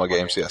Ultima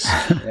games, yes.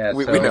 Yeah,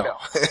 we know.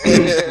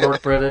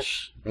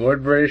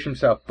 Lord British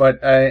himself.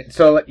 But, I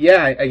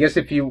guess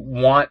if you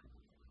want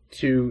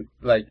to,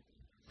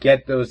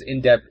 get those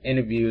in-depth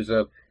interviews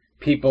of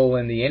people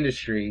in the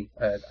industry,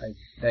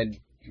 then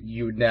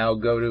you would now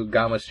go to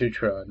Gama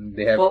Sutra, and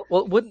they have.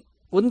 Well,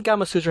 wouldn't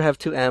Gama Sutra have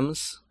 2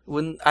 M's?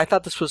 I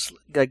thought this was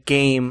a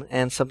game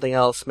and something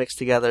else mixed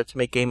together to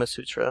make Gama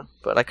Sutra,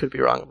 but I could be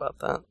wrong about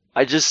that.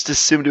 I just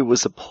assumed it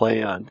was a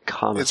play on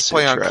Kama Sutra. It's a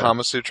play on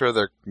Kama Sutra,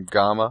 they're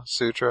Gama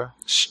Sutra.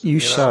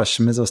 Shush,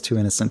 Mizo's too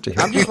innocent to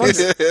hear. I'm just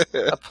wondering,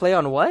 a play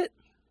on what?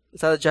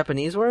 Is that a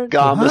Japanese word?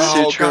 Gama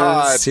Sutra. Oh,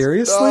 God.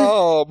 Seriously?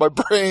 Oh, my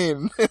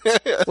brain.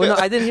 Well, no,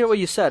 I didn't hear what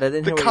you said.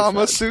 The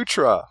Kama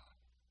Sutra.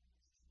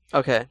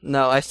 Okay,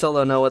 no, I still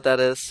don't know what that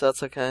is, so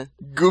that's okay.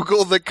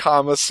 Google the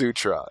Kama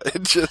Sutra.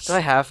 Do I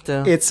have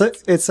to?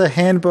 It's a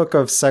handbook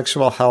of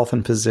sexual health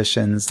and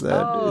positions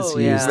that is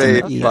used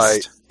in the East. By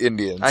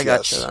Indians. I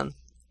got you then.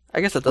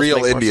 I guess it does Real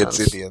make more Indians,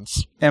 sense.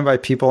 Indians. And by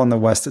people in the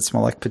West, it's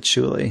more like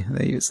patchouli.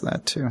 They use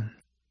that too.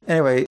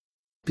 Anyway,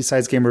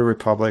 besides Gamer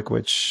Republic,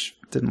 which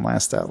didn't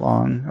last that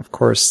long, of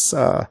course,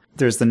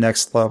 there's the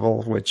Next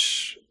Level,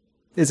 which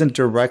isn't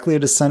directly a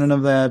descendant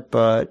of that,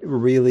 but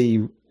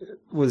really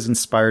was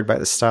inspired by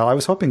the style. I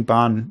was hoping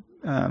Bon,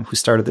 who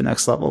started the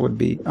Next Level, would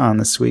be on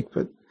this week,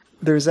 but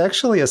there's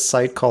actually a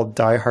site called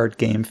Die Hard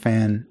Game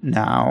Fan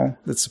now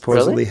that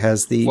supposedly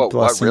has the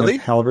blessing of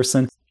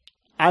Halverson.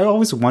 I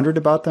always wondered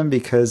about them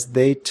because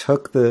they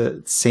took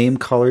the same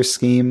color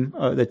scheme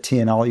that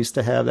TNL used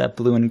to have, that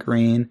blue and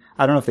green.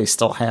 I don't know if they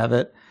still have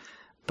it,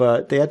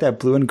 but they had that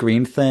blue and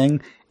green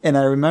thing. And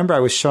I remember I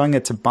was showing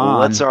it to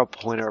Bon. Let's all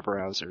point our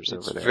browsers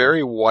over there. It's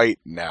very white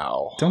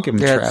now. Don't give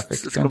him traffic.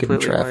 Don't give him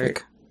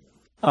traffic.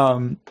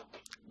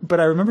 But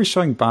I remember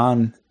showing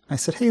Bon. I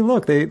said, hey,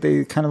 look,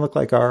 they kind of look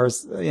like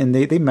ours. And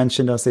they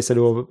mentioned us. They said,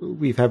 well,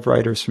 we have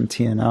writers from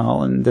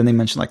TNL. And then they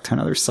mentioned like 10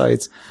 other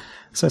sites.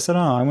 So I said, oh,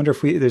 I wonder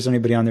if there's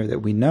anybody on there that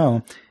we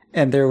know.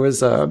 And there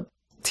was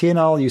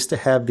TNL used to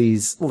have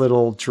these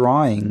little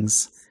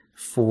drawings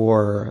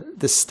for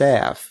the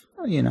staff,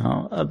 you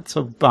know.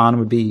 So Bon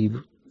would be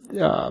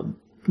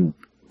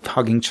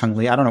hugging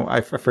Chung-Li. I don't know.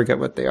 I forget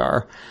what they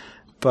are.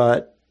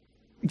 But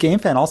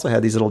GameFan also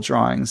had these little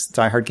drawings,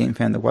 Die Hard Game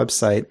Fan, the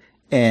website.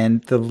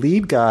 And the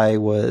lead guy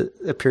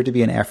appeared to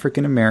be an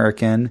African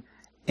American.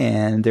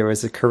 And there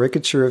was a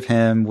caricature of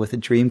him with a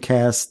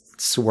Dreamcast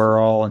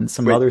swirl and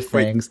some other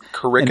things.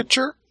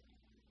 Caricature?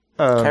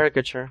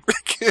 Caricature.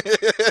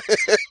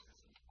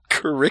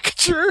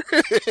 Caricature?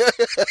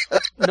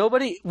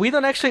 We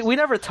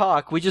never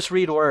talk. We just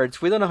read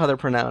words. We don't know how they're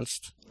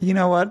pronounced. You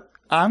know what?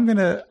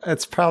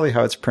 It's probably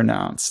how it's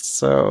pronounced.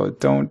 So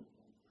don't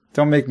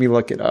make me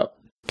look it up.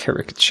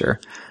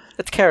 Caricature.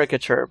 It's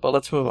caricature, but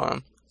let's move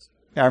on.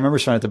 Yeah, I remember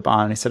showing it to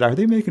Bon, and he said, are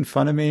they making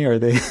fun of me?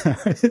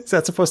 Is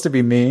that supposed to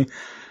be me?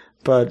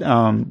 But,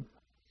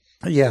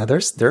 yeah, they're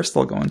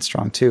still going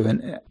strong too.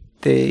 And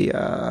they've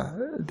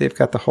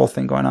got the whole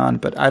thing going on,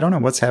 but I don't know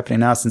what's happening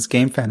now since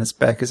GameFan is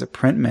back as a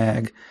print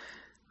mag.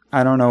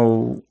 I don't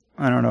know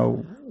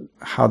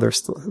how they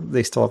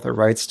still have the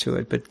rights to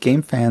it, but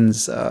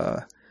GameFan's,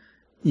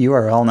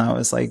 URL now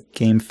is like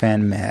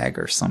gamefanmag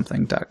or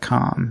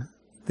something.com.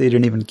 They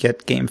didn't even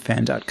get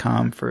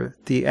GameFan.com for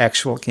the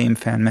actual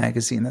GameFan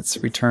magazine that's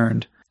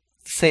returned.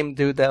 Same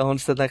dude that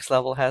owns the Next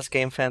Level has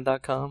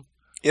GameFan.com.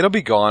 It'll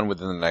be gone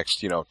within the next,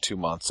 2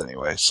 months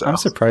anyway. So I'm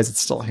surprised it's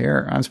still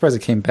here. I'm surprised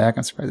it came back.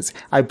 I'm surprised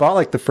I bought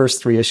like the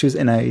first 3 issues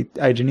and I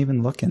didn't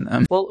even look in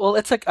them. Well,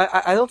 it's like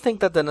I don't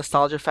think that the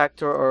nostalgia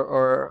factor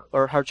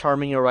or how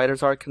charming your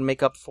writers are can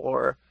make up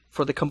for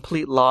the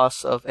complete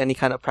loss of any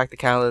kind of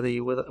practicality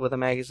with a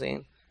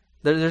magazine.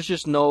 There's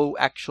just no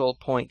actual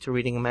point to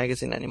reading a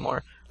magazine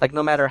anymore. Like,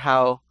 no matter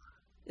how,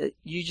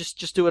 you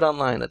just do it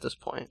online at this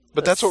point.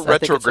 But that's what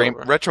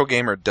Retro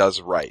Gamer does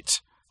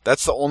right.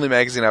 That's the only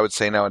magazine I would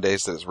say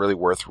nowadays that is really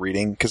worth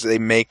reading, because they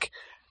make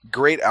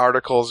great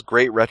articles,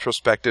 great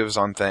retrospectives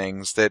on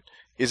things that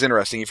is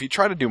interesting. If you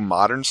try to do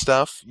modern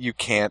stuff, you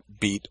can't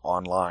beat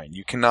online.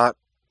 You cannot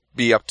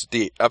be up to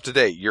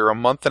date. You're a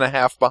month and a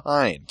half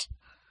behind.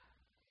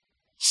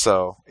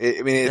 So,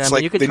 it's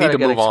like you could they try need to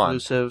to move get on.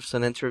 exclusives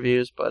and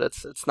interviews, but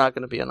it's not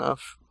going to be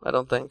enough, I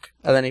don't think,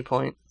 at any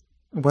point.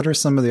 What are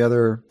some of the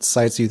other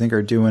sites you think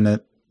are doing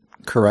it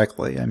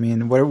correctly? I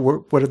mean, what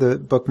are the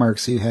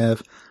bookmarks you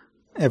have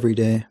every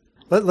day?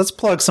 Let's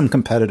plug some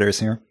competitors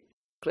here.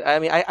 I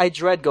mean, I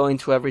dread going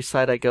to every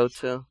site I go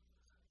to.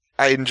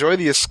 I enjoy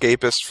the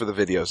Escapist for the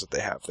videos that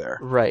they have there.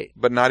 Right.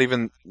 But not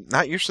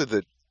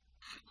usually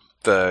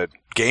the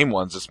game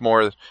ones. It's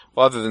more,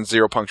 well, other than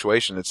Zero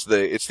Punctuation, it's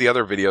the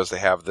other videos they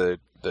have, the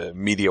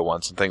media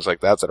ones and things like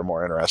that are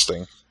more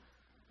interesting.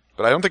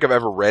 But I don't think I've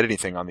ever read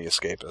anything on the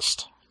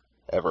Escapist.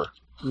 Ever.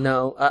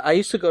 No. I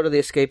used to go to the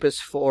Escapist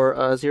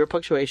for Zero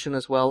Punctuation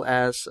as well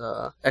as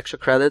Extra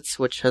Credits,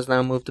 which has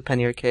now moved to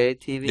Penny Arcade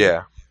TV.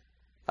 Yeah.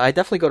 I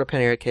definitely go to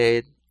Penny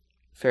Arcade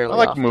fairly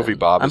often. I like Movie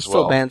Bob as well.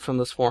 I'm still banned from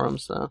those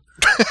forums, though.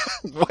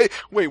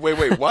 Wait,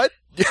 what?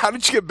 How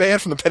did you get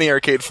banned from the Penny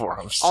Arcade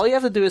forums? All you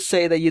have to do is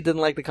say that you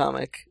didn't like the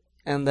comic,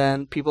 and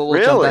then people will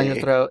jump down your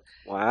throat.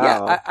 Wow.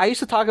 Yeah, I used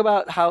to talk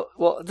about how,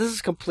 well, this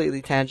is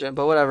completely tangent,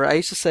 but whatever. I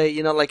used to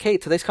say, like, hey,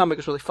 today's comic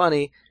is really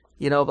funny,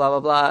 blah, blah,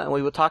 blah, and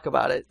we would talk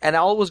about it. And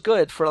all was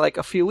good for like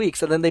a few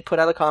weeks, and then they put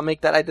out a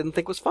comic that I didn't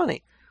think was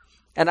funny.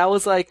 And I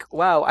was like,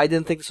 wow, I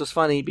didn't think this was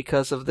funny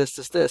because of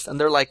this. And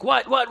they're like,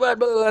 what,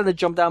 and they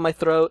jump down my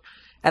throat.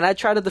 And I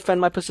tried to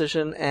defend my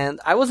position, and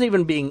I wasn't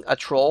even being a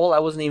troll. I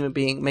wasn't even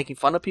making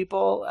fun of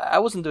people. I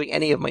wasn't doing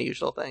any of my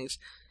usual things.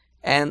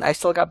 And I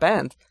still got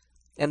banned.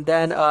 And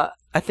then,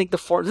 I think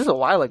this is a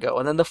while ago,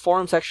 and then the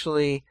forums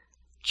actually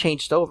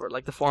changed over.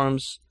 Like, the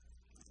forums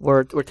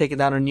were taken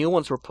down and new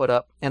ones were put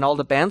up, and all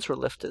the bans were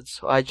lifted.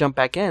 So I jumped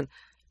back in.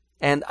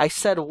 And I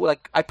said,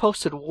 I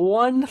posted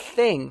one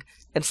thing,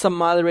 and some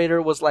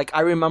moderator was like,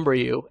 I remember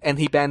you, and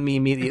he banned me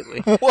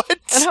immediately. What?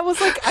 And I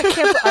was like,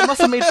 I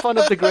must have made fun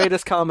of the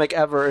greatest comic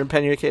ever in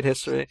Penny Arcade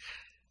history.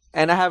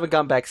 And I haven't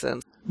gone back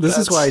since. This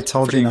is why I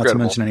told you not to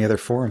mention any other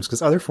forums,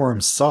 because other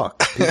forums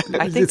suck.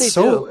 I think they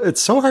do.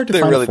 It's so hard to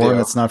find a forum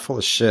that's not full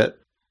of shit.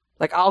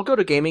 Like, I'll go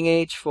to Gaming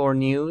Age for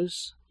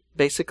news,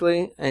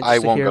 basically. And I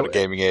won't go to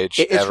Gaming Age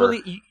ever.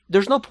 Really,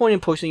 there's no point in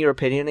posting your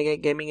opinion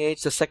in Gaming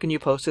Age. The second you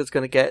post it, there's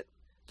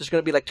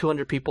going to be like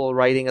 200 people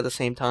writing at the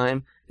same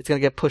time. It's going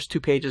to get pushed 2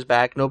 pages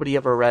back. Nobody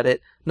ever read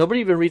it.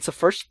 Nobody even reads the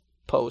first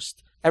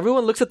post.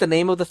 Everyone looks at the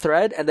name of the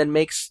thread and then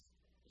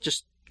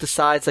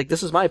decides, like,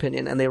 this is my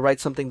opinion, and they write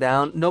something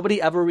down.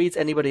 Nobody ever reads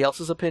anybody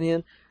else's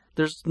opinion.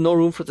 There's no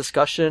room for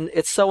discussion.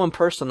 It's so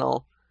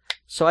impersonal.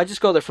 So I just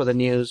go there for the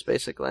news,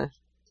 basically.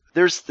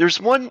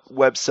 There's one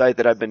website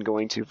that I've been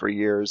going to for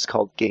years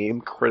called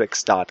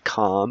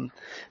GameCritics.com.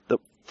 The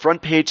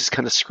front page is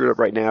kind of screwed up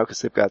right now because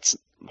they've got some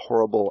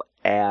horrible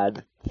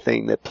ad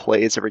thing that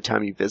plays every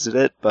time you visit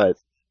it, but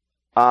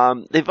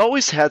they've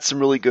always had some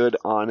really good,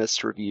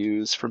 honest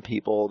reviews from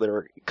people that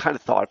are kind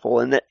of thoughtful,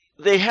 and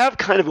they have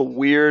kind of a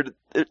weird.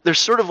 There's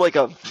sort of like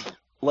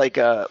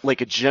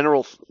a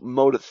general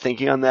mode of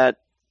thinking on that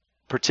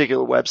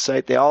particular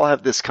website. They all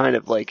have this kind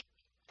of like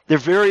they're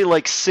very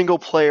like single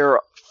player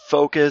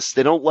focused.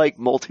 They don't like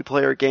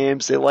multiplayer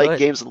games. They like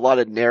games with a lot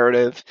of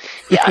narrative.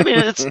 Yeah, I mean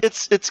it's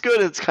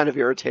good. It's kind of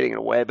irritating in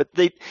a way, but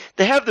they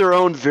have their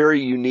own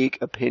very unique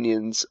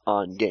opinions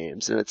on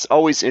games, and it's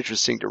always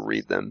interesting to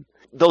read them.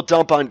 They'll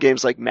dump on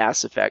games like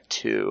Mass Effect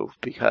 2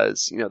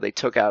 because, they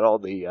took out all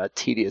the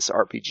tedious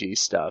RPG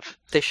stuff.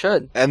 They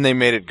should. And they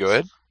made it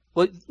good?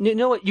 Well, you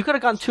know what? You could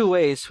have gone 2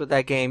 ways with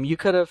that game. You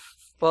could have...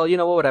 Well,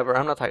 whatever.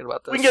 I'm not talking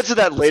about this. We can get to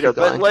that later,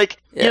 but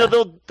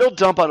they'll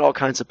dump on all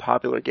kinds of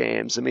popular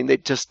games. I mean, they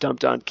just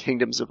dumped on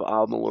Kingdoms of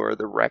Amalur: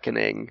 The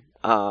Reckoning.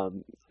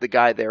 The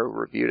guy there who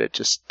reviewed it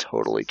just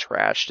totally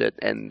trashed it,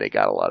 and they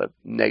got a lot of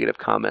negative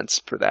comments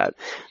for that.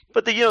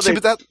 But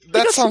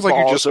that sounds like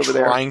you're just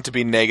trying to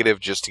be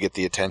negative just to get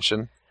the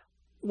attention.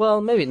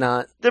 Well, maybe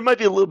not. There might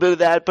be a little bit of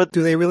that, but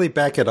do they really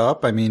back it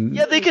up? I mean,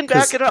 yeah, they can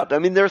back it up. I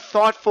mean, they're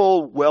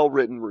thoughtful,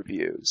 well-written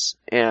reviews,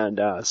 and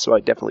so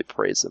I definitely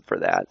praise them for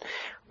that.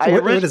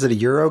 What is it, a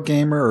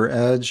Eurogamer or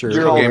Edge or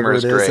Eurogamer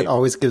is great. It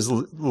always gives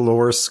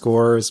lower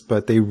scores,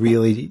 but they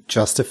really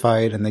justify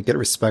it and they get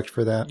respect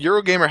for that.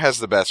 Eurogamer has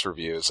the best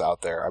reviews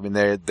out there. I mean,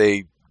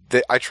 they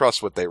I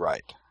trust what they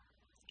write.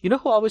 You know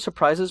who always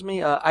surprises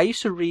me? I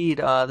used to read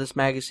this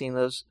magazine.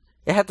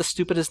 It had the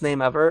stupidest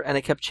name ever, and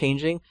it kept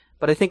changing.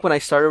 But I think when I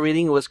started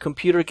reading, it was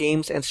Computer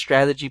Games and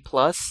Strategy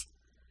Plus.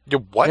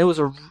 What? And it was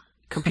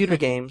Computer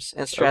Games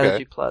and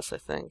Strategy Plus, I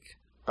think.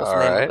 Was the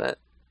name of it.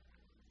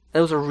 It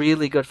was a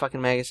really good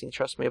fucking magazine,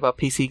 trust me, about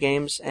PC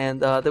games.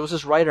 And there was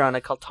this writer on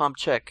it called Tom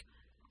Chick.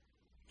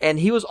 And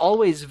he was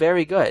always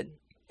very good.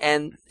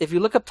 And if you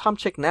look up Tom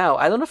Chick now,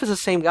 I don't know if it's the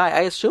same guy.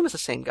 I assume it's the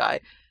same guy.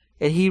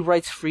 And he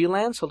writes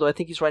freelance, although I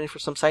think he's writing for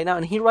some site now.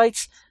 And he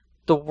writes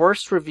the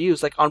worst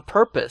reviews, like on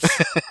purpose.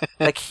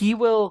 Like he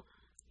will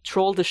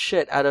troll the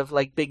shit out of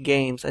like big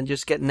games and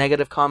just get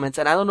negative comments.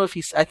 And I don't know if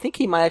I think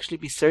he might actually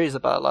be serious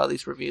about a lot of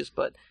these reviews,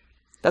 but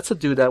that's a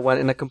dude that went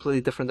in a completely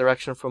different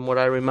direction from what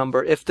I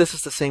remember, if this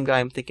is the same guy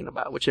I'm thinking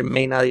about, which it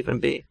may not even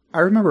be. I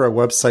remember a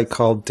website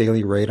called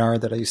Daily Radar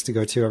that I used to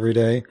go to every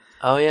day.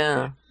 Oh,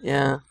 yeah.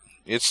 Yeah.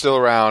 It's still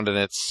around, and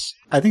it's...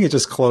 I think it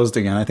just closed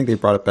again. I think they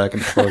brought it back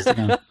and closed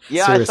again.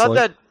 Yeah, seriously. I thought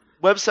that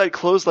website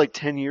closed like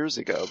 10 years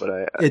ago,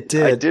 but it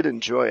did. I did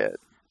enjoy it.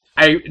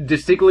 I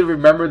distinctly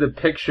remember the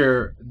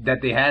picture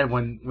that they had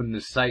when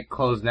the site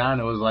closed down.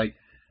 It was like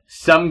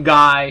some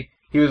guy...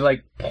 He was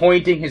like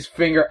pointing his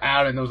finger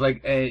out, and it was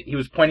like he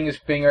was pointing his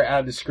finger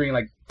out of the screen,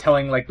 like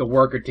telling like the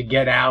worker to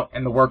get out,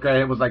 and the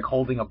worker was like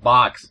holding a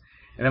box.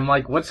 And I'm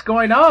like, what's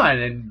going on?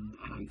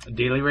 And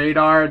Daily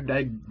Radar,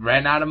 I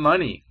ran out of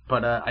money,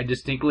 but I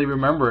distinctly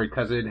remember it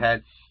because it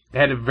had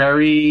a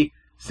very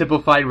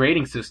simplified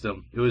rating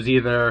system. It was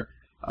either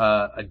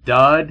a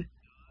dud,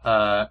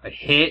 a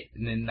hit,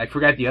 and then I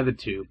forgot the other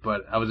two.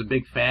 But I was a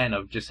big fan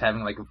of just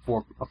having like a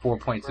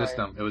 4-point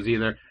system. It was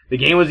the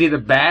game was either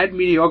bad,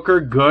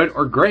 mediocre, good,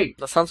 or great.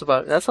 That sounds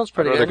pretty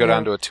good. I'd rather go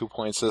down to a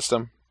 2-point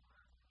system.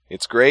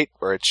 It's great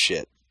or it's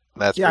shit.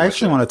 That's I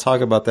actually want to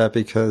talk about that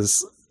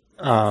because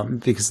of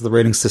the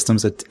rating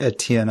systems at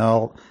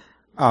TNL.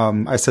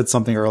 I said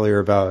something earlier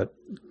about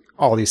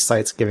all these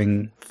sites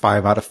giving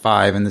 5 out of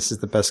 5, and this is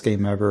the best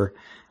game ever.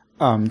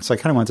 So I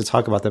kind of wanted to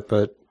talk about that,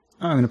 but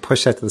I'm going to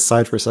push that to the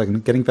side for a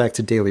second. Getting back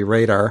to Daily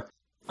Radar.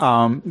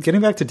 I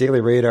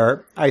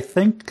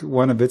think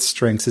one of its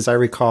strengths is I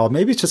recall,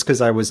 maybe it's just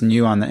because I was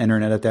new on the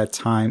internet at that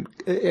time,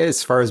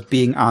 as far as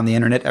being on the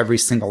internet every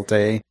single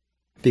day,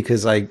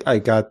 because I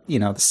got, the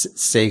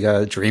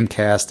Sega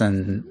Dreamcast,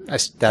 and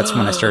that's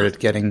when I started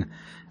getting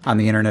on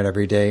the internet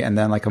every day. And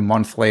then like a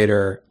month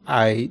later,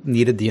 I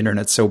needed the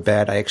internet so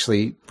bad, I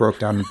actually broke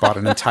down and bought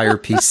an entire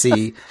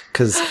PC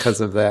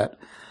because of that.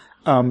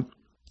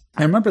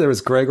 I remember there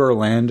was Greg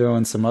Orlando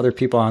and some other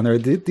people on there.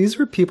 These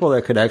were people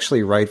that could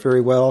actually write very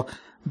well,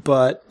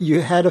 but you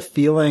had a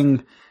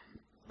feeling,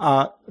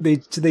 they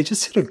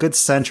just hit a good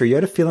center. You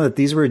had a feeling that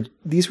these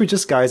were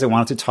just guys that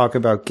wanted to talk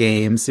about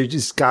games. They're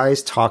just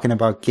guys talking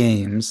about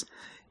games.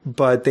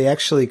 but they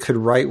actually could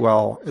write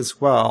well as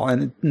well.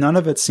 And none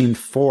of it seemed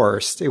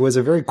forced. It was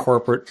a very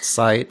corporate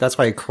site. That's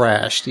why it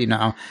crashed,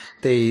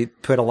 They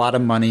put a lot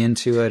of money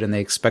into it and they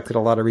expected a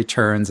lot of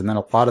returns. And then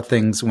a lot of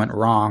things went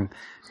wrong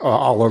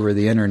all over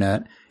the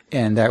internet.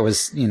 And that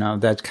was,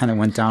 that kind of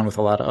went down with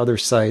a lot of other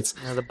sites.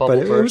 Yeah, but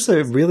it was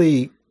a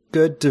really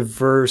good,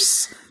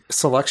 diverse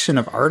selection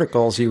of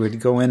articles. You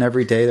would go in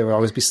every day. There would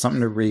always be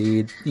something to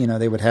read.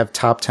 They would have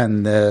top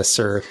 10 this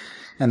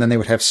and then they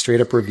would have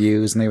straight up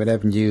reviews and they would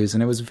have news,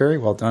 and it was very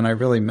well done. I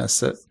really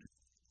miss it.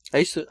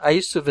 I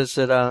used to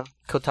visit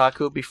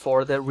Kotaku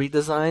before the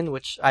redesign,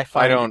 which I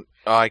find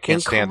I can't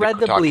stand the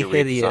Kotaku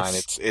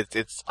hideous.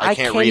 It's I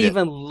can't read it. I can't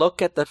even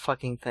look at the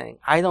fucking thing.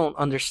 I don't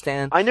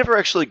understand. I never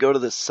actually go to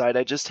this site.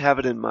 I just have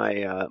it in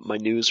my my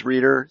news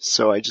reader,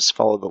 so I just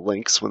follow the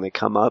links when they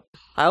come up.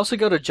 I also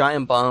go to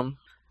Giant Bomb.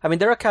 I mean,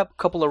 there are a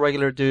couple of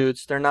regular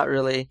dudes. They're not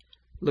really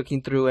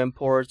looking through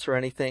imports or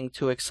anything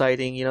too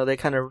exciting. They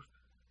kind of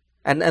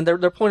and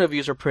their point of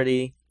views are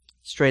pretty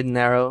straight and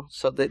narrow.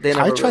 So they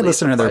never. I tried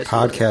listening to their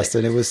podcast,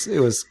 and it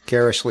was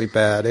garishly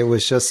bad. It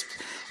was just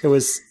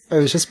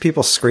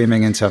people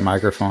screaming into a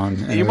microphone,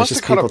 and you it was must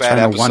just have people caught a bad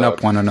trying episode. to one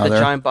up one another. The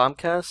Giant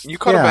Bombcast. You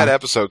caught a bad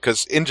episode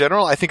because in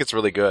general, I think it's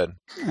really good.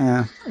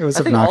 Yeah, it was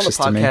I think obnoxious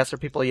all to the me. podcasts are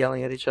people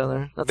yelling at each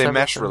other. That's They everything.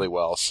 mesh really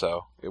well,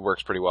 so it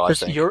works pretty well. I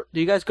think. Do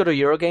you guys go to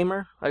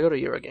Eurogamer? I go to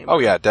Eurogamer. Oh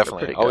yeah,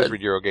 definitely. Pretty Always good.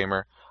 read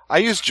Eurogamer. I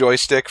use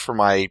Joystick for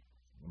my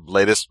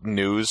latest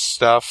news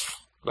stuff.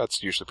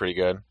 That's usually pretty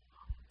good.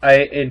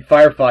 In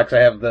Firefox,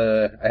 I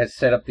had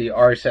set up the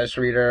RSS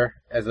reader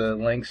as a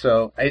link,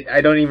 so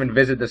I don't even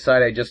visit the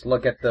site. I just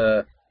look at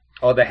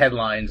all the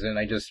headlines and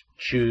I just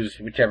choose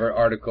whichever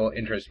article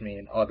interests me,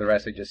 and all the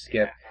rest I just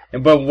skip.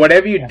 But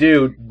whatever you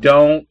do,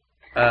 don't.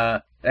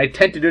 I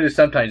tend to do this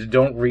sometimes.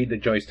 Don't read the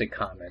Joystick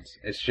comments.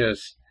 It's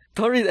just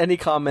Don't read any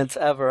comments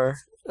ever.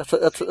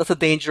 That's a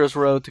dangerous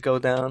road to go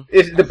down.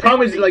 the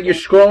problem is like you're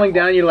scrolling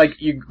down,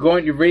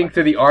 you're reading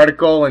through the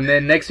article, and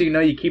then next thing you know,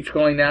 you keep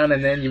scrolling down,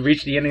 and then you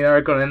reach the end of the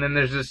article, and then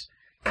there's this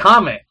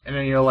comment, and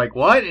then you're like,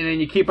 what? And then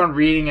you keep on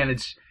reading, and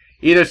it's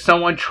either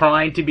someone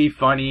trying to be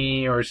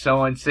funny or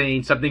someone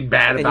saying something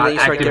bad And about then you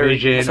start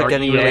Activision or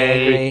getting EA really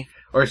angry.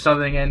 or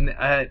something. And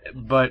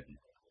but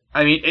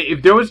I mean,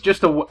 if there was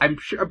just I'm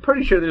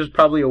pretty sure there's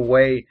probably a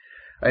way.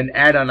 An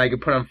add-on I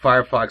could put on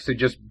Firefox to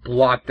just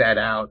block that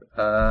out.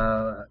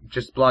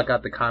 Just block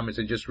out the comments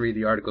and just read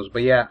the articles.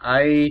 But yeah,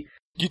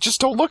 You just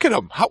don't look at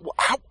them. How?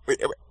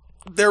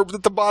 They're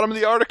at the bottom of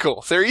the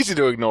article. They're easy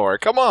to ignore.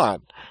 Come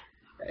on.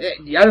 I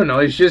don't know.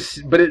 It's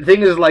just, but the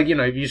thing is, like,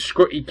 if you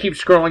keep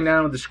scrolling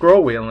down with the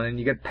scroll wheel, and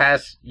you get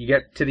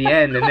to the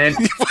end, and then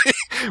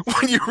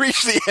when you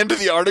reach the end of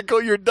the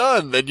article, you're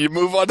done. Then you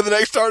move on to the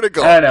next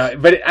article. I don't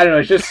know. But I don't know.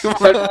 It's just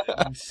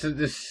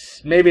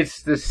maybe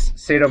it's this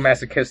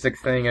sadomasochistic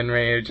thing in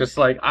me. It's just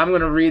like, I'm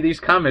gonna read these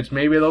comments.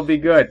 Maybe they'll be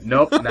good.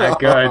 Nope, not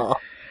good.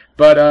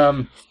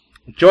 But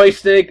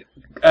Joystick.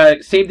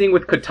 Same thing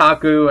with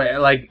Kotaku.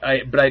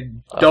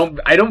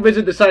 I don't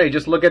visit the site. I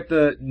just look at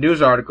the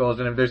news articles,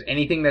 and if there's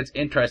anything that's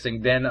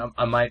interesting, then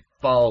I might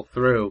follow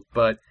through.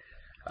 But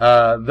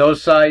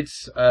those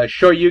sites,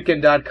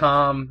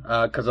 shoryuken.com,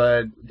 because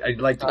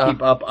I'd like to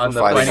keep up on the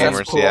fighting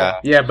finance.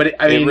 gamers, Yeah, but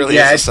it really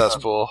is a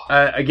cesspool.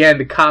 Again,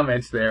 the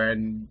comments there,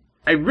 and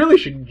I really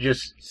should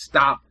just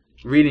stop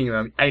reading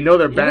them. I know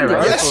they're bad.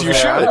 Yes, you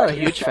should. I'm not a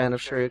huge fan of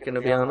Shoryuken,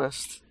 to be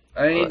honest.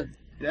 I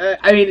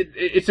mean,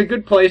 it's a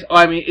good place.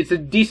 I mean, it's a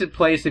decent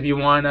place if you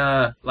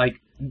wanna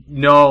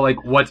know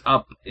what's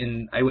up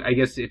in. I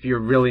guess if you're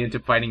really into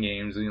fighting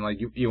games and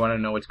you want to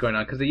know what's going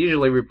on, because they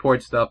usually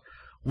report stuff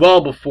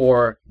well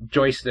before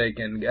Joystick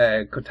and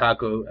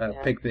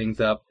Kotaku pick things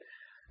up.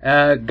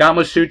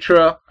 Gama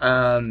Sutra,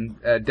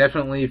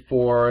 definitely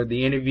for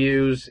the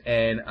interviews,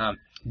 and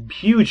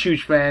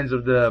huge fans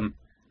of the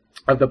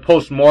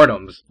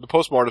postmortems. The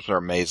postmortems are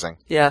amazing.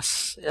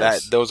 Yes.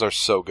 Those are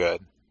so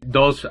good.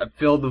 Those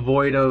fill the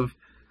void of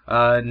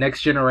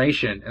Next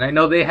Generation. And I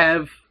know they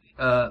have,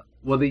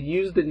 they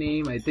use the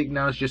name, I think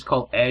now it's just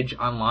called Edge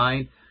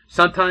Online.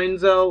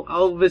 Sometimes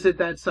I'll visit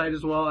that site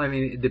as well. I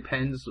mean, it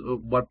depends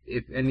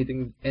if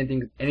anything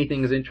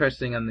is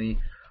interesting on the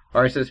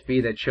RSS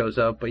feed that shows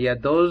up. But yeah,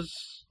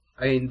 those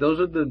are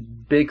the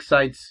big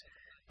sites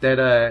that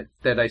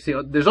I see.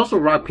 There's also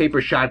Rock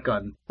Paper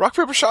Shotgun. Rock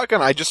Paper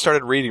Shotgun I just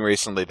started reading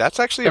recently. That's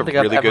actually a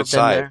really good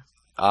site. There.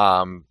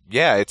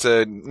 Yeah, it's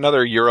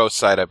another Euro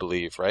site, I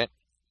believe, right?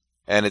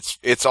 And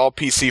it's all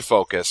PC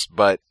focused,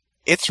 but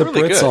it's the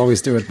really Brits good.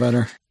 always do it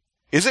better.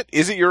 Is it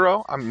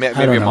Euro? Maybe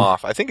I'm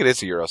off. I think it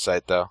is a Euro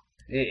site, though.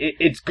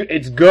 It's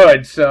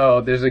good,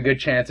 so there's a good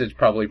chance it's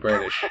probably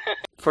British.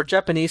 For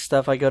Japanese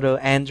stuff, I go to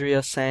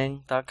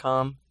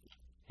andreasang.com.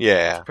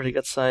 Yeah. It's a pretty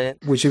good site.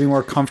 Would you be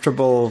more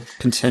comfortable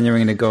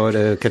continuing to go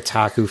to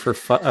Kotaku for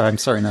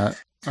SRK,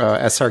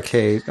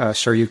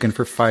 Shoryuken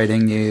for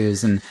fighting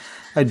news? And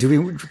do we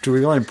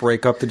want to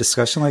break up the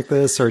discussion like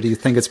this, or do you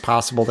think it's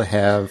possible to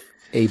have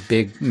a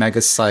big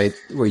mega site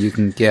where you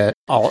can get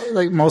all,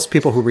 like most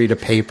people who read a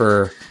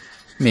paper,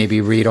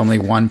 maybe read only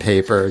one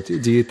paper.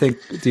 Do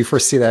you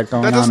foresee that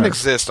going on? That doesn't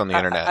exist on the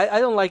internet. I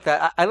don't like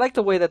that. I like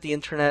the way that the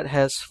internet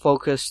has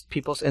focused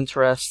people's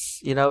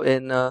interests,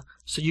 in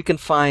so you can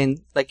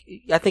find,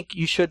 I think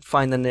you should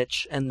find the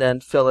niche and then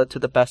fill it to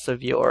the best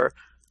of your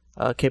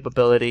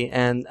capability,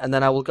 and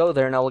then I will go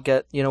there and I will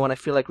get, when I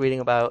feel like reading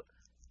about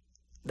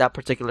that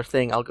particular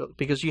thing, I'll go,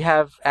 because you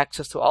have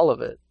access to all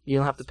of it. You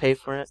don't have to pay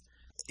for it.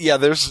 Yeah,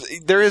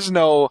 there is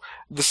no,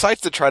 the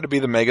sites that try to be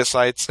the mega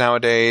sites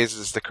nowadays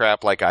is the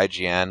crap like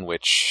IGN,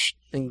 which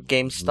and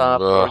GameStop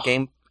or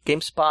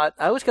GameSpot.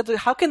 I always get to,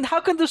 how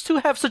can those two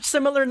have such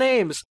similar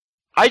names?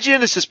 IGN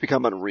has just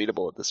become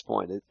unreadable at this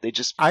point. They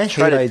just I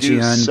try hate to do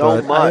IGN,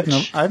 so but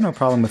much. I have no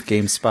problem with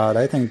GameSpot.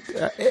 I think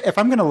if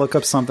I'm going to look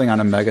up something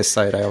on a mega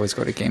site, I always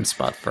go to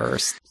GameSpot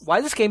first.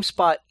 Why does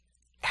GameSpot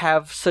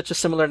have such a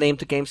similar name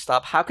to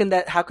GameStop? How can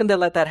they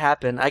let that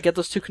happen? I get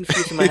those two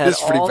confused in my head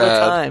all the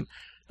time.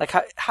 Like,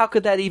 how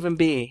could that even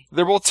be?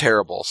 They're both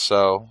terrible,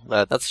 so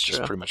that's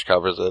just pretty much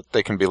covers it.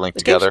 They can be linked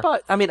together.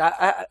 GameSpot, I mean,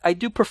 I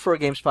do prefer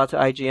GameSpot to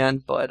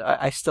IGN, but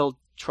I still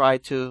try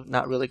to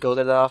not really go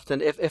there that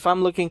often. If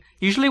I'm looking,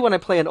 usually when I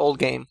play an old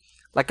game,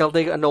 like I'll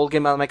take an old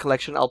game out of my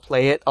collection, I'll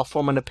play it, I'll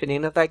form an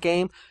opinion of that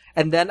game,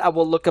 and then I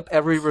will look up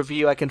every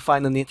review I can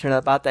find on the internet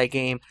about that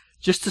game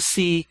just to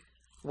see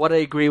what I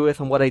agree with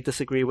and what I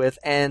disagree with,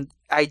 and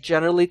I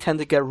generally tend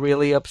to get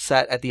really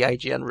upset at the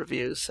IGN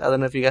reviews. I don't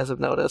know if you guys have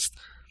noticed,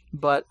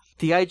 but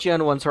the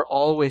IGN ones are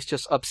always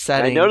just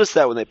upsetting. I noticed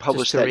that when they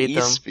published that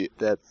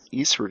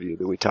East review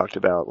that we talked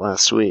about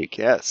last week.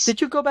 Yes.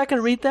 Did you go back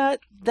and read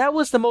that? That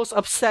was the most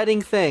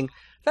upsetting thing.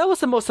 I've ever.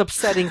 The most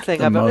upsetting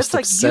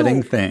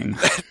thing.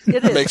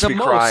 It is. Makes me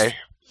cry.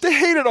 They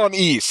hated on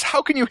East.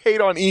 How can you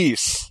hate on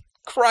East?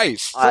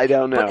 Christ. I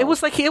don't know. But it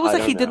was like he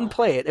didn't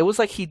play it. It was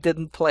like he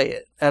didn't play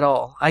it at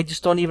all. I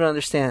just don't even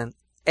understand.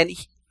 And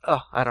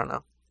I don't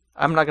know.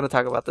 I'm not going to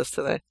talk about this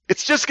today.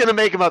 It's just going to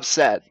make him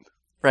upset.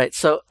 Right.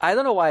 So I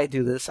don't know why I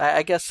do this.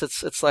 I guess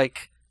it's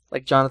like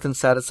Jonathan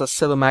said, it's a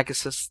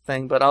sadomasochist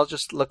thing. But I'll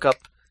just look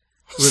up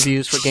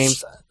reviews for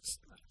games.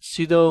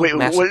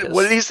 Pseudo-masochist. Wait,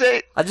 what did he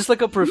say? I just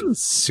look up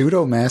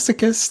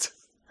Pseudo-masochist?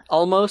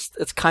 Almost.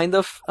 It's kind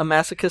of a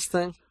masochist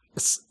thing.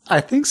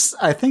 I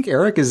think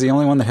Eric is the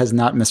only one that has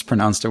not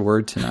mispronounced a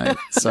word tonight.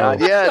 So not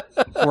yet.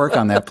 Work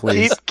on that,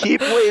 please.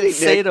 Keep waiting,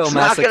 Nick. It's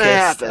not going to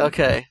happen.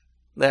 Okay.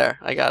 There.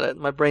 I got it.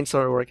 My brain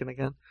started working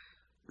again.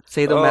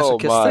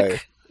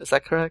 Sadomasochistic? Is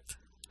that correct?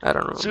 I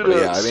don't remember.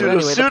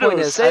 The point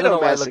is, I don't know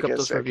why I look up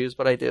those reviews,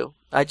 but I do.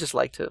 I just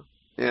like to.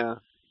 Yeah.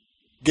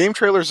 Game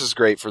Trailers is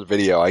great for the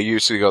video. I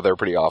used to go there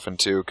pretty often,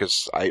 too,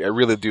 because I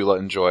really do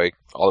enjoy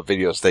all the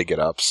videos they get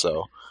up,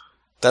 so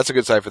that's a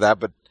good site for that.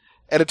 But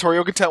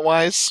editorial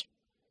content-wise,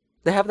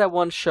 they have that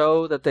one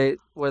show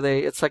where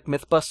it's like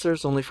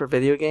Mythbusters, only for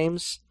video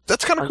games.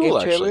 That's kind of cool,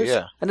 actually,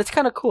 yeah. And it's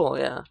kind of cool,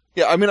 yeah.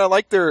 Yeah, I mean, I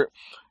like those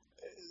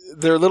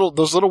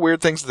little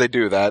weird things that they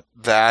do. That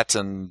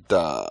and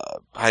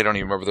I don't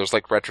even remember. There's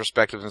like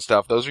retrospectives and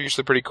stuff. Those are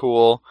usually pretty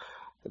cool.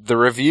 The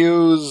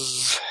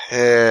reviews,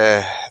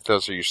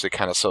 those are usually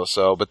kind of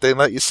so-so, but they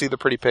let you see the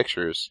pretty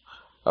pictures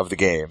of the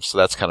game, so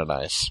that's kind of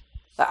nice.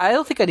 I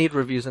don't think I need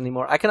reviews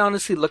anymore. I can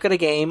honestly look at a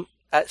game,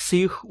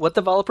 see what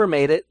developer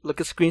made it,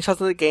 look at screenshots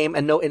of the game,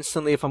 and know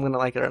instantly if I'm going to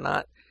like it or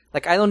not.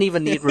 Like, I don't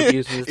even need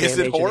reviews in this day and age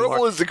anymore. Is it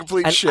horrible? Is it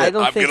complete shit? I'm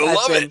going to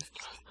love it.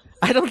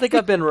 I don't think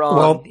I've been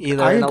wrong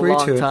either in a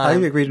long time. I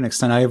agree to an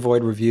extent. I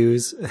avoid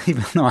reviews,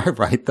 even though I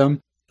write them.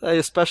 I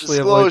especially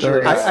avoid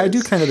those. I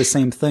do kind of the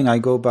same thing. I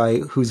go by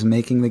who's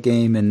making the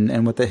game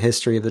and what the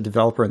history of the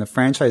developer and the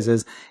franchise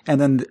is,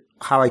 and then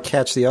how I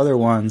catch the other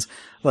ones.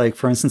 Like,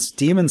 for instance,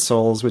 Demon's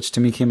Souls, which to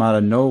me came out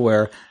of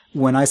nowhere.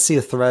 When I see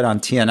a thread on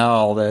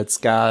TNL that's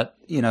got,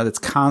 that's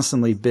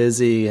constantly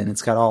busy and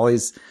it's got all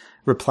these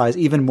replies,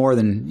 even more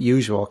than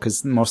usual,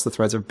 because most of the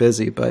threads are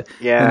busy. But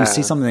when you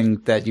see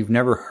something that you've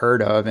never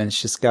heard of and it's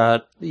just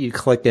you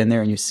click in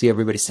there and you see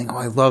everybody saying, "Oh,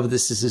 I love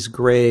this. This is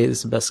great. This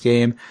is the best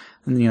game."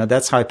 And,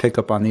 that's how I pick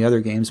up on the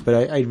other games.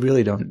 But I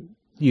really don't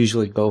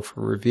usually go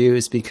for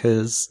reviews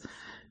because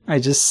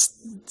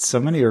so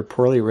many are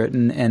poorly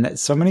written and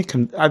so many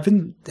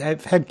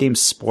I've had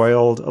games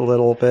spoiled a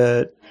little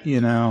bit,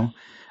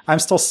 I'm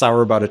still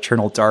sour about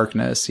Eternal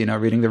Darkness,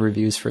 reading the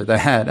reviews for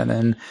that. And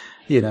then,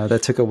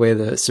 that took away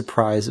the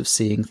surprise of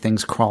seeing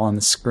things crawl on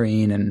the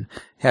screen and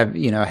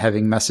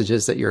having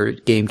messages that your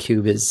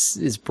GameCube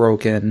is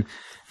broken.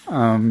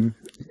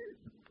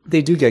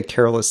 They do get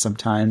careless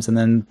sometimes, and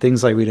then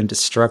things I read in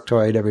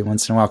Destructoid every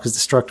once in a while, because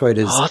Destructoid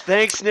is... Oh,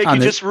 thanks, Nick. You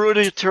just ruined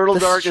Eternal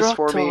Darkness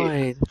for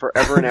me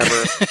forever and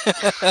ever.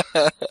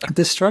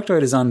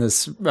 Destructoid is on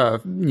this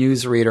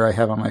news reader I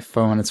have on my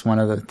phone. It's one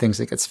of the things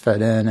that gets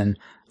fed in, and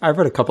I've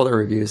read a couple of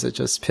reviews that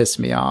just piss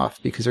me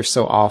off because they're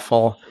so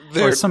awful.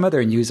 Or some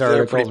other news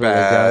articles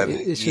where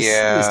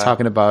it's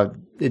talking about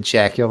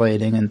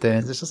ejaculating and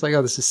things. It's just like,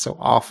 oh, this is so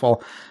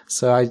awful.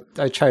 So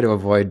I try to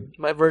avoid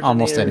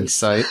almost any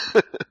site.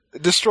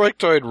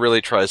 Destructoid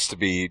really tries to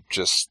be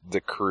just the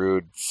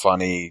crude,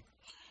 funny,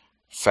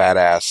 fat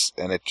ass,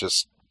 and it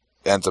just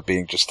ends up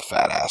being just the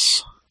fat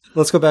ass.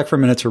 let's go back for a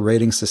minute to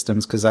rating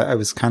systems, because I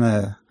kind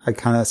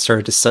of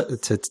started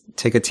to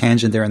take a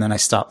tangent there, and then I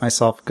stopped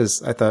myself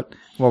because I thought,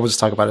 well, we'll just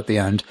talk about it at the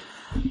end.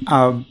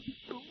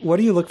 What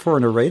do you look for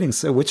in a rating?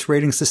 So which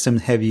rating system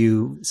have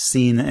you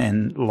seen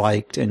and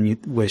liked, and you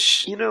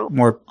wish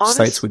more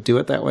sites would do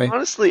it that way?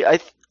 Honestly, I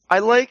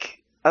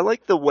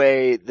like the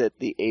way that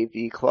the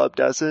AV Club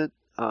does it.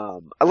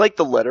 I like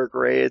the letter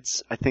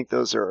grades. I think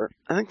those are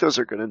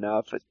good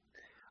enough.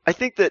 I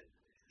think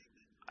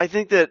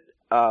that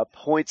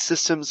point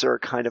systems are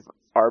kind of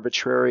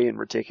arbitrary and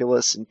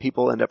ridiculous, and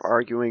people end up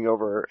arguing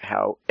over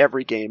how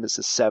every game is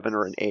a 7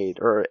 or an 8,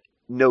 or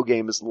no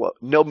game is low,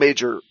 no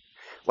major.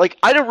 Like,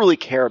 I don't really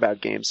care about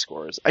game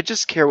scores. I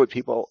just care what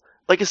people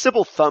like. A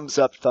simple thumbs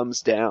up,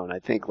 thumbs down. I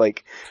think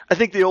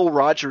the old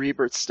Roger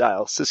Ebert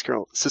style,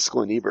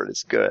 Siskel and Ebert,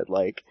 is good.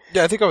 Like,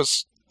 yeah, I think I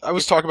was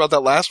talking about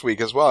that last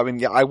week as well. I mean,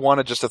 yeah, I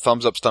wanted just a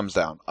thumbs up, thumbs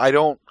down. I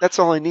don't. That's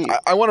all I need.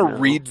 I want to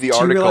read the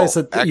article. Do you realize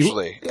that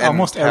actually,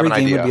 almost every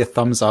game would be a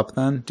thumbs up?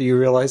 Then, do you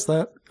realize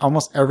that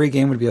almost every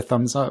game would be a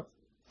thumbs up?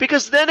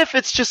 Because then, if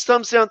it's just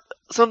thumbs down,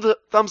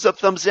 thumbs up,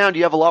 thumbs down,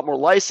 you have a lot more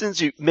license.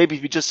 Maybe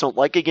if you just don't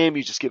like a game,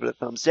 you just give it a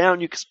thumbs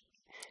down.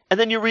 And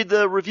then you read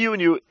the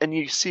review and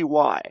you see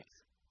why.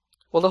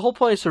 Well, the whole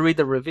point is to read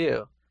the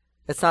review.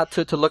 It's not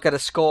to look at a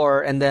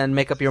score and then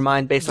make up your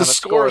mind based on a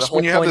score. The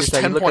when you have this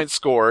 10-point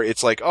score,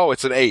 it's like, oh,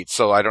 it's an 8,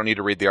 so I don't need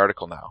to read the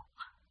article now.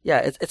 Yeah,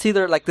 it's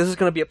either like this is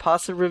going to be a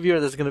positive review or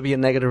this is going to be a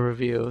negative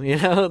review. You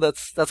know,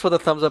 that's what the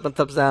thumbs up and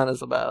thumbs down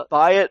is about.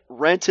 Buy it,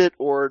 rent it,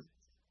 or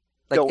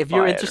like if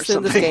you're interested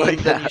in this game,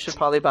 like then you should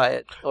probably buy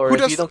it. Or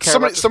if you don't care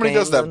about somebody game,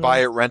 does that, buy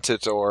it, rent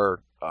it,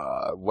 or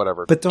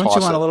whatever. But don't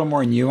you want a little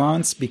more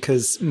nuance?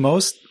 Because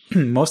most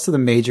of the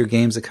major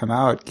games that come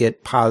out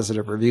get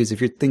positive reviews.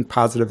 If you think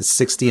positive is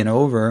 60 and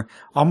over,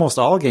 almost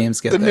all games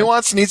get the that.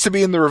 Nuance needs to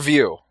be in the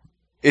review.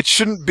 It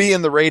shouldn't be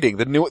in the rating.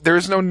 There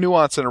is no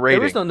nuance in a rating.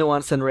 There is no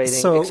nuance in rating.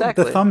 So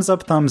exactly. The thumbs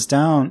up, thumbs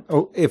down.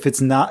 Oh, if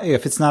it's not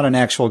an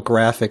actual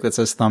graphic that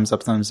says thumbs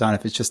up, thumbs down,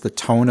 if it's just the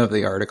tone of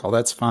the article,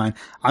 that's fine.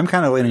 I'm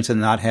kind of leaning to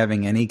not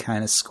having any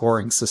kind of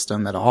scoring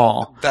system at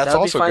all. That's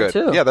also good.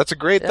 Too. Yeah, that's a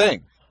great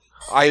thing.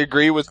 I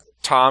agree with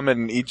Tom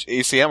and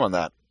ACM on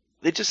that.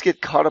 They just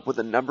get caught up with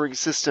a numbering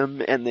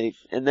system, and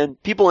then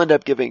people end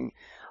up giving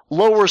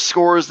lower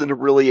scores than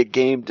really a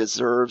game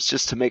deserves,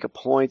 just to make a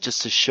point,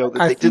 just to show that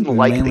they didn't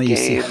like the game. You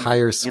see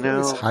higher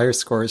scores, higher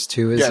scores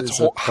too.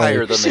 It's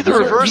higher than see the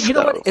reverse. You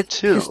know what?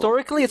 Too.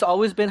 Historically, it's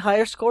always been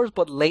higher scores,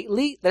 but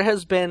lately there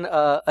has been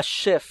a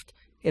shift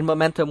in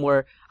momentum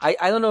where I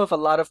don't know if a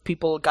lot of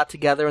people got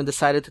together and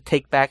decided to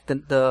take back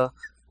the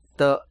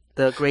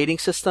grading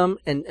system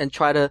and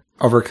try to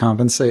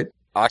overcompensate.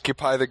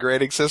 Occupy the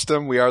grading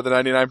system. We are the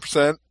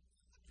 99%.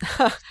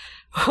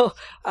 Well,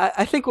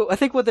 I think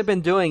what they've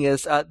been doing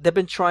is they've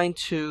been trying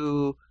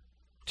to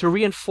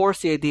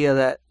reinforce the idea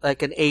that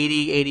like an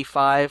 80,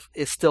 85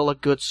 is still a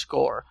good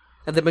score,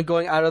 and they've been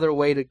going out of their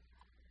way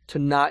to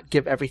not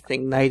give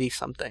everything 90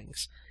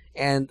 somethings.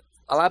 And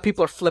a lot of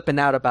people are flipping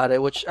out about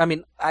it, which I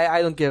mean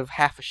I don't give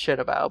half a shit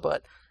about,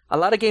 but a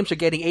lot of games are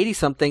getting 80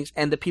 somethings,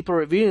 and the people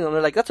reviewing them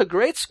are like, that's a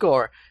great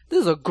score. This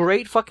is a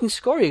great fucking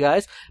score, you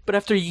guys. But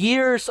after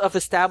years of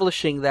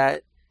establishing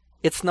that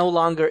it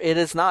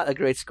is not a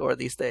great score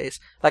these days.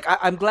 Like,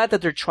 I'm glad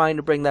that they're trying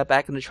to bring that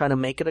back and they're trying to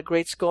make it a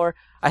great score.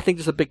 I think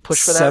there's a big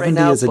push for that right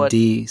now.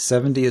 70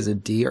 is a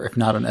D, or if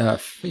not an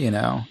F, you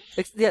know.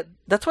 Yeah,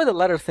 that's why the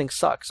letter thing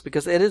sucks,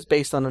 because it is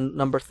based on a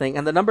number thing,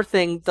 and the number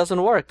thing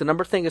doesn't work. The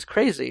number thing is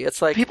crazy. It's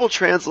like... People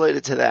translate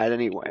it to that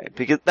anyway,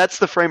 because that's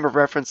the frame of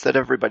reference that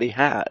everybody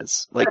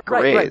has, like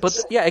grades. Right, but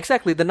yeah,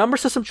 exactly. The number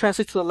system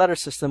translates to the letter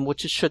system,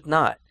 which it should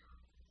not.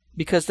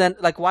 Because then,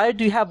 like, why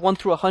do you have 1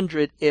 through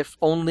 100 if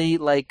only,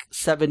 like,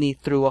 70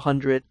 through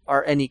 100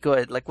 are any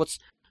good? Like,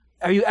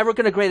 are you ever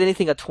going to grade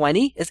anything a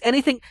 20? It's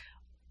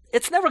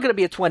never going to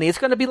be a 20. It's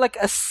going to be like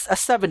a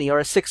 70 or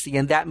a 60,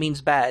 and that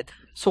means bad.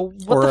 So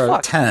what the fuck? Or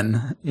a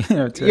 10.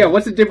 Yeah,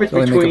 what's the difference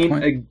between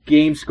a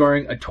game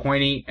scoring a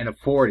 20 and a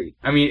 40?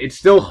 I mean, it's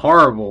still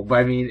horrible, but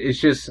I mean, it's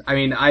just, I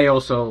mean, I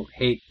also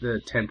hate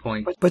the 10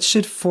 point. But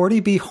should 40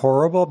 be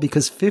horrible?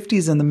 Because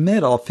 50's in the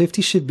middle.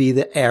 50 should be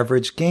the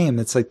average game.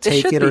 It's like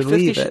take it or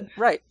leave it.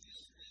 Right.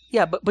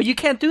 Yeah, but you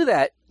can't do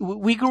that.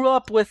 We grew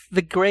up with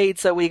the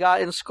grades that we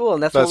got in school,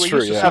 and that's what we're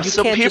used to. Yeah.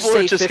 So people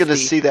are just going to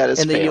see that as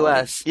in the failing.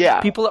 U.S.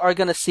 Yeah, people are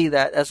going to see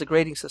that as a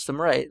grading system,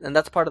 right? And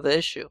that's part of the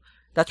issue.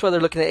 That's why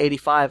they're looking at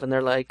 85, and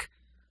they're like,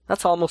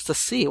 that's almost a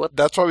C.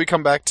 That's why we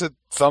come back to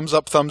thumbs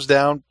up, thumbs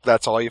down.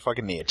 That's all you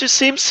fucking need. It just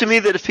seems to me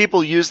that if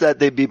people use that,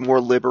 they'd be more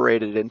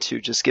liberated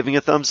into just giving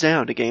a thumbs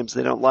down to games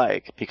they don't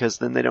like, because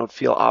then they don't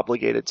feel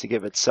obligated to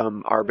give it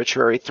some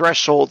arbitrary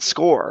threshold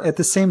score. At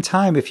the same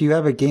time, if you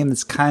have a game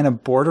that's kind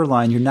of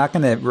borderline, you're not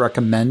going to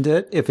recommend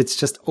it if it's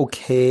just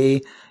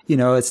okay. You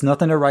know, it's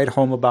nothing to write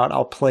home about.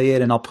 I'll play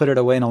it and I'll put it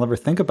away and I'll never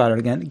think about it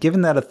again.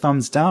 Giving that a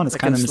thumbs down is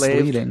kind of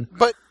misleading.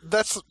 But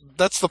that's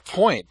the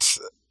point.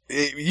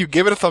 You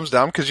give it a thumbs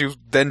down because you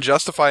then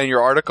justify in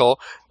your article,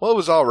 well, it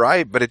was all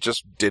right, but it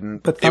just didn't.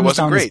 But it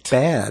wasn't down great. Is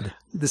bad.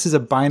 this is a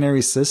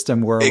binary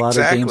system where a lot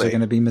of games are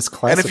going to be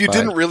misclassified. And if you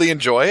didn't really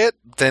enjoy it,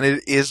 then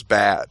it is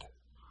bad.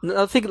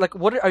 I think, like,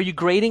 what are you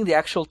grading the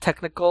actual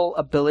technical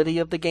ability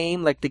of the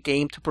game, like the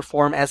game to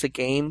perform as a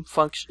game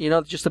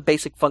function? Just the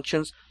basic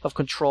functions of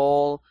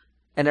control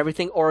and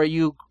everything, or are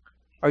you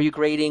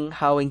grading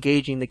how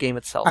engaging the game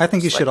itself? I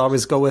think you should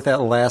always go with that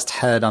last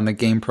head on the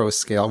Game Pro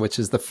scale, which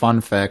is the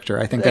fun factor.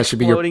 I think that should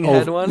be your exploding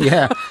head one.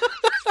 Yeah.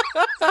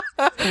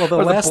 Well, the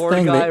last board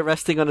thing guy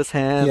resting on his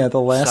hand. Yeah, the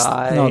last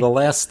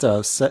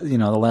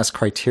the last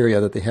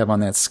criteria that they have on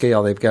that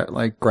scale, they've got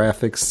like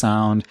graphics,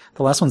 sound.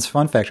 The last one's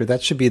fun factor.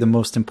 That should be the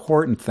most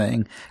important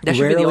thing.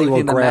 Rarely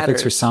will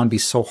graphics or sound be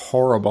so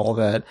horrible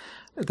that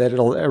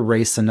it'll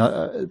erase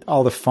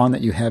all the fun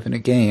that you have in a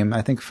game.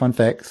 I think fun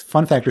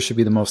factor should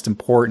be the most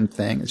important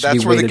thing.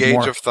 That's where the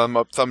gauge of thumb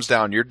up, thumbs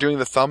down. You're doing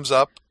the thumbs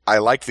up. I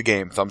liked the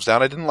game. Thumbs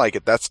down. I didn't like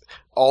it. That's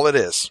all it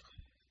is.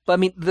 But I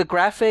mean, the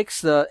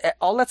graphics,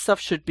 all that stuff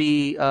should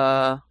be,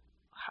 how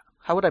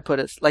would I put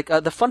it? Like,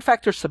 the fun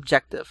factor is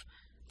subjective.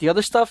 The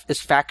other stuff is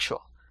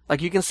factual.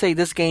 Like, you can say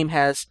this game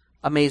has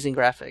amazing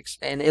graphics,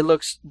 and it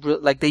looks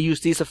like they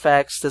use these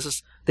effects,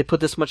 they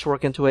put this much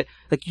work into it.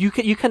 Like, you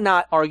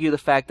cannot argue the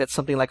fact that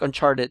something like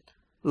Uncharted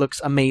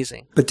looks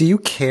amazing. But do you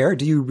care?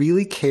 Do you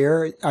really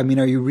care? I mean,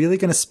 are you really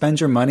going to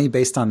spend your money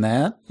based on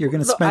that? You're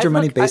going to spend your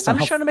money based on I'm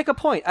just trying to make a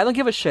point. I don't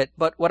give a shit,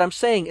 but what I'm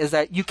saying is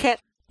that you can't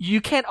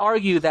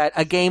argue that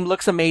a game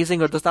looks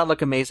amazing or does not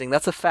look amazing.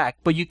 That's a fact.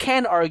 But you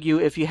can argue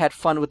if you had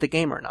fun with the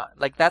game or not.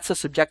 Like, that's a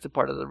subjective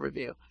part of the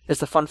review. It's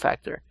the fun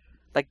factor.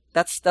 Like,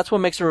 that's what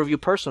makes a review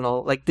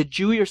personal. Like, did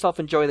you yourself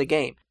enjoy the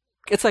game?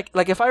 It's like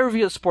if I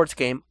review a sports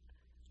game,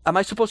 am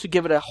I supposed to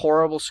give it a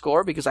horrible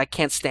score because I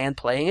can't stand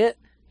playing it?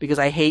 Because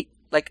I hate,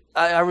 like,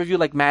 I review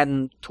like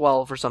Madden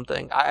 12 or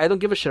something. I don't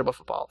give a shit about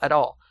football at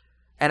all.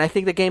 And I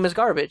think the game is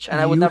garbage, and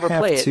I would never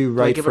play it. You have to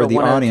write for the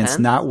audience,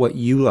 not what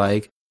you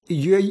like.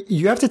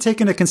 You have to take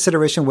into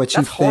consideration what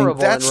you think.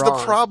 That's the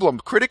problem.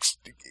 Critics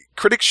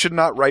should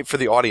not write for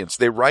the audience.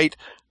 They write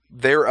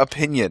their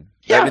opinion.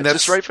 Yeah, I mean, that's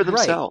just right for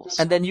themselves.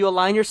 Right. And then you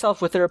align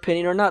yourself with their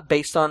opinion or not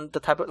based on the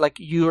type of, like,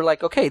 you're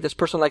like, okay, this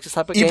person likes this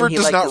type of game. Ebert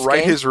does not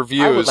write his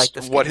reviews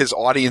what his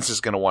audience is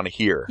going to want to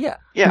hear. Yeah.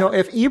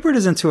 If Ebert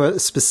is into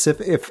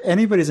if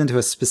anybody's into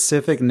a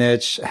specific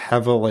niche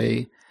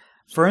heavily,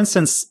 for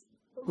instance,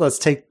 let's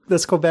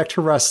go back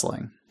to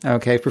wrestling.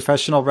 Okay,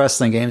 professional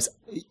wrestling games.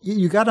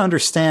 You got to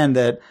understand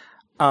that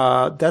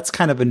that's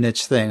kind of a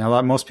niche thing.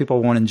 Most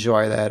people won't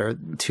enjoy that or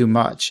too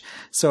much.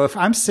 So if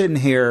I'm sitting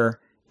here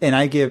and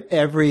I give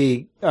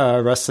every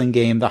wrestling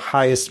game the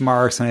highest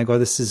marks and I go,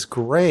 this is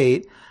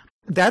great,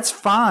 that's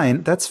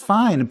fine. That's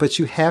fine. But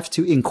you have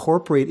to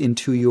incorporate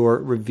into your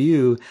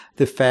review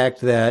the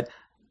fact that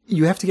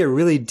you have to get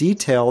really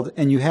detailed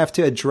and you have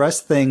to address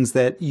things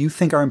that you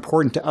think are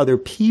important to other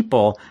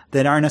people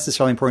that aren't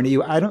necessarily important to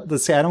you.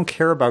 Let's say I don't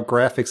care about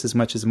graphics as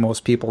much as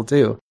most people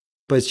do,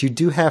 but you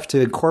do have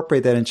to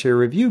incorporate that into your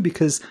review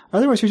because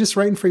otherwise you're just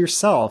writing for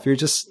yourself. You're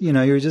just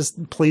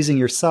pleasing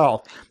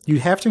yourself. You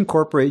have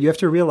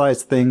to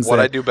realize things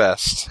what I do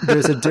best.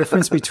 There's a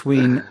difference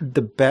between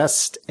the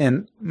best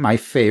and my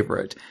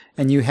favorite,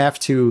 and you have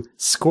to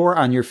score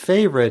on your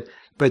favorite.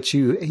 But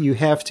you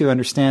have to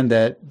understand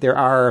that there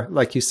are,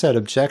 like you said,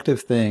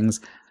 objective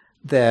things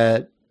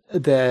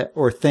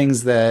or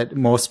things that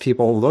most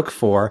people look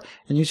for,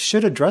 and you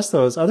should address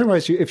those.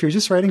 Otherwise, if you're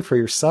just writing for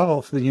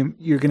yourself, then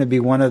you're going to be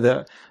one of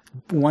the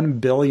 1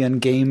 billion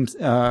game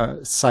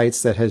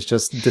sites that has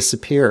just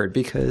disappeared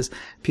because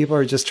people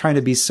are just trying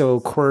to be so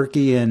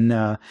quirky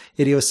and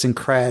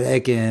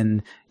idiosyncratic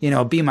and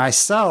be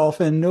myself,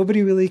 and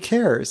nobody really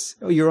cares.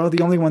 You're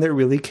the only one that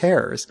really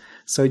cares.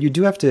 So you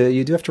do have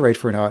to write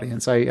for an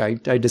audience. I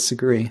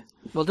disagree.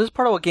 Well, this is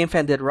part of what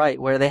GameFan did right,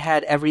 where they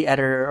had every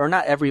editor, or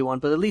not everyone,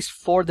 but at least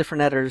 4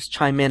 different editors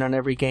chime in on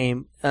every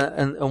game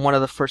in one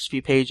of the first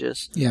few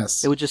pages.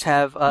 Yes. They would just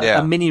have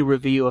a mini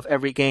review of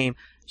every game.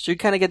 So you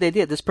kind of get the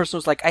idea. This person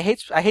was like, I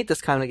hate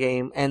this kind of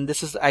game, and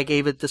I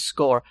gave it this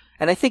score.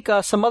 And I think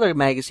some other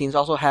magazines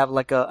also have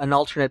like an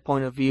alternate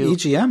point of view.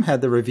 EGM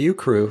had the review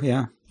crew,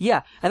 yeah.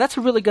 Yeah, and that's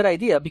a really good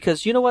idea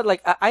because you know what?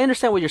 Like, I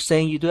understand what you're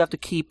saying. You do have to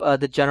keep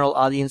the general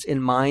audience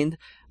in mind,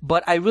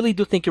 but I really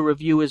do think your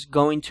review is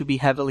going to be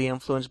heavily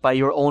influenced by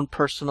your own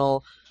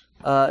personal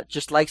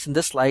just likes and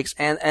dislikes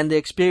and the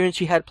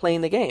experience you had playing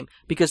the game.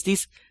 Because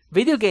these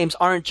video games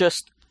aren't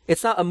just...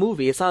 It's not a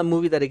movie. It's not a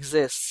movie that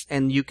exists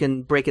and you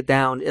can break it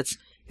down.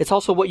 It's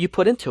also what you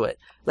put into it.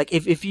 Like,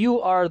 if you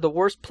are the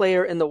worst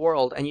player in the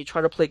world and you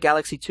try to play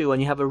Galaxy 2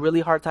 and you have a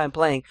really hard time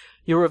playing,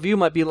 your review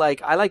might be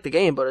like, I like the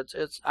game, but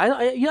I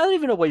don't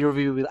even know what your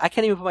review would be. I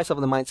can't even put myself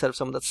in the mindset of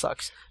someone that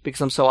sucks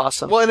because I'm so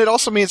awesome. Well, and it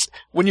also means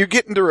when you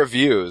get into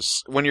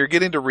reviews, when you're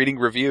getting to reading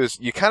reviews,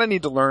 you kind of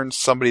need to learn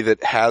somebody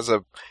that has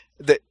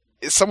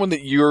someone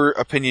that your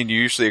opinion you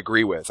usually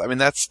agree with. I mean,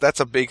 that's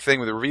a big thing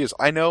with the reviews.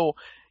 I know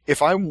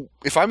if I'm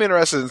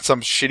interested in some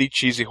shitty,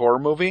 cheesy horror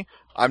movie,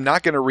 I'm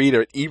not going to read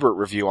an Ebert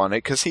review on it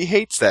because he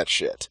hates that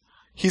shit.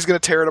 He's going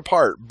to tear it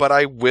apart. But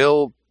I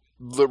will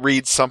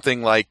read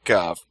something like,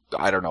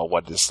 I don't know,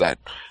 what is that?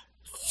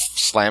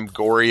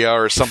 Slamgoria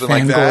or something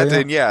like that,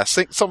 and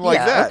something like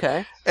that.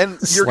 Okay. And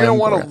you're going to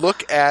want to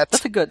look at.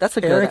 That's a good.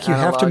 Eric, you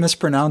analog. have to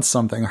mispronounce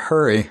something.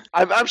 Hurry.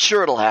 I'm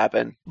sure it'll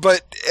happen.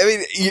 But I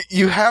mean,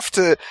 you have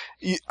to.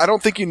 I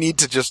don't think you need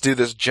to just do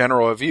this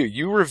general review.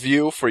 You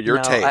review for your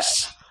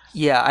tastes.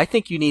 I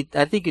think you need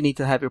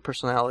to have your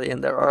personality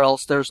in there, or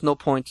else there's no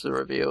point to the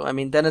review. I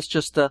mean, then it's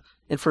just a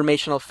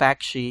informational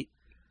fact sheet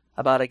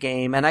about a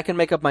game, and I can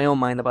make up my own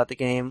mind about the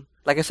game.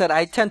 Like I said,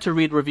 I tend to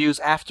read reviews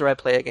after I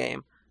play a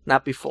game,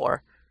 not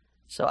before.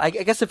 So I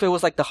guess if it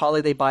was like the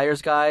Holiday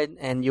Buyer's Guide,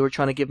 and you were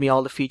trying to give me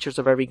all the features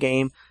of every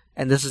game,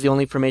 and this is the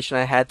only information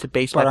I had to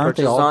base my purchase on. But aren't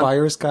they all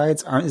buyer's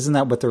guides? Isn't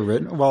that what they're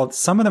written? Well,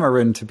 some of them are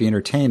written to be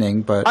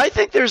entertaining, but I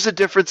think there's a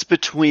difference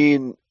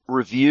between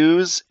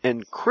reviews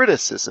and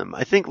criticism.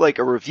 I think like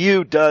a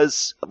review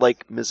does,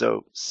 like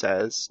Mizzo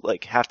says,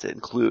 like have to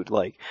include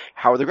like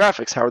how are the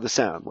graphics, how are the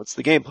sound, what's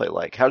the gameplay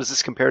like, how does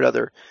this compare to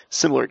other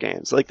similar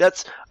games. Like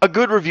that's a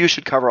good review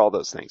should cover all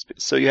those things,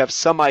 so you have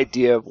some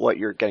idea of what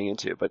you're getting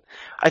into. But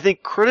I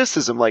think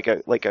criticism, like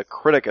a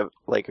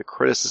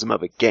criticism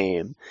of a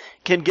game,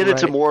 can get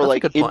into more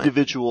like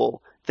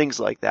individual things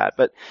like that.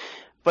 But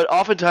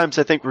oftentimes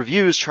I think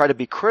reviewers try to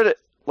be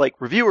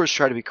reviewers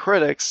try to be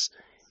critics.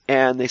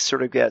 And they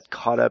sort of get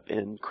caught up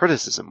in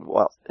criticism,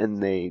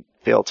 and they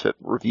fail to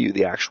review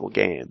the actual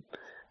game.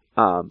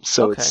 It's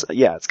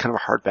kind of a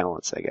hard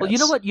balance, I guess. Well, you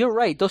know what? You're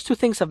right. Those two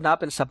things have not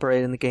been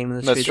separated in the game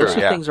industry. That's true, Those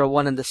two things are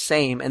one and the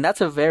same, and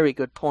that's a very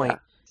good point. Yeah.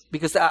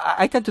 Because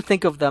I tend to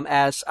think of them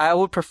as I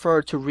would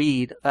prefer to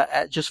read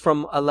just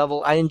from a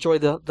level. I enjoy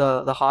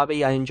the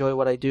hobby. I enjoy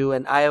what I do,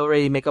 and I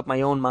already make up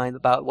my own mind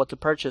about what to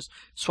purchase.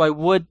 So I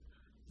would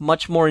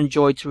much more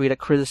enjoy to read a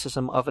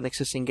criticism of an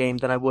existing game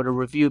than I would a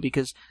review,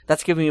 because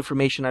that's giving me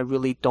information I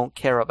really don't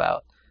care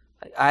about.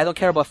 I don't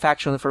care about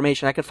factual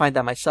information. I can find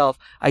that myself.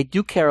 I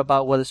do care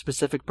about what a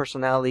specific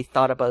personality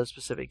thought about a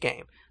specific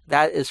game.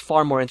 That is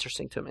far more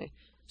interesting to me.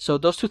 So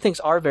those two things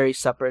are very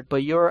separate,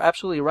 but you're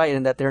absolutely right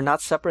in that they're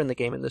not separate in the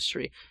game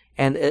industry.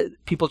 And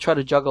people try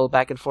to juggle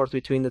back and forth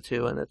between the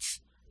two, and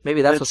what's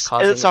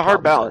causing it. It's a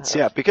hard balance,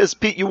 because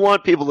you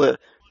want people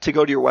to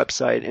go to your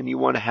website, and you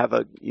want to have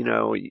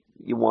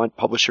you want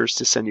publishers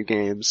to send you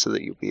games so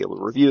that you'll be able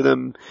to review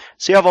them.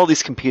 So you have all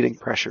these competing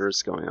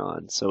pressures going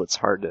on. So it's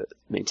hard to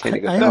maintain a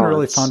good balance. I haven't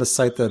really found a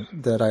site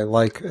that I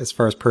like as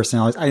far as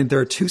personalities. There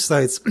are two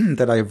sites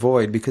that I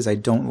avoid because I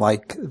don't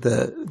like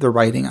the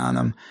writing on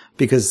them.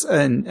 Because,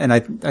 and I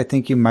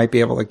think you might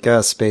be able to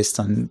guess based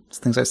on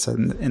things I said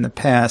in the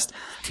past.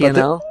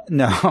 TNL?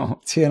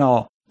 No,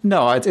 TNL.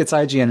 No, it's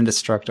IGN and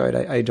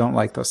Destructoid. I don't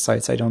like those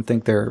sites. I don't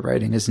think their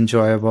writing is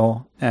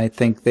enjoyable. I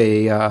think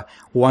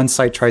one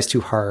site tries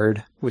too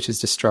hard, which is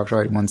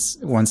Destructoid.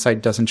 One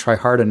site doesn't try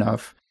hard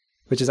enough,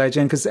 which is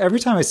IGN. Because every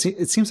time I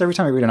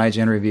read an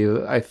IGN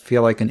review, I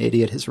feel like an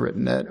idiot has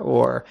written it,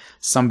 or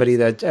somebody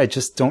that I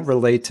just don't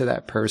relate to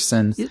that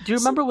person. Do you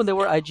remember when there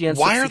were IGN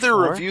 64? Why are their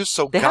reviews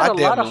so goddamn long?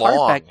 They had a lot of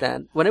heart back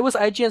then. When it was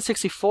IGN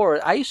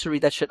 64, I used to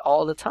read that shit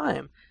all the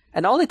time.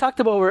 And all they talked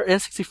about were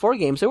N64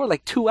 games. There were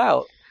like 2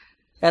 out.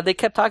 And they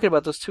kept talking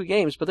about those 2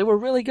 games, but they were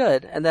really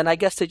good. And then I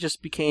guess they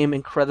just became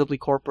incredibly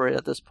corporate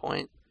at this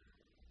point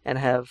and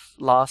have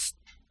lost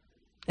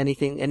any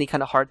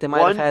kind of heart they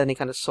might have had, any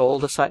kind of soul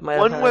the site might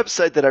have had. One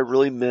website that I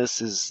really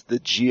miss is the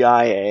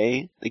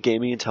GIA, the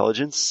Gaming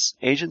Intelligence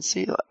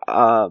Agency.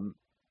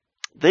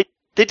 They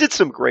did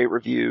some great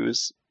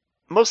reviews,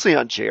 mostly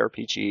on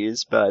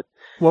JRPGs, but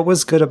what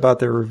was good about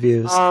their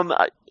reviews?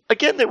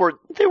 Again, they were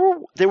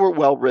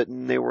well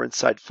written. They were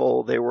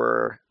insightful. They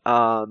were.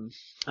 I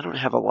don't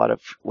have a lot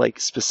of like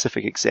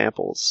specific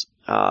examples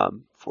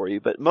for you,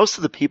 but most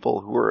of the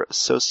people who were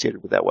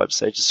associated with that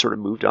website just sort of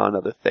moved on to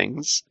other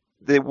things.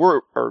 They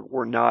were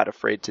not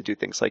afraid to do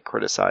things like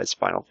criticize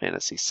Final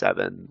Fantasy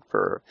VII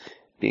for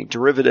being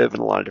derivative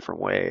in a lot of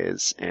different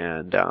ways,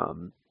 and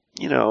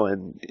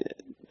and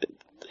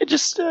they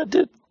just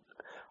did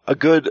a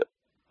good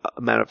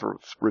amount of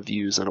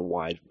reviews on a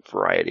wide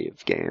variety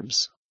of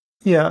games.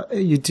 Yeah,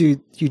 you do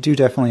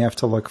definitely have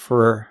to look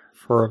for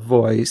a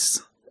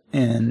voice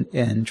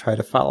and try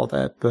to follow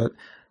that. But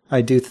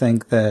I do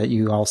think that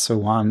you also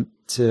want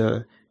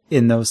to,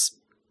 in those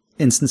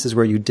instances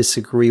where you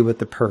disagree with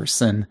the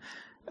person,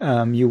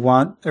 you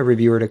want a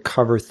reviewer to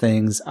cover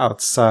things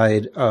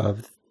outside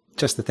of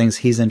just the things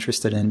he's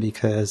interested in,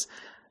 because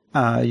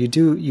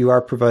you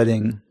are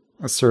providing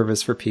a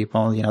service for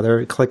people.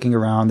 They're clicking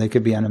around. They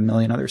could be on a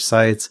million other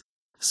sites.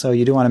 So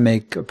you do want to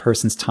make a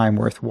person's time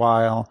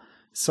worthwhile.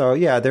 So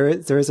yeah, there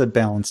is a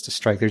balance to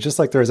strike there, just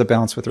like there is a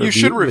balance with review. You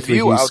should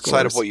review outside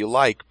scores. of what you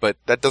like, but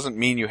that doesn't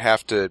mean you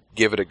have to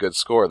give it a good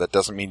score. That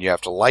doesn't mean you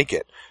have to like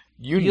it.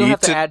 You don't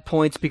have to add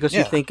points because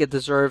you think it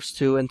deserves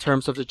to in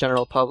terms of the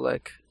general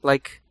public.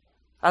 Like,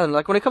 I don't know,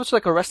 like when it comes to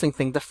like a wrestling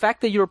thing, the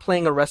fact that you're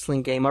playing a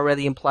wrestling game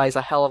already implies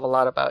a hell of a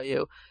lot about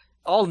you.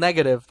 All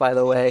negative, by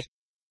the way.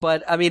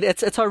 But, I mean,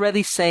 it's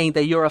already saying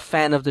that you're a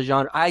fan of the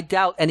genre. I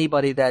doubt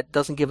anybody that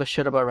doesn't give a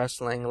shit about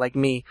wrestling, like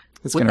me,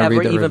 would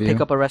ever even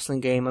pick up a wrestling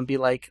game and be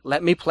like,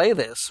 let me play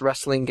this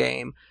wrestling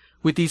game.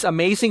 with these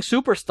amazing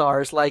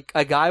superstars like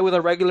a guy with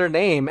a regular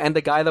name and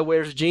the guy that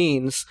wears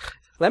jeans.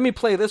 Let me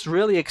play this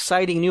really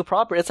exciting new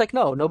property. It's like,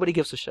 no, nobody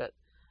gives a shit.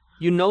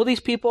 You know these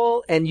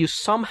people, and you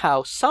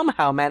somehow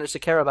manage to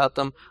care about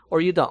them,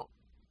 or you don't.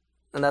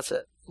 And that's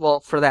it. Well,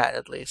 for that,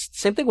 at least.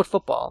 Same thing with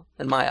football,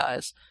 in my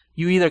eyes.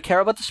 You either care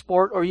about the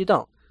sport, or you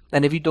don't.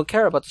 And if you don't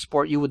care about the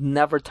sport, you would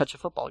never touch a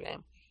football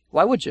game.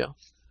 Why would you?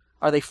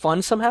 Are they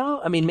fun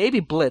somehow? I mean, maybe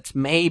Blitz.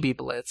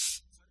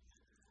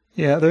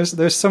 Yeah,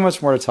 there's so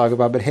much more to talk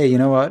about, but hey, you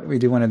know what? We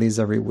do one of these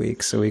every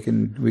week, so we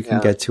can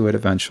get to it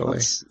eventually.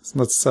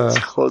 Let's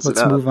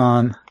move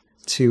on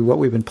to what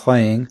we've been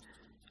playing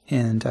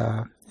and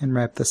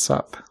wrap this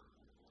up.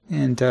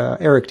 And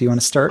Eric, do you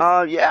want to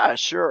start? Yeah,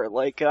 sure.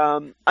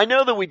 I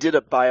know that we did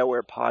a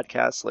BioWare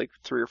podcast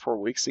 3 or 4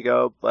 weeks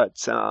ago,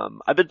 but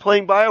I've been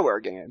playing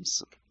BioWare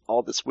games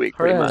all this week,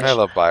 pretty much. I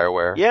love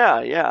BioWare.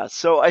 Yeah.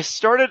 So I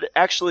started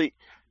actually.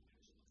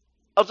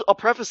 I'll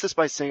preface this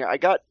by saying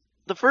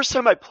the first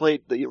time I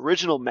played the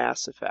original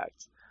Mass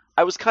Effect,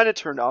 I was kind of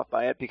turned off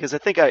by it because I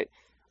think I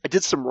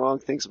did some wrong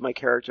things with my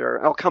character,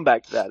 and I'll come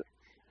back to that.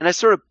 And I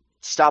sort of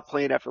stopped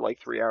playing after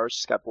 3 hours,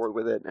 just got bored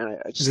with it, and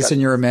I just. Is this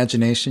in your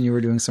imagination? You were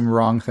doing some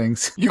wrong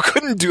things. You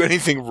couldn't do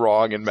anything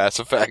wrong in Mass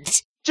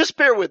Effect. Just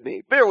bear with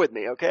me,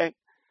 okay?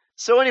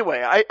 So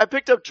anyway, I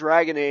picked up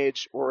Dragon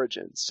Age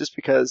Origins just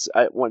because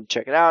I wanted to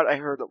check it out. I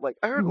heard a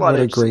lot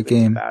of great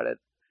game about it.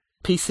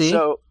 PC.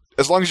 So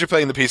as long as you're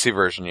playing the PC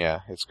version, yeah,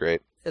 it's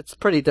great. It's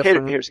pretty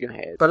different. Haters gonna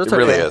hate it, but it's it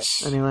okay. Really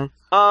is. Anyway.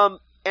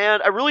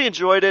 And I really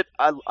enjoyed it.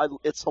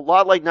 It's a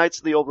lot like Knights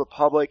of the Old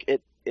Republic.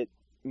 It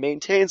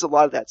maintains a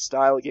lot of that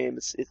style of game.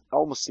 It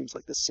almost seems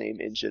like the same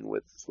engine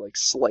with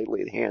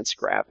slightly enhanced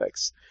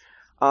graphics.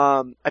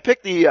 I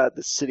picked the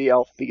city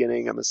elf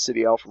beginning. I'm a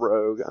city elf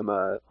rogue. I'm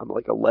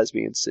like a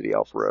lesbian city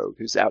elf rogue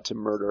who's out to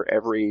murder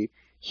every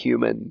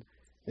human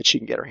that she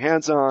can get her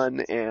hands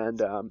on.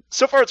 And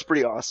so far, it's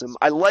pretty awesome.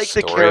 I like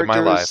the characters. Story of my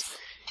life.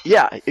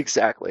 Yeah,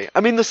 exactly.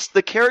 I mean,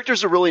 the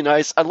characters are really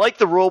nice. I like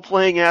the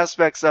role-playing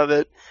aspects of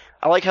it.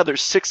 I like how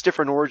there's 6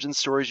 different origin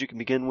stories you can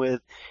begin with,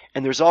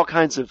 and there's all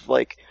kinds of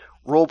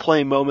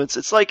role-playing moments.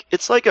 It's like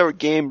a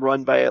game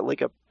run by a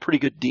pretty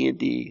good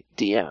D&D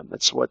DM.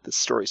 That's what the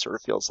story sort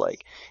of feels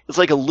like. It's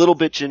a little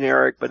bit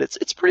generic, but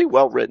it's pretty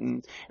well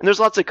written, and there's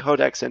lots of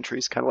codex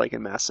entries, kind of like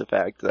in Mass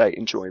Effect, that I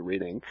enjoy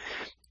reading.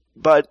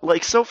 But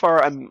so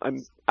far,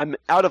 I'm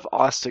out of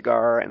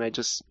Ostagar, and I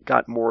just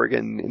got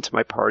Morrigan into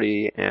my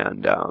party,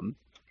 and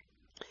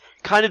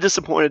kind of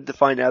disappointed to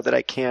find out that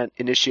I can't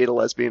initiate a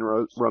lesbian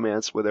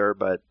romance with her.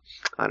 But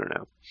I don't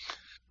know.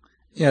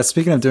 Yeah,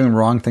 speaking of doing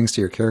wrong things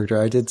to your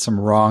character, I did some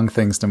wrong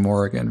things to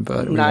Morrigan,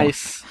 but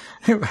nice.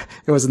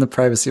 It was in the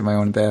privacy of my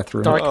own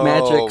bathroom. Dark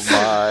magic.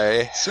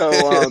 Oh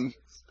my!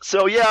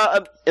 So yeah,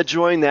 I'm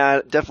enjoying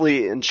that.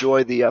 Definitely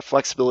enjoy the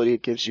flexibility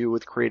it gives you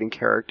with creating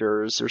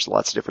characters. There's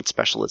lots of different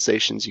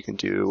specializations you can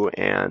do,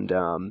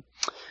 and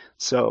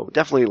so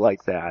definitely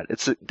like that.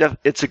 It's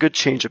a good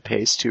change of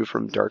pace too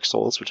from Dark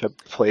Souls, which I've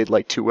played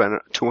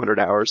 200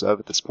 hours of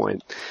at this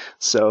point.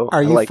 So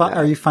are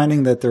you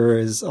finding that there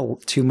is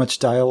too much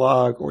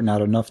dialogue or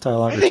not enough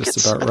dialogue, or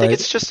just about right? I think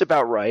it's just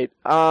about right.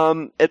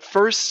 At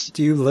first,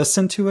 do you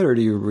listen to it or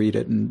do you read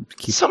it and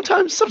keep?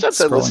 Sometimes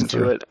I listen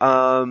to it.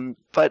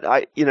 But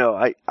I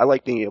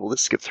like being able to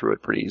skip through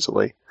it pretty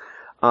easily.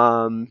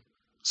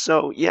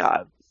 So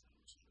yeah.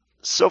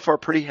 So far,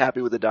 pretty happy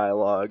with the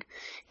dialogue.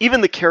 Even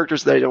the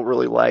characters that I don't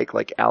really like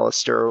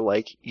Alistair,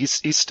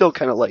 he's still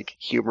kind of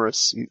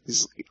humorous.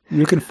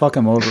 You can fuck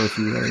him over if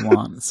you really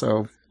want,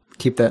 so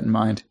keep that in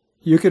mind.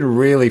 You can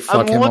really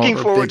fuck him over. I'm looking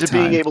forward to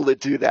being able to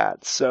do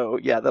that. So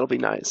yeah, that'll be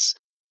nice.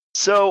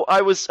 So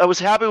I was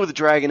happy with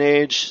Dragon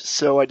Age,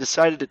 so I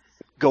decided to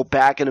go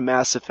back into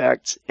Mass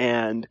Effect,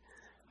 and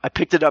I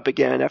picked it up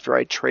again after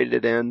I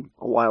traded it in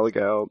a while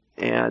ago,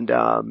 and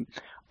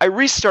I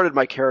restarted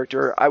my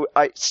character.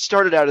 I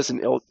started out as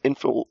an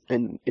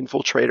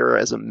infiltrator,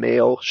 as a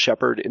male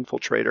shepherd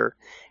infiltrator,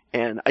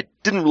 and I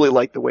didn't really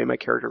like the way my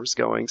character was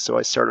going, so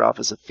I started off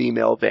as a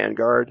female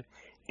vanguard.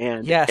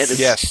 And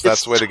yes,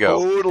 that's the way to go.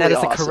 Totally that is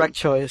awesome. the correct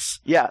choice.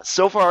 Yeah,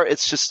 so far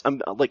it's just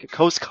I'm like a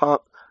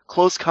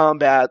close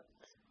combat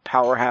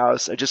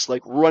powerhouse. I just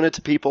run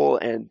into people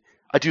and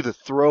I do the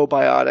throw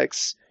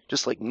biotics,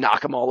 just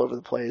knock them all over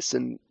the place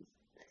and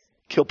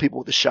kill people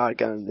with a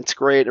shotgun. It's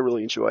great. I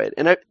really enjoy it.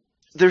 And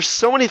there's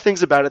so many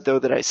things about it, though,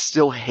 that I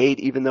still hate,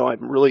 even though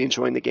I'm really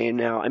enjoying the game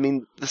now. I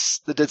mean,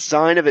 the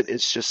design of it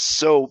is just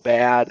so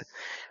bad.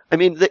 I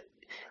mean,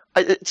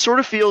 it sort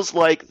of feels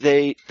like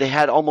they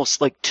had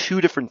almost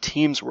 2 different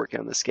teams working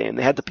on this game.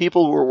 They had the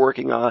people who were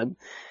working on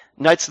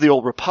Knights of the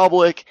Old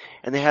Republic,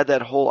 and they had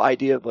that whole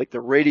idea of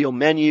the radial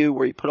menu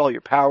where you put all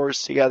your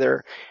powers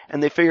together,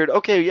 and they figured,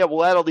 okay, yeah,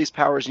 we'll add all these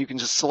powers, and you can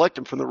just select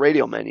them from the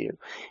radial menu.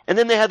 And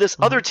then they had this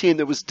other team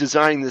that was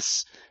designing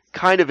this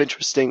kind of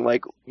interesting,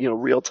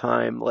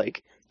 real-time,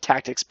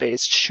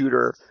 tactics-based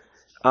shooter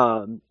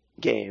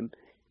game.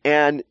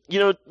 And,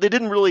 they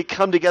didn't really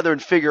come together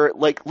and figure,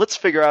 let's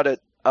figure out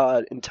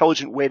an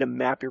intelligent way to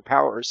map your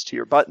powers to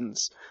your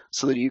buttons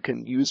so that you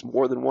can use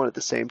more than one at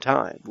the same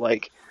time.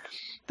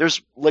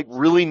 there's like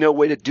really no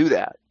way to do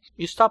that.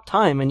 You stop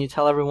time and you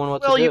tell everyone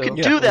what to do. Well, you can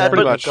do that,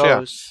 pretty but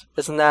much,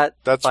 Isn't that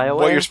that's BioWare,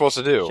 what you're supposed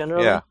to do?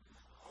 generally? Yeah,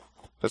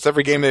 that's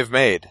every game they've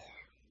made.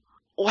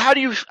 well, how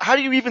do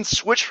you even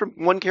switch from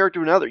one character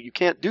to another? You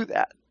can't do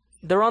that.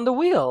 They're on the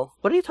wheel.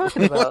 What are you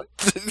talking about?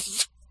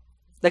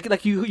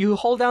 Like you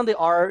hold down the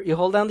R, So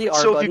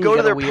button, if you go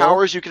to their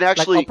powers, you can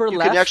actually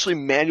left. actually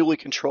manually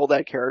control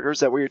that character.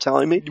 Is that what you're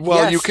telling me?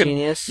 Well, Yes, you can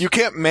genius. you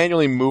can't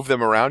manually move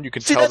them around. You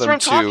can See, tell that's them what I'm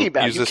talking to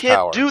about. use You this can't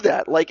power. do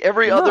that. Like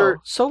every No, other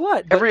so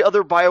what? But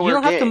BioWare you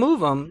don't have to game. move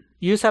them.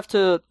 You just have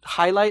to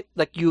highlight,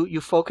 like you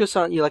focus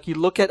on, you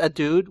look at a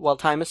dude while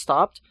time is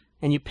stopped,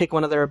 and you pick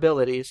one of their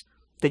abilities.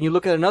 Then you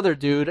look at another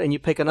dude and you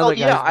pick another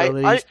guy's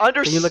abilities.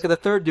 Then you look at the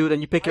third dude and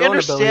you pick your own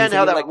abilities. I understand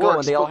how and you that let go works,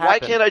 and they all but why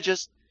happen. can't I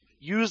just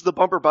use the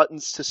bumper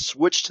buttons to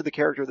switch to the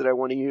character that I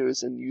want to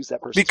use and use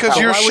that person's Because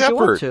power? you're Why would you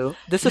want Shepard. to?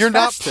 This is You're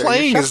not faster.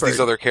 playing You're as these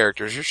Shepard. other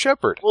characters. You're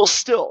Shepard. Well,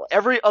 still,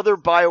 every other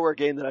BioWare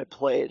game that I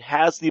played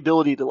has the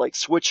ability to like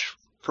switch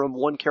from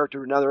one character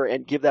to another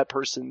and give that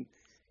person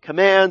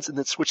commands and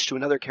then switch to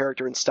another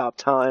character and stop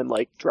time,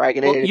 like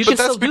Dragon Well, Age. you But can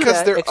that's still do because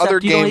that, their except other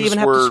you don't games even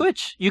have to were-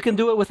 switch. You can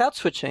do it without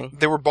switching.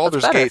 They were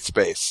Baldur's better. Gate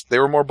space. They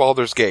were more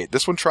Baldur's Gate.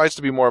 This one tries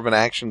to be more of an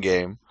action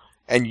game,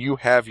 and you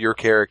have your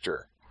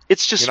character.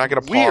 It's just You're not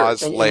going to weird.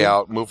 pause, lay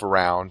out, move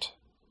around.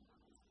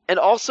 And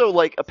also,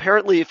 like,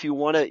 apparently, if you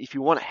want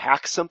to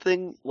hack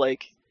something,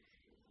 like,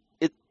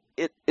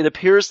 it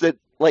appears that,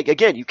 like,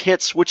 again, you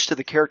can't switch to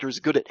the character who's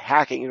good at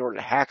hacking in order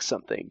to hack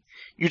something.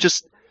 You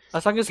just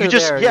As long as you they're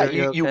just there,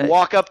 you you're okay.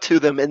 walk up to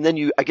them and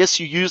then I guess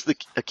you use the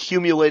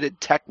accumulated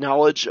tech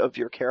knowledge of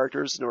your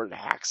characters in order to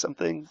hack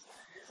something.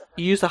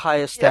 You use the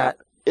highest stat.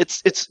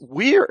 It's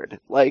weird.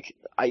 Like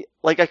I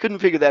couldn't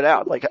figure that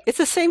out. Like It's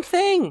the same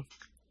thing.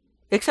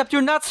 Except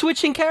you're not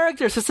switching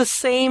characters. It's the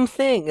same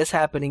thing is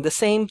happening. The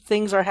same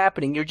things are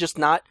happening. You're just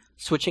not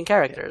switching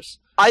characters.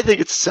 I think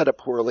it's set up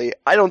poorly.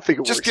 I don't think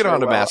it Just works get very on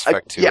to well. Mass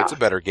Effect 2. Yeah. It's a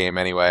better game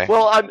anyway.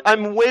 Well,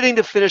 I'm waiting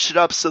to finish it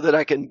up so that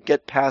I can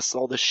get past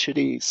all the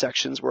shitty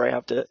sections where I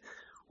have to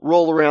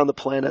roll around the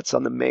planets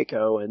on the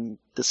Mako and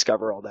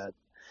discover all that.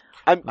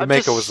 I'm Mako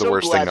just was the so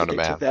worst glad thing known that to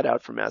they man. took that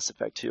out from Mass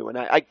Effect 2, and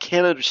I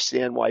can't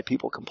understand why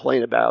people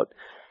complain about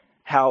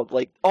how,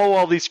 like,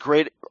 all these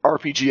great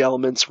RPG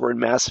elements were in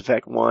Mass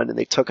Effect 1, and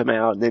they took them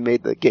out, and they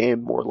made the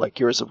game more like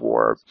Gears of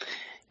War.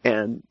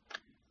 And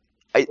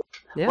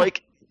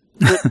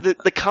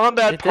the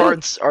combat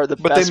parts are the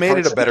But best they made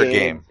parts it a better of the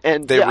game.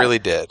 And They really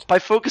did. by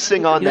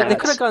focusing on that. They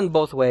could have gone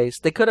both ways.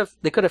 They could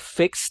have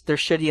fixed their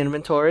shitty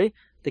inventory.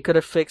 They could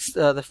have fixed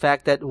the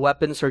fact that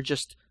weapons are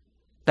just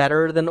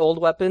better than old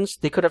weapons.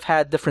 They could have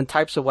had different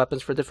types of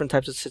weapons for different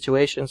types of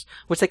situations,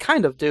 which they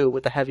kind of do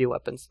with the heavy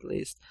weapons at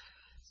least.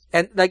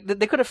 And like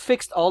they could have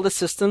fixed all the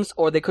systems,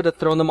 or they could have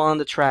thrown them on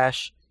the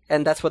trash.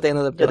 And that's what they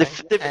ended up doing.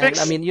 They And,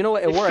 fixed, I mean, you know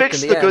what? It they worked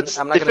fixed in the the end. good,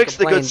 I'm not they going to fixed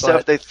the complain, good stuff.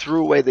 but They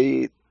threw away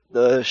the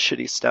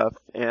shitty stuff,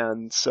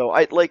 and so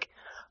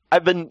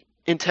I've been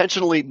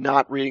intentionally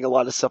not reading a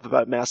lot of stuff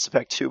about Mass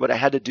Effect 2, but I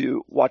had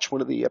to watch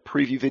one of the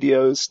preview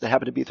videos that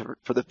happened to be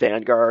for the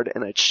Vanguard,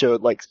 and it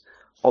showed like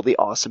all the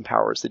awesome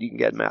powers that you can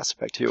get in Mass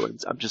Effect 2,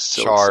 and I'm just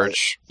so excited.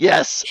 Charge.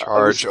 Yes,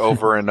 Charge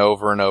over and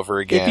over and over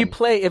again. if you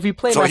play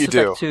That's all Mass you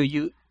Effect do.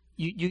 2,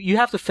 you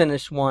have to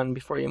finish 1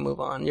 before you move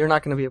on. You're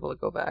not going to be able to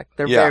go back.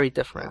 They're Yeah. very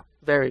different.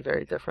 Very,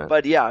 very different.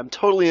 But yeah, I'm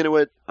totally into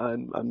it.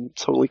 I'm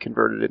totally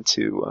converted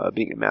into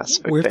being a Mass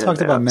Effect We've fan talked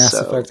now, about Mass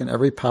so. Effect in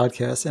every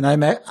podcast, and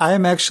I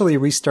am actually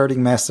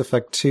restarting Mass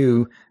Effect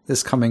 2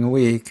 this coming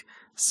week.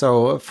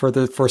 So for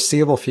the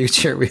foreseeable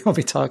future, we will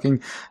be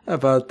talking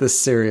about this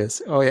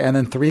series. Oh yeah, and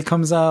then 3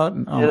 comes out,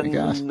 and oh my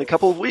gosh. In a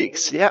couple of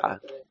weeks, yeah.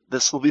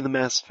 This will be the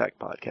Mass Effect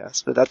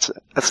podcast, but that's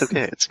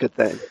okay. It's a good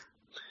thing.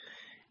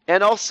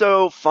 And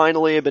also,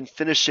 finally, I've been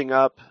finishing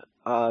up.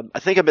 I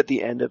think I'm at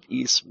the end of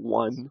East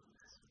 1.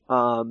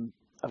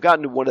 I've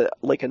gotten to one of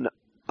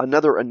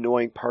another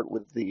annoying part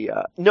with the.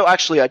 No,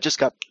 actually, I just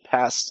got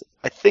past.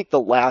 I think the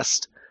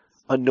last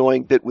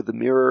annoying bit with the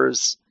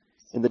mirrors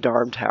in the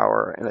Dharm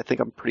Tower, and I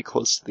think I'm pretty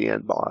close to the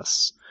end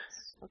boss.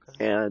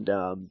 Okay.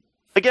 And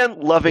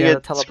again, loving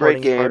it. It's a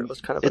great game.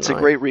 It's a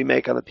great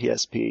remake on the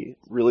PSP.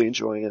 Really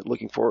enjoying it.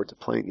 Looking forward to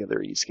playing the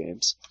other East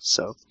games.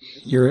 So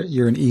you're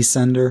an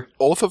E-sender.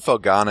 Oath of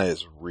Felghana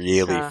is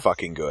really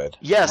fucking good.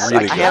 Yes,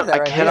 really I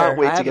cannot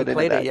wait to get into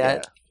played that it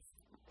yet.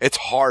 It's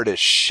hard as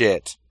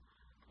shit,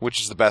 which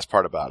is the best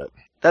part about it.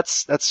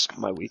 That's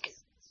my week.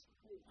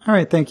 All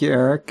right, thank you,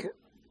 Eric.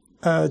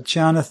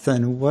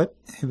 Jonathan, what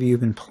have you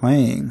been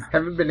playing?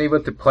 Haven't been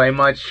able to play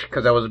much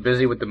because I was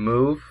busy with the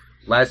move.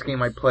 Last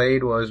game I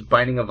played was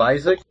Binding of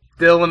Isaac.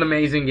 Still an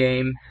amazing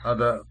game.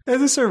 Is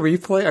this a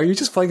replay? Are you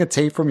just playing a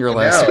tape from your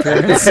last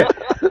appearance?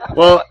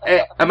 Well,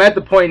 I'm at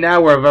the point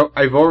now where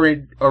I've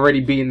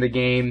already beaten the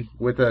game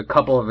with a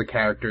couple of the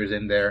characters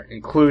in there,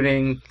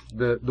 including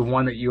the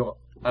one that you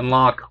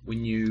unlock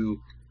when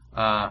you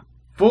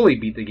fully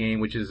beat the game,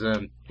 which is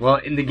in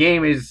the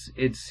game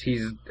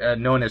he's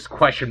known as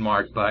Question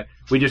Mark, but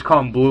we just call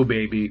him Blue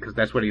Baby because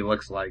that's what he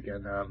looks like.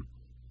 And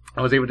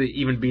I was able to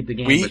even beat the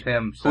game with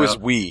him. So. Who is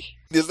we?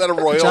 Is that a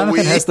royal Jonathan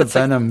we? has the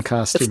Venom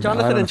costume. It's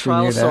Jonathan and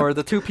Trial Sword,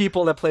 the two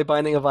people that play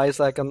Binding of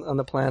Isaac on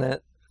the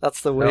planet.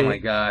 That's the we. Oh my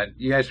god.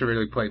 You guys should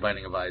really play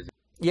Binding of Isaac.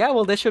 Yeah,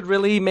 well, they should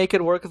really make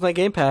it work with my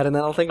gamepad, and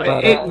then I'll think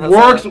about it. It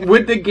works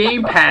with the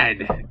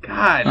gamepad.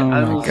 God,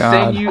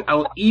 I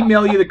will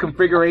email you the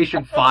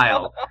configuration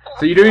file,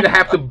 so you don't even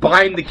have to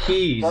bind the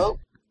keys. Nope.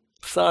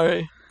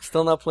 Sorry,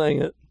 still not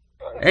playing it.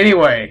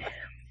 Anyway,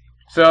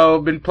 so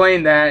been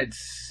playing that.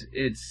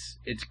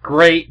 It's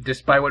great,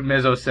 despite what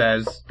Mizzo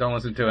says. Don't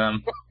listen to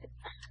him.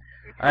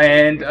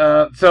 And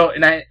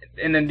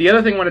then the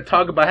other thing I want to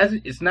talk about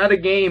it's not a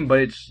game, but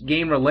it's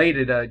game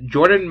related.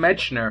 Jordan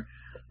Mechner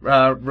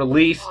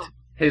released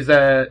his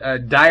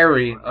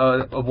diary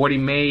of what he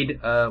made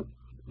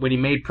when he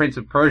made Prince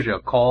of Persia,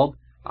 called,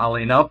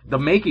 oddly enough, The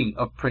Making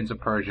of Prince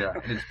of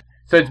Persia.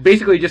 So it's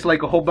basically just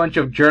like a whole bunch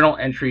of journal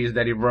entries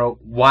that he wrote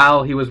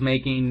while he was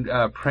making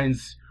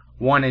Prince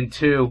 1 and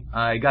 2.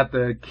 I got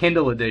the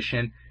Kindle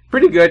edition.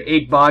 Pretty good,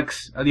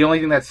 $8. The only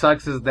thing that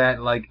sucks is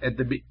that like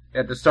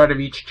at the start of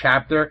each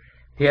chapter,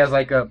 he has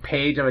like a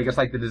page of, I guess,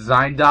 like the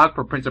design doc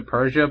for Prince of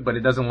Persia, but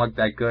it doesn't look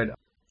that good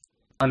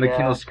on the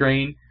Kindle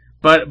screen.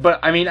 But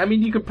I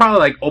mean, you could probably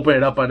like open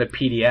it up on a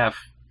PDF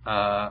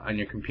on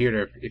your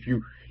computer if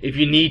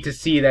you need to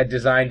see that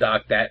design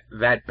doc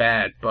that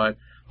bad. But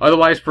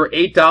otherwise, for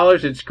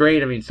 $8, it's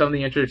great. I mean, some of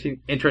the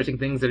interesting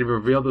things that he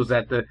revealed was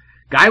that the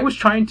guy was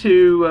trying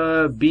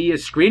to be a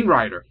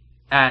screenwriter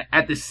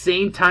at the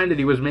same time that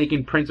he was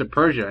making Prince of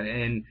Persia,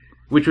 and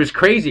which was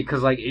crazy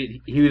because like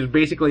he was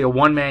basically a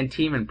one-man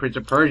team in Prince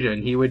of Persia,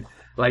 and he would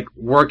like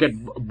work at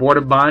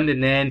Border Bund,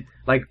 and then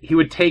like he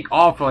would take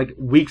off for like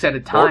weeks at a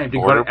time to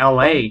go to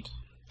LA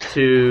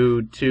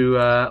to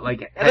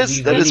like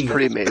that is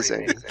pretty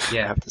amazing.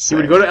 Yeah, I have to say.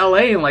 He would go to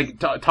LA and like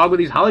talk with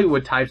these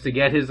Hollywood types to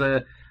get his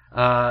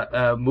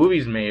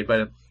movies made,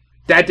 but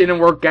that didn't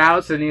work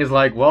out. So then he was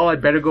like, "Well,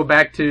 I'd better go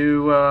back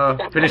to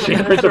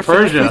finishing Prince of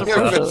Persia."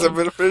 I'm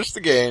gonna finish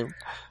the game.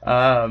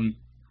 That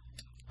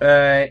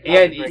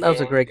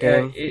was a great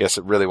game. Yes,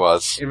 it really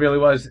was. It really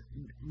was.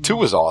 2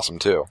 was awesome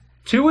too.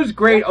 2 was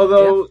great,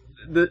 although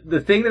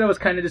the thing that I was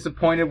kind of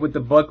disappointed with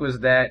the book was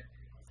that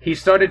he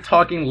started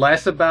talking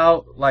less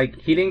about, like,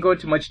 he didn't go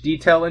into much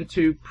detail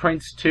into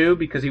Prince 2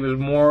 because he was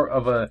more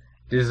of a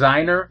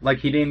designer. Like,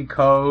 he didn't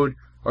code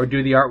or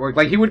do the artwork.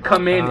 Like, he would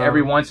come in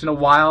every once in a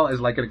while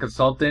as, like, a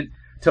consultant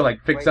to,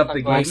 like, fix up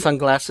the game. Wearing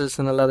sunglasses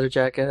and a leather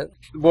jacket.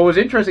 What was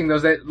interesting, though,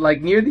 is that,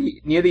 like, near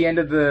the end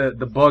of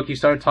the book, he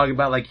started talking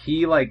about, like,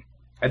 he, like,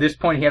 at this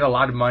point, he had a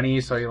lot of money,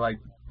 so he, like,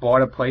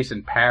 bought a place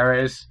in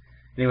Paris.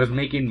 And he was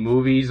making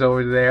movies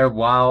over there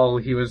while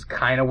he was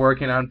kind of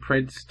working on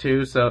Prince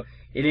 2, so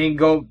it didn't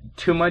go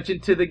too much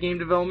into the game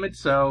development.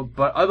 So,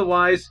 but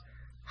otherwise,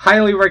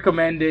 highly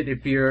recommend it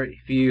if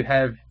you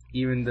have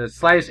even the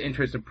slightest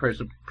interest in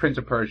Prince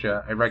of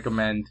Persia. I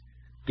recommend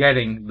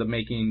getting The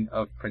Making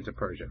of Prince of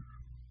Persia.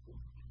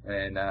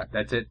 And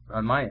that's it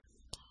on my end.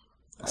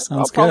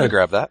 I'll probably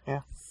grab that.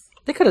 Yeah.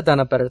 They could have done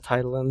a better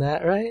title than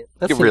that, right?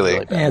 That's really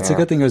yeah, it's a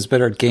good thing he was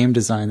better at game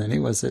design than he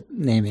was at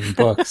naming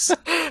books.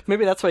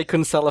 Maybe that's why he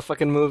couldn't sell a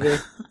fucking movie.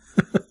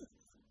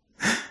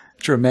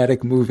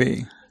 Dramatic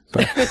movie.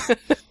 But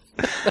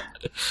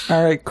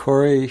all right,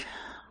 Corey,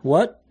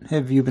 what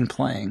have you been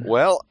playing?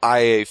 Well,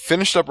 I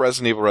finished up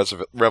Resident Evil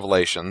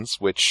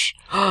Revelations, which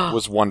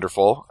was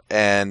wonderful,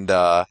 and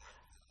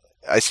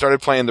I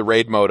started playing the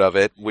raid mode of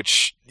it,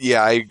 which,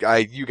 yeah,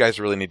 you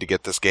guys really need to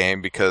get this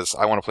game because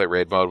I want to play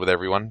raid mode with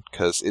everyone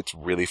because it's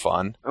really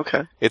fun.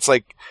 Okay. It's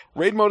like,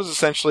 raid mode is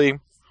essentially,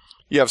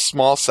 you have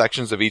small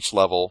sections of each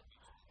level,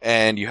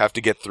 and you have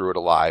to get through it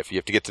alive. You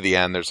have to get to the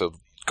end. There's a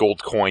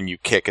gold coin you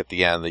kick at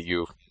the end that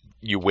you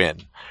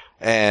win.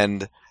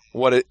 And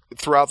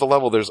throughout the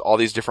level, there's all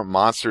these different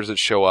monsters that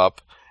show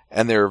up,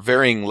 and they're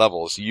varying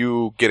levels.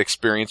 You get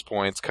experience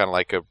points, kind of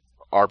like a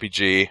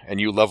RPG,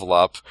 and you level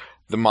up.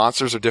 The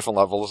monsters are different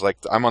levels. Like,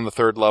 I'm on the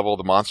 3rd level.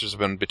 The monsters have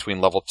been between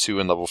level 2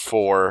 and level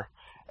 4.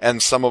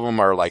 And some of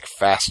them are, like,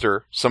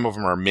 faster. Some of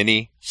them are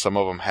mini. Some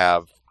of them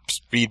have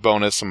speed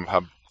bonus. Some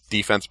have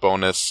defense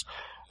bonus.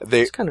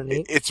 It's kind of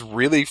neat. It's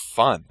really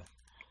fun.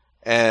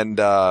 And,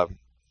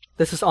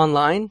 this is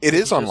online? It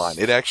is online.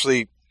 It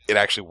actually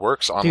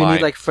works online. Do you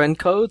need, like, friend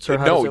codes? Or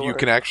how no, does it you work?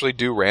 can actually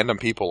do random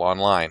people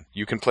online.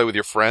 You can play with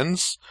your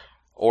friends,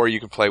 or you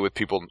can play with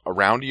people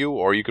around you,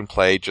 or you can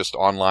play just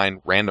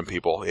online random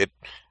people. It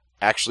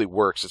actually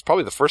works. It's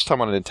probably the first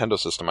time on a Nintendo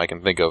system I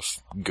can think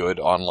of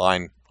good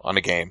online on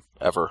a game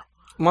ever.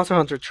 Monster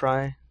Hunter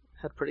Tri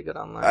had pretty good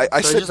online.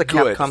 I said just a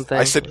good. Capcom thing.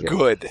 I said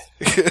good.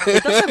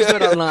 It does have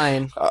good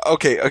online.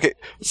 Okay.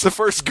 It's the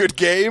first good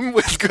game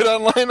with good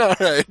online? All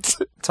right.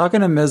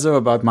 Talking to Mizzo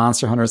about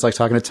Monster Hunter is like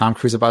talking to Tom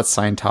Cruise about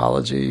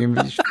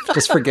Scientology.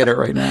 Just forget it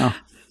right now.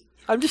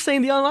 I'm just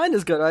saying the online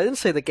is good. I didn't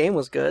say the game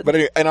was good. But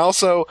anyway, and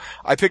also,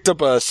 I picked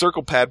up a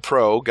Circle Pad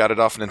Pro, got it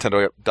off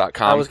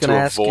Nintendo.com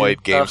to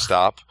avoid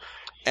GameStop.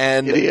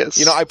 And,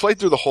 I played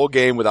through the whole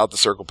game without the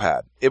Circle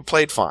Pad. It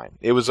played fine.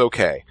 It was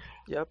okay.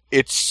 Yep.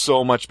 It's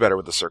so much better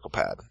with the Circle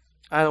Pad.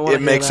 I don't want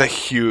to It makes that. a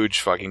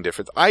huge fucking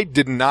difference. I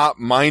did not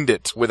mind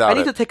it without it. I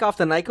need to take off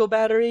the Nyko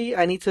battery.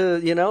 I need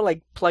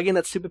to, plug in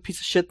that stupid piece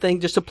of shit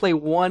thing just to play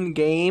one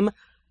game,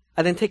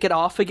 and then take it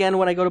off again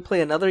when I go to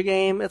play another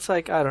game. It's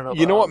like, I don't know.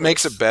 You know what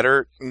makes it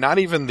better? Not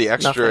even the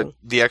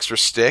extra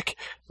stick.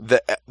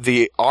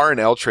 The R and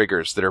L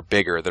triggers that are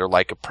bigger, that are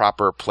like a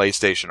proper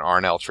PlayStation R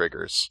and L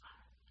triggers,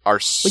 are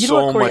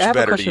so much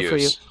better to use. For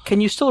you.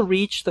 Can you still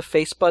reach the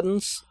face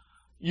buttons?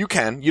 You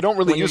can. You don't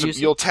really use them.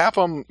 You'll tap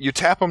them. You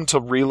tap them to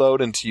reload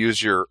and to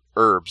use your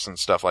herbs and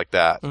stuff like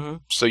that. Mm-hmm.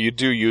 So you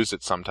do use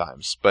it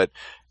sometimes, but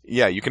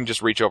yeah, you can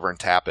just reach over and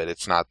tap it.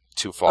 It's not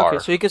too far. Okay,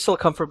 so you can still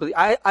comfortably.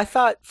 I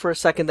thought for a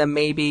second that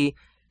maybe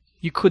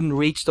you couldn't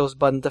reach those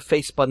buttons, the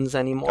face buttons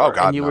anymore. Oh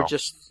God, and you were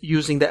just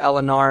using the L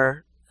and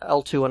R,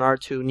 L2 and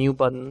R2 new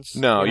buttons.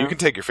 No, you can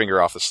take your finger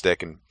off the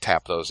stick and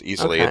tap those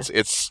easily. Okay.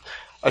 It's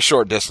a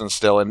short distance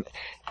still, and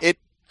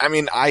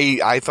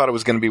I thought it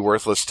was going to be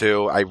worthless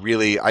too.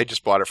 I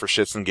just bought it for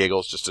shits and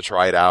giggles just to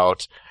try it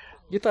out.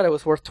 You thought it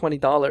was worth $20.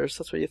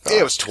 That's what you thought.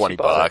 It was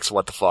 $20.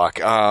 What the fuck?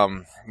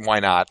 Why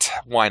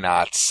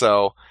not?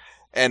 So,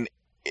 and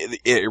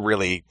it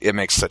really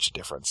makes such a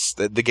difference.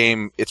 The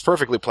game, it's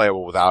perfectly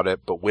playable without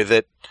it, but with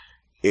it,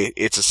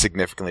 it's a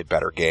significantly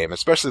better game,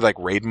 especially like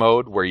raid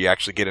mode where you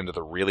actually get into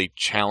the really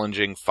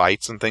challenging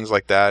fights and things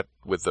like that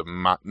with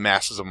the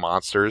masses of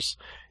monsters.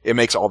 It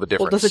makes all the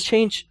difference. Well, does it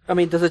change?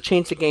 Does it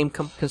change the game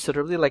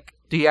considerably? Like,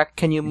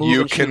 can you move?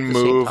 You and shoot can at the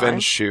same move time?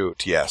 and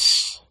shoot.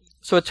 Yes.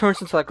 So it turns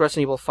into like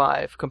Resident Evil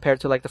 5 compared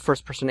to like the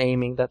first-person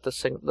aiming that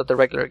the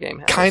regular game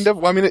has. Kind of.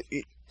 Well,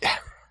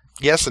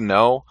 yes and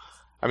no.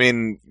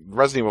 Resident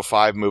Evil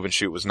 5 move and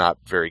shoot was not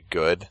very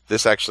good.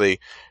 This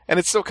actually, and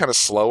it's still kind of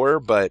slower,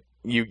 but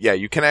you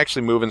can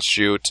actually move and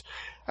shoot.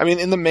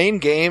 In the main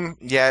game,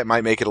 it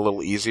might make it a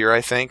little easier, I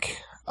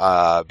think.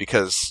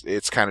 Because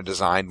it's kind of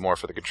designed more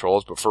for the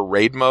controls, but for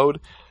raid mode,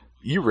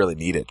 you really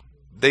need it.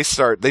 They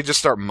just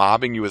start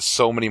mobbing you with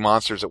so many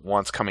monsters at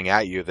once coming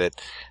at you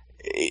that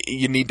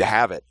you need to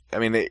have it.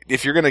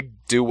 If you're going to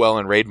do well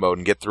in raid mode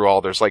and get through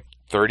there's like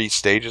 30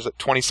 stages,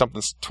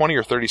 20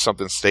 or 30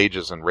 something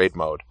stages in raid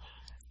mode.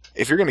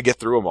 If you're going to get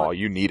through them all,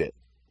 you need it.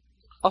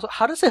 Also,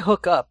 how does it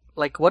hook up?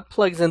 Like, what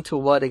plugs into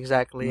what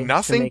exactly?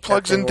 Nothing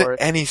plugs into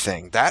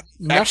anything. That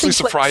actually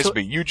surprised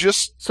me.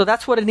 So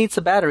that's what it needs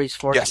the batteries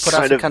for. Yes. To put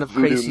out some kind of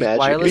crazy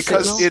wireless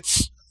because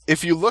signal?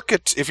 if you look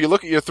at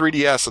your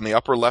 3DS on the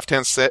upper left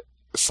hand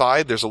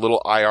side, there's a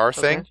little IR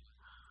thing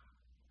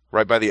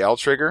right by the L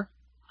trigger,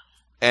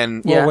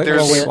 and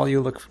wait while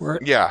you look for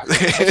it. Yeah,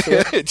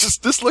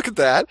 just look at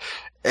that,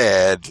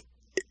 and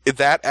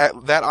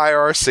that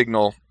IR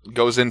signal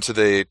goes into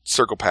the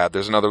circle pad.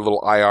 There's another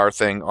little IR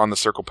thing on the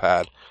circle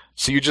pad.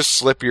 So you just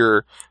slip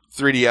your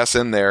 3DS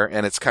in there,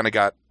 and it's kind of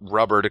got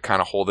rubber to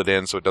kind of hold it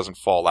in so it doesn't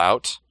fall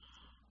out.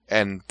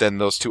 And then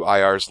those two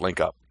IRs link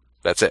up.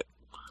 That's it.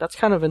 That's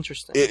kind of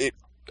interesting.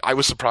 I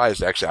was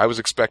surprised, actually. I was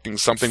expecting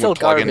something would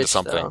plug into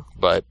something. Though.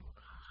 But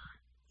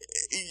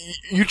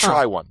you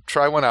try one.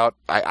 Try one out.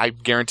 I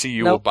guarantee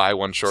you will buy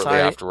one shortly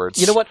afterwards.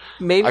 You know what?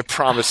 Maybe I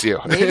promise you.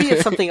 Maybe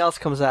if something else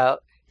comes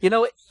out.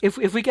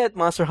 If we get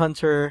Monster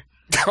Hunter...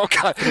 Oh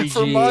God! 3G,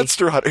 for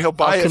Monster Hunter, he'll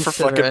buy it for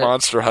fucking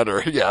Monster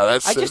Hunter. Yeah,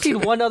 that's. I just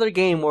need one other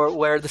game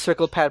where the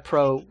Circle Pad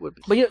Pro would.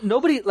 But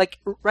nobody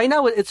right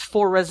now. It's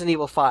for Resident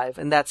Evil 5,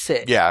 and that's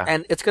it. Yeah.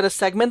 And it's gonna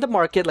segment the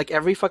market like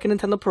every fucking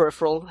Nintendo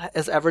peripheral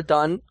has ever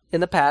done in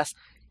the past.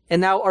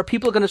 And now, are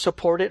people gonna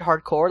support it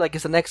hardcore? Like,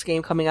 is the next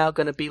game coming out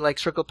gonna be like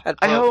Circle Pad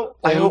Pro?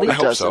 I hope it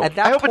doesn't. So. At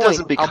that point, it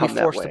doesn't become I'll be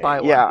forced that way. to buy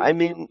one.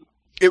 Yeah,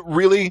 it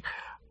really.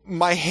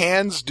 My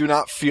hands do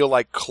not feel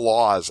like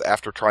claws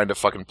after trying to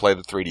fucking play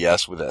the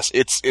 3DS with this.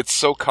 It's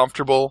so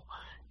comfortable.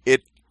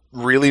 It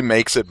really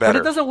makes it better.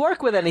 But it doesn't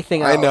work with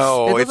anything else. I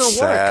know, it doesn't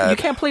work. Sad. You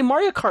can't play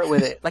Mario Kart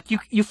with it. Like,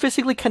 you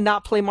physically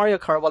cannot play Mario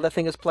Kart while that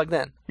thing is plugged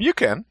in. You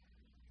can.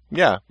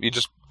 Yeah,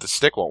 the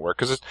stick won't work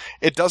because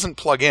it doesn't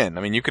plug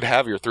in. You could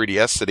have your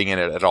 3DS sitting in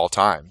it at all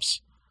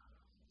times.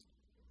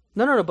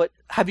 No, but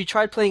have you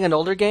tried playing an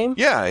older game?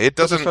 Yeah, it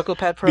doesn't. Circle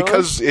Pad Pro?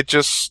 Because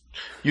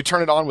you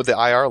turn it on with the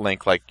IR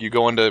link, like you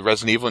go into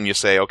Resident Evil and you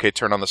say, okay,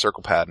 turn on the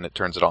Circle Pad, and it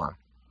turns it on.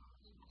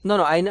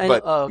 No, I know.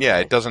 But, okay. yeah,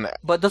 it doesn't.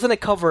 But doesn't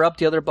it cover up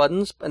the other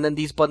buttons, and then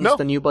these buttons,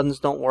 the new buttons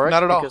don't work?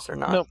 Not at all. Because they're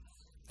not. No.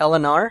 L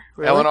and R?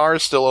 Really? L and R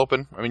is still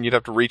open. You'd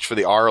have to reach for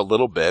the R a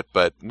little bit,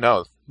 but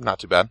no, not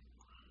too bad.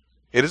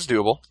 It is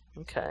doable.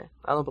 Okay,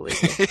 I don't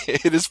believe you.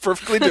 It is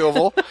perfectly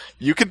doable.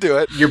 You can do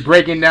it. You're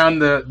breaking down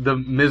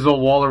the Mizzle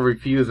wall of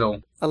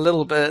refusal. A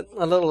little bit.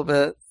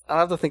 I'll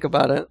have to think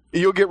about it.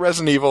 You'll get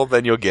Resident Evil,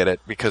 then you'll get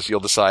it, because you'll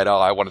decide,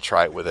 I want to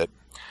try it with it.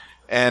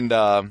 And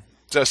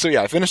so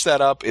yeah, I finished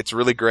that up. It's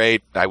really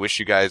great. I wish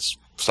you guys,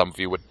 some of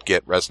you would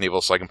get Resident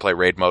Evil so I can play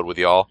raid mode with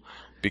y'all,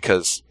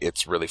 because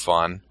it's really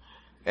fun.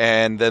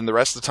 And then the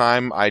rest of the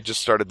time, I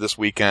just started this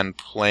weekend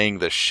playing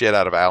the shit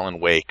out of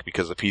Alan Wake,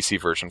 because the PC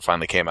version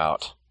finally came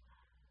out.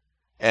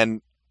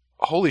 And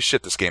holy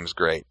shit, this game is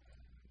great.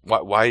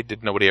 Why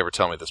did nobody ever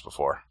tell me this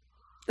before?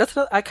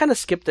 I kind of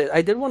skipped it.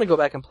 I did want to go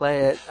back and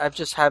play it. I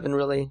just haven't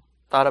really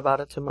thought about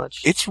it too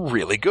much. It's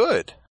really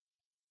good.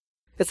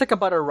 It's like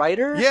about a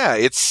writer? Yeah,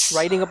 it's...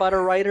 Writing about a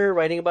writer,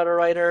 writing about a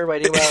writer,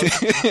 writing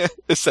about...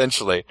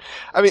 Essentially.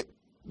 I mean,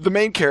 the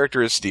main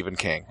character is Stephen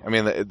King. I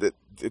mean,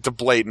 it's a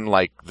blatant,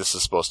 like, this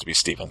is supposed to be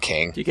Stephen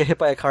King. Do you get hit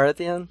by a car at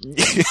the end?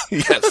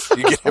 Yes,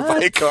 you get hit by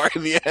a car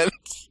in the end.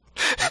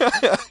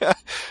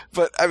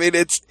 But, I mean,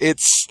 it's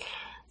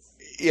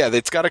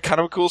got a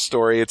kind of a cool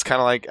story. It's kind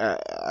of like,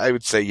 I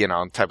would say, you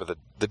know, type of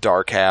the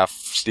dark half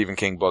Stephen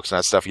King books and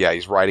that stuff. Yeah,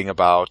 he's writing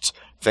about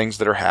things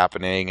that are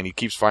happening, and he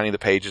keeps finding the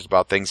pages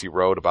about things he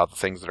wrote about the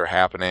things that are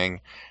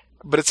happening.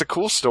 But it's a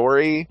cool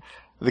story.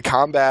 The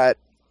combat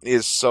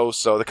is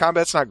so-so. The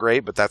combat's not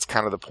great, but that's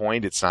kind of the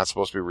point. It's not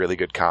supposed to be really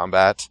good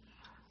combat.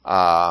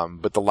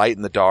 But the light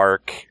and the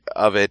dark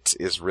of it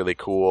is really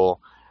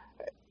cool.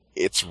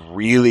 It's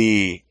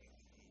really...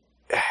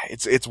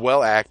 It's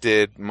well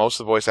acted. Most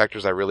of the voice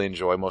actors I really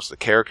enjoy. Most of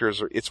the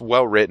characters, it's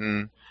well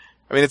written.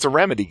 I mean, it's a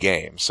Remedy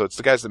game, so it's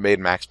the guys that made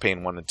Max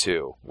Payne 1 and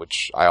 2,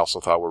 which I also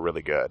thought were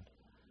really good.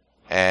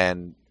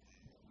 And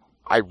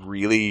I'm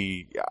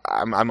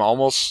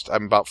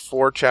about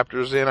 4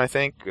 chapters in, I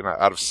think,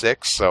 out of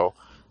 6, so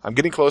I'm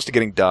getting close to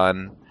getting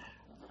done.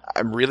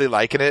 I'm really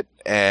liking it,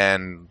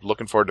 and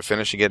looking forward to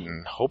finishing it,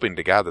 and hoping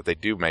to God that they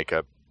do make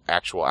a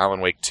actual Alan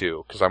Wake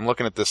 2, because I'm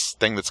looking at this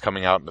thing that's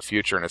coming out in the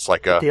future, and it's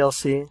like a...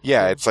 DLC?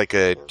 Yeah, it's like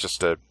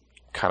just a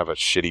kind of a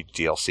shitty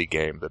DLC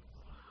game that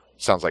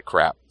sounds like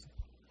crap.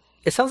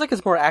 It sounds like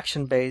it's more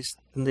action-based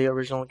than the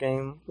original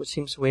game, which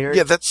seems weird.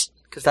 Yeah, that's...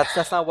 Because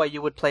that's not why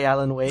you would play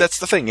Alan Wake. That's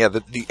the thing, yeah.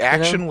 The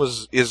action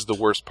is the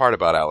worst part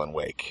about Alan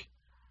Wake.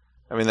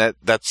 I mean,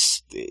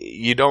 that's...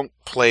 You don't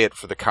play it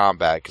for the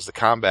combat, because the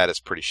combat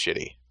is pretty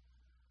shitty.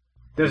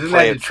 Doesn't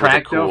that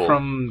detract, though,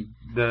 from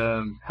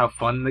how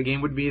fun the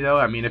game would be, though?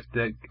 I mean,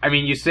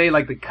 you say,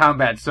 like, the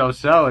combat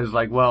so-so is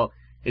like, well,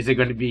 is it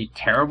going to be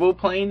terrible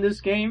playing this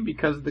game?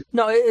 Because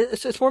No,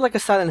 it's more like a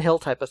Silent Hill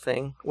type of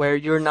thing, where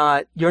you're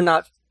not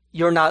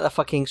a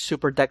fucking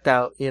super decked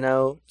out, you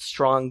know,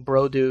 strong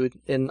bro dude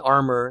in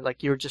armor.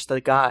 Like, you're just a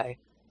guy.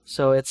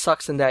 So it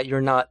sucks in that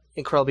you're not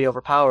incredibly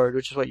overpowered,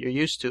 which is what you're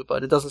used to,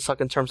 but it doesn't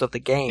suck in terms of the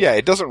game. Yeah,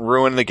 it doesn't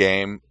ruin the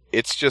game.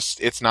 It's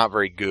just, it's not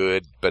very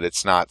good, but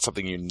it's not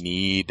something you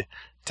need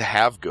to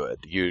have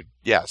good.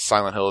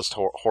 Silent Hill is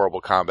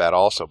horrible combat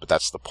also, but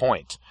that's the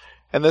point.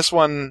 And this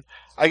one,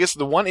 I guess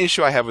the one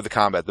issue I have with the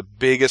combat, the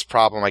biggest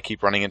problem I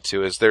keep running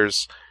into is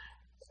there's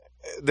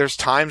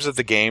times that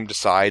the game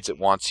decides it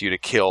wants you to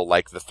kill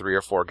like the 3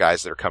 or 4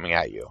 guys that are coming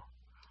at you.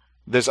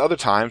 There's other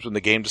times when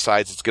the game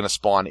decides it's going to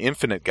spawn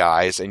infinite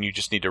guys and you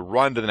just need to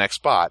run to the next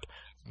spot.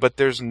 But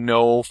there's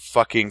no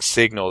fucking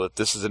signal that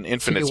this is an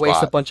infinite spot. So you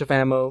waste a bunch of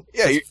ammo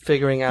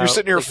figuring out. You're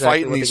sitting here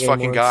exactly fighting these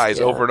fucking guys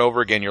over and over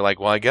again. You're like,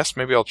 well, I guess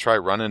maybe I'll try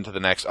running to the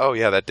next. Oh,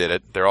 yeah, that did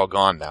it. They're all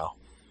gone now.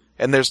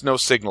 And there's no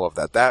signal of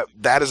that.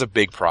 That is a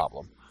big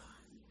problem.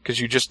 Because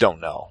you just don't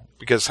know.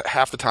 Because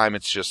half the time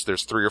it's just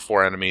there's 3 or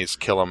 4 enemies,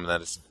 kill them,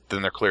 and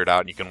then they're cleared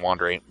out and you can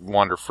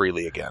wander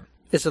freely again.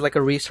 Is it like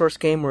a resource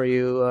game where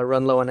you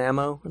run low on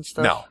ammo and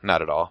stuff? No,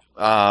 not at all.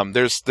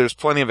 There's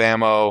plenty of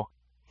ammo.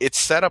 It's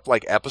set up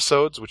like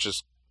episodes, which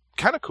is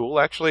kind of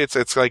cool, actually. It's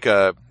supposed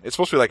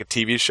to be like a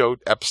TV show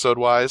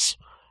episode-wise,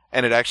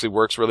 and it actually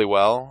works really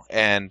well.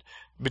 And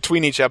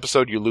between each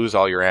episode, you lose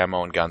all your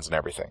ammo and guns and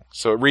everything.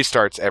 So it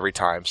restarts every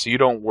time. So you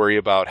don't worry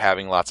about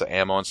having lots of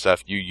ammo and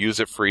stuff. You use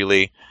it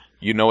freely.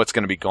 You know it's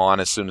going to be gone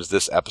as soon as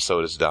this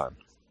episode is done.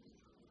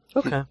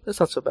 Okay, that's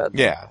not so bad.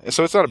 Yeah,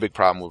 so it's not a big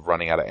problem with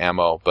running out of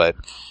ammo, but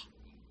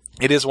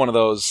it is one of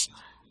those...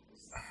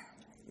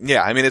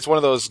 Yeah, I mean, it's one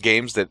of those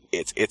games that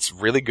it's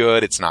really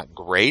good. It's not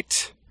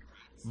great,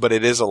 but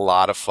it is a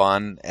lot of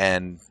fun.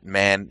 And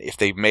man, if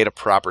they made a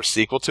proper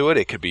sequel to it,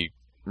 it could be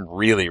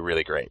really,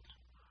 really great.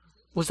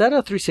 Was that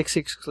a 360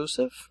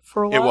 exclusive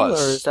for a while? It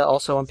was. Or is that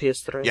also on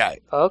PS3? Yeah.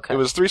 Oh, okay. It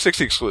was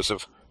 360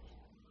 exclusive.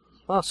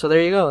 Oh, so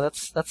there you go.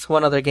 That's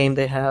one other game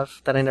they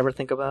have that I never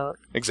think about.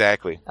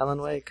 Exactly.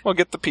 Alan Wake. Well,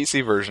 get the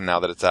PC version now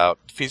that it's out.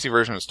 The PC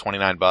version is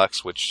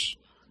 $29, which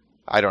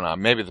I don't know.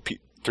 Maybe the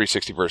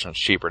 360 version is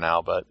cheaper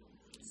now, but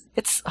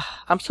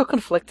I'm so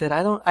conflicted.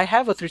 I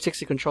have a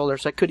 360 controller,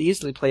 so I could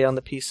easily play on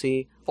the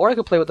PC, or I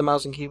could play with the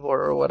mouse and keyboard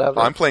or whatever.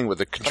 I'm playing with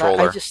the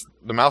controller.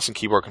 The mouse and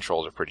keyboard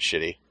controls are pretty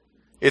shitty.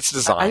 It's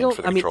designed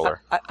for the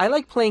controller. I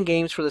like playing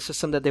games for the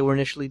system that they were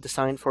initially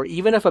designed for.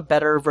 Even if a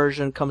better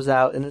version comes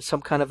out in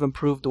some kind of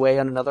improved way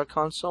on another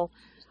console,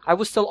 I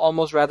would still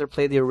almost rather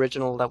play the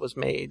original that was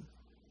made.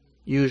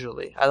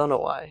 Usually. I don't know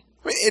why.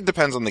 I mean, it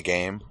depends on the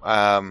game.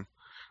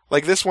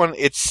 Like this one,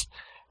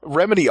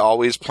 Remedy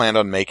always planned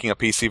on making a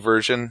PC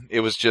version.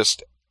 It was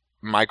just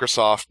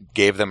Microsoft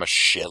gave them a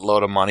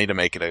shitload of money to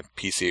make it a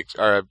PC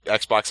or a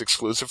Xbox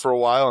exclusive for a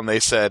while, and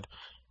they said,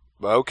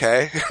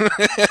 okay.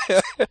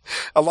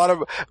 A lot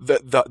of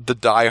the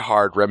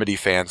die-hard Remedy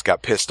fans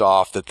got pissed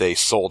off that they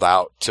sold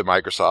out to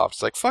Microsoft.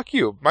 It's like, fuck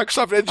you.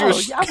 Microsoft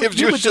gives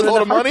you a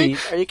shitload of money.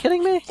 Are you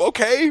kidding me?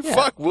 Okay, yeah.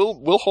 Fuck.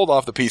 We'll hold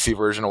off the PC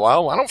version a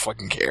while. I don't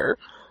fucking care.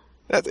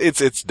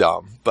 It's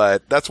dumb,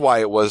 but that's why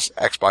it was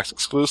Xbox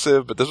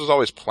exclusive, but this was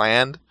always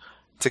planned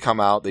to come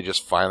out. They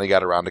just finally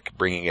got around to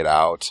bringing it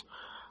out.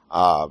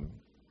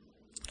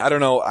 I don't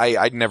know.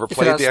 I'd never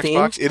played the Steam?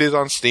 Xbox. It is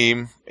on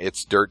Steam.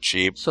 It's dirt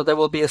cheap. So there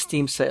will be a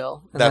Steam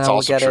sale. And that's then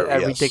also get true, it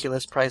at yes.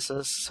 ridiculous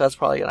prices. So that's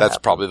probably That's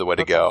probably the way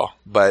to go.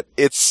 But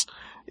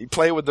you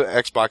play with the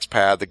Xbox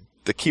pad.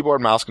 The keyboard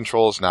and mouse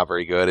control is not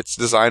very good. It's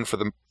designed for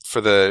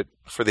the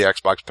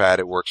Xbox pad.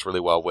 It works really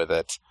well with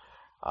it.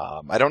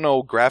 I don't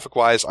know graphic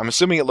wise. I'm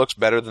assuming it looks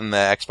better than the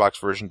Xbox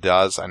version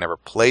does. I never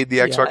played the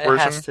Xbox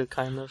version. It has to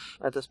kind of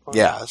at this point.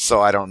 Yeah, so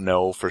I don't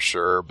know for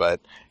sure, but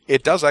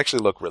it does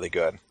actually look really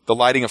good. The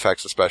lighting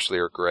effects especially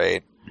are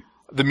great.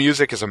 The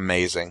music is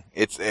amazing.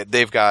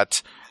 They've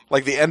got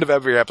like the end of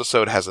every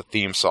episode has a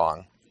theme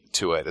song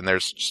to it, and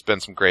there's just been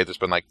some great. There's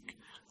been like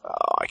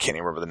I can't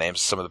even remember the names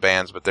of some of the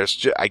bands, but there's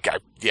just,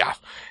 yeah.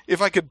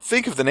 If I could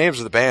think of the names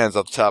of the bands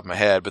off the top of my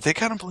head, but they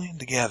kind of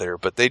blend together.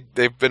 But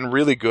they've been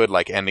really good,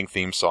 like ending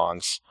theme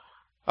songs.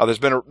 There's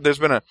been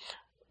a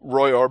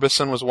Roy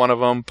Orbison was one of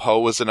them. Poe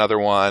was another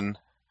one.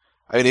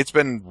 I mean, it's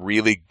been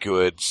really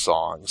good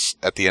songs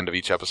at the end of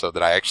each episode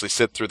that I actually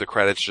sit through the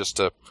credits just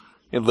to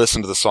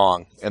listen to the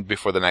song and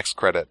before the next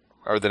credit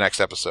or the next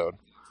episode.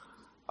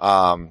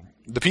 The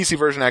PC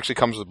version actually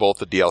comes with both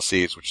the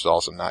DLCs, which is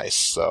also nice.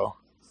 So.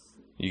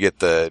 You get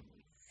the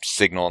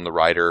Signal and the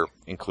Rider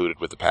included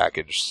with the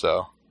package,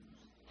 so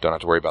don't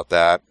have to worry about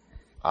that.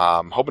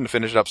 Hoping to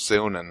finish it up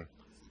soon and,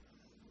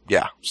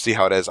 yeah, see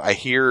how it is. I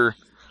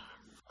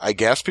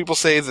guess people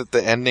say that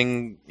the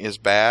ending is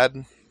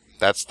bad.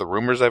 That's the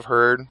rumors I've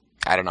heard.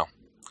 I don't know.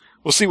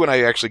 We'll see when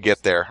I actually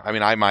get there. I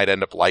mean, I might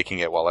end up liking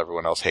it while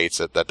everyone else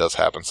hates it. That does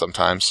happen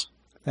sometimes.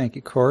 Thank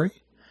you, Corey.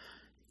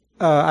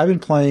 I've been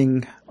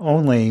playing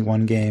only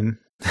one game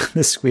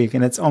this week,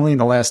 and it's only in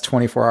the last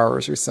 24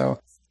 hours or so.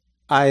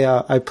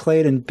 I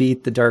played and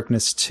beat The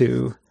Darkness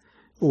 2,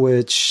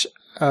 which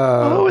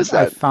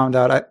I found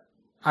out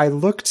I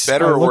looked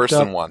better or worse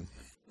than 1.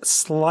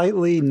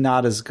 Slightly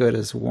not as good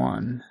as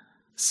 1.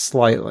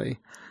 Slightly.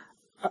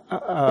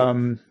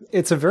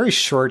 It's a very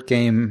short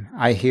game.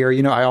 I hear.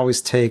 I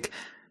always take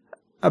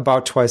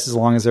about twice as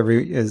long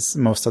as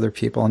most other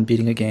people in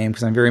beating a game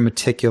because I'm very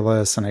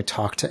meticulous and I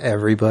talk to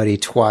everybody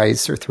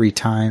twice or 3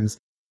 times.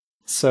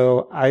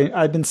 So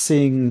I've been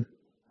seeing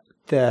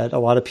that a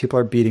lot of people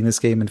are beating this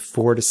game in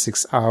 4 to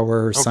 6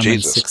 hours, some in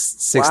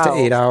 6 to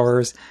 8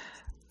 hours.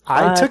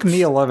 It took me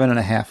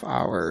 11.5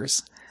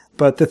 hours.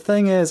 But the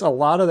thing is, a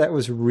lot of that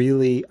was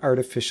really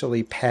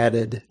artificially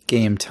padded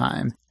game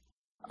time.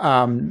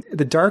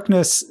 The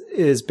Darkness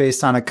is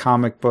based on a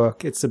comic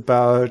book. It's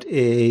about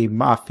a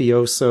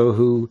mafioso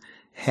who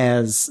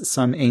has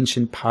some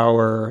ancient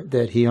power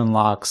that he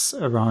unlocks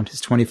around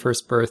his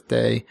 21st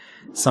birthday,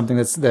 something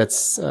that's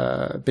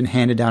been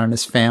handed down in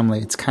his family.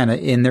 It's kind of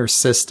in their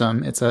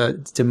system. It's a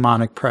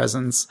demonic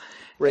presence.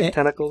 Red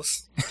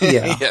tentacles.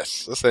 Yeah.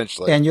 Yes,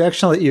 essentially. And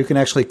you can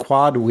actually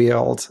quad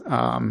wield.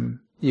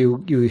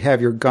 You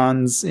have your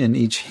guns in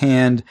each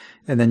hand,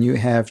 and then you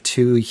have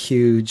 2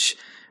 huge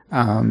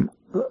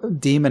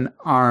demon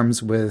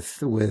arms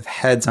with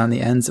heads on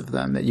the ends of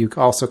them that you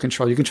also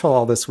control. You control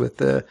all this with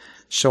the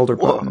shoulder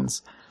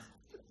buttons.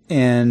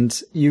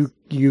 And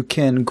you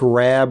can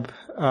grab,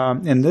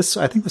 and this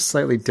I think was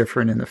slightly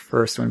different in the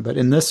first one, but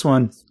in this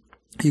one,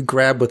 you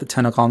grab with the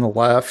tentacle on the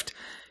left,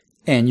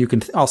 and you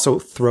can also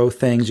throw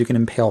things. You can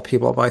impale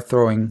people by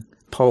throwing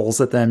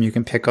poles at them. You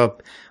can pick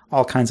up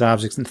all kinds of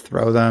objects and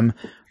throw them.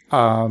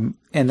 And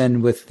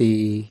then with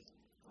the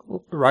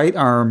right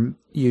arm,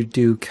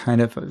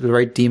 the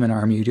right demon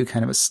arm, you do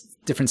kind of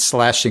different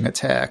slashing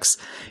attacks.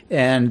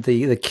 And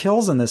the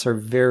kills in this are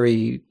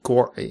very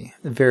gory.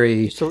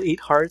 You still eat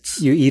hearts?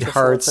 You eat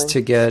hearts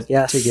to get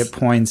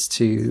points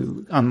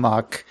to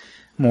unlock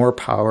more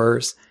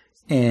powers.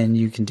 And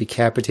you can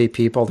decapitate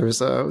people.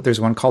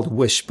 There's one called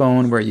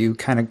Wishbone where you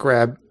kind of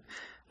grab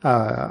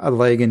a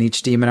leg in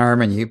each demon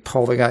arm and you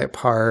pull the guy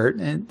apart.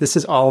 And this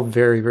is all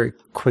very, very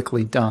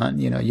quickly done.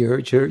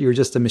 You're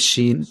just a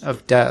machine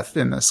of death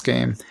in this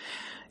game.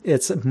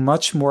 It's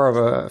much more of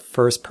a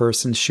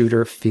first-person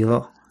shooter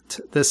feel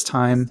this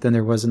time than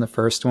there was in the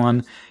first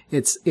one.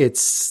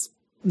 It's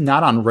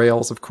not on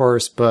rails, of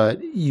course,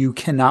 but you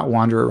cannot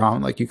wander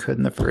around like you could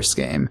in the first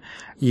game.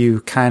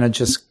 You kind of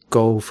just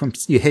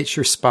you hit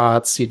your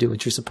spots, you do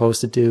what you're supposed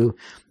to do,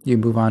 you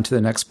move on to the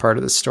next part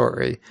of the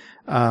story.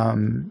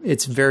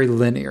 It's very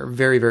linear,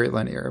 very, very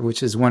linear,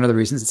 which is one of the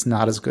reasons it's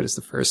not as good as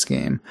the first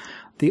game.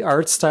 The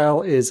art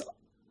style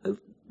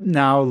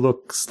now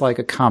looks like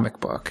a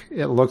comic book.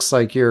 It looks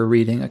like you're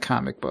reading a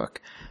comic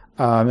book.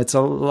 It's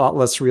a lot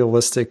less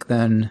realistic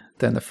than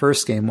the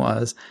first game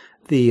was.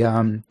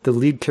 The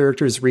lead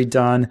character is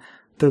redone.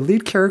 The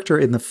lead character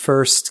in the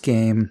first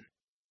game,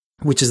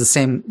 which is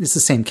it's the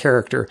same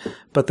character,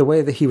 but the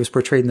way that he was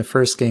portrayed in the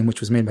first game, which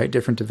was made by a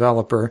different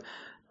developer,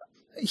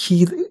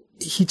 he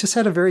just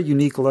had a very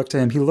unique look to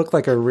him. He looked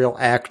like a real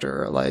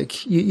actor. Like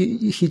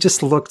he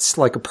just looked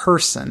like a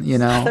person,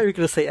 I thought you were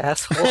going to say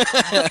asshole.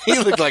 He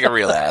looked like a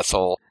real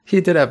asshole. He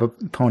did have a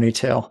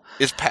ponytail.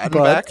 Is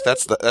Patton back?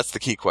 That's the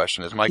key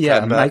question. Is Mike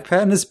Patton back? Yeah, Mike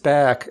Patton is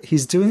back. He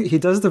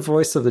does the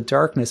voice of the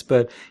darkness,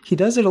 but he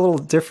does it a little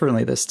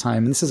differently this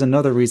time. And this is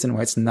another reason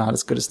why it's not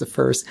as good as the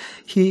first.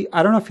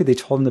 I don't know if they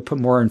told him to put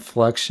more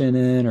inflection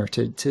in or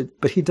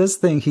but he does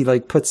he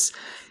like puts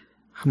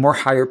more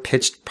higher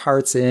pitched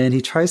parts in.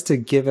 He tries to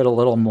give it a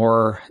little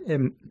more,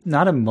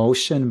 not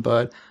emotion,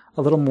 but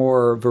a little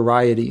more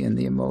variety in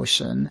the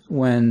emotion.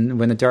 When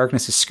the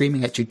darkness is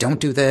screaming at you, don't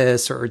do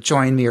this or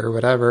join me or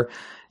whatever,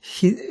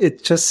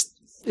 it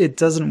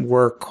doesn't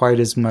work quite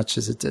as much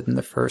as it did in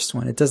the first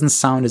one. It doesn't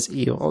sound as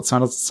evil. It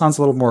sounds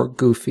a little more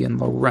goofy and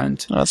low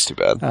rent. Oh, that's too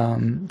bad.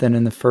 Than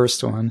in the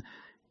first one.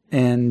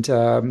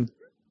 And,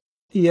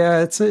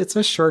 it's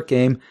a short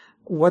game.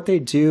 What they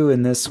do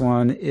in this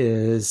one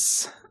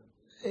is,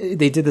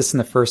 they did this in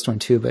the first one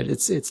too, but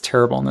it's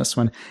terrible in this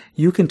one.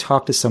 You can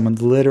talk to someone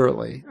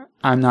literally,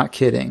 I'm not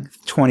kidding,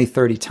 20,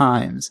 30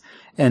 times.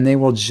 And they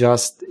will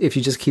if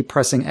you just keep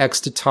pressing X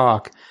to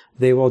talk,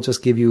 they will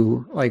just give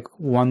you like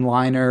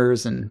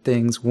one-liners and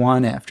things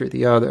one after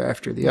the other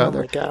after the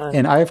other. My God.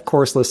 And I, of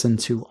course, listened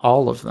to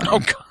all of them.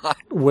 Oh, God.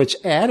 Which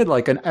added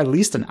like at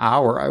least an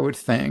hour, I would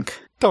think.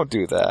 Don't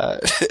do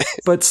that.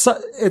 But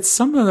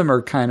some of them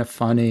are kind of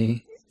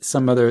funny.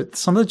 Some of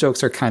the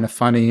jokes are kind of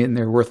funny and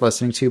they're worth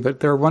listening to, but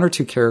there are one or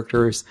two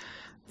characters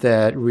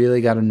that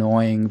really got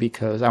annoying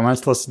because I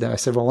wanted to listen to. I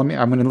said, well, I'm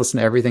going to listen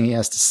to everything he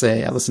has to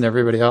say. I listen to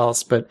everybody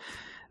else, but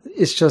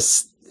it's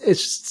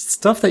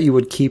stuff that you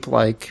would keep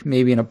like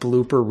maybe in a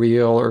blooper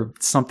reel or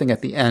something at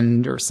the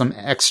end or some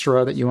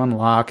extra that you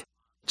unlock.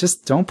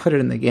 Just don't put it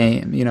in the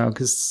game,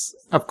 because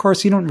of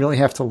course you don't really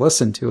have to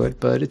listen to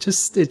it, but it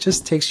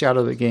just takes you out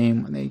of the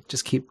game when they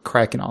just keep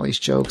cracking all these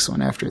jokes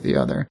one after the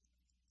other.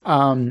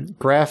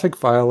 Graphic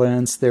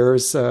violence.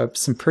 There's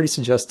some pretty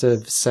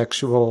suggestive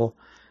sexual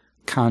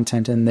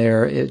content in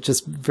there. It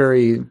just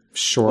very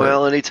short.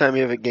 Well, anytime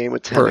you have a game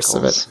with tentacles.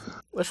 Of it.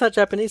 What's that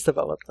Japanese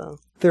developed though?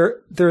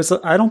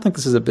 I don't think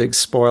this is a big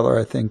spoiler.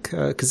 I think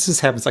because this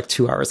happens like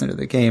 2 hours into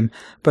the game.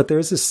 But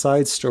there's this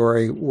side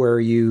story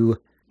where you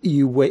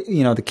wait.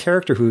 The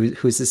character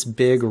who's this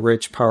big,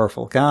 rich,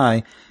 powerful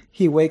guy.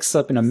 He wakes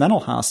up in a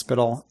mental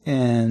hospital,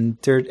 and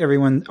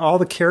all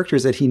the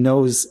characters that he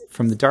knows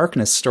from the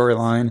Darkness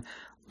storyline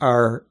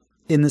are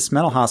in this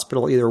mental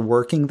hospital, either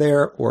working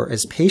there or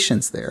as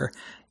patients there.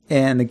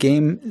 And the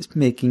game is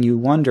making you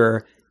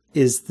wonder,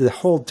 is the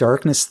whole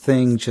Darkness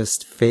thing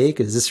just fake?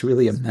 Is this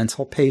really a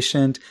mental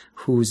patient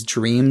whose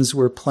dreams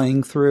we're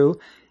playing through?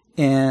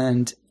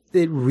 And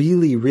it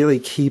really, really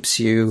keeps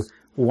you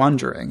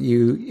wondering.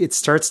 It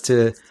starts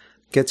to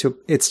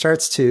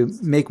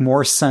make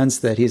more sense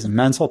that he's a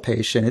mental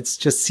patient. It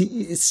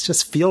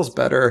just feels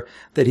better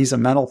that he's a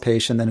mental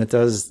patient than it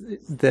does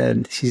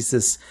that he's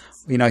this,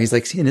 he's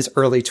like in his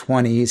early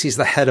 20s. He's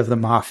the head of the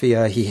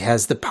mafia. He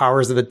has the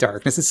powers of the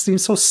darkness. It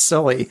seems so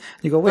silly.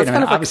 You go, wait a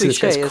minute, obviously this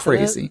guy's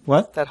crazy.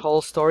 What? That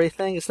whole story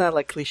thing, isn't that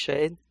like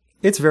cliched?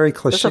 It's very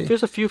cliche.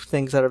 There's a few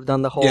things that have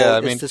done the whole,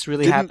 is this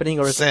really happening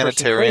or is this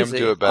person crazy?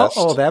 Do it best?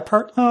 Oh, that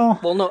part? Oh.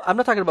 Well, no, I'm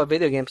not talking about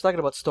video games. I'm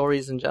talking about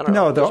stories in general.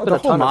 No, the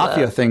whole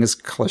mafia thing is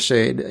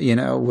cliched,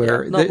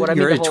 where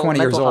you're 20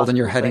 years old and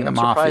you're heading the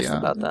mafia. I'm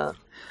surprised about that.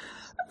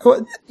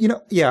 Well,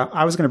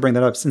 I was going to bring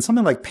that up. In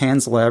something like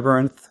Pan's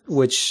Labyrinth,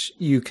 which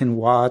you can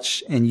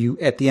watch, and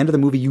at the end of the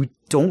movie, you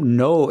don't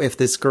know if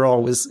this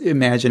girl was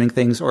imagining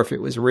things or if it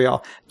was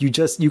real. You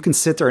can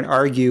sit there and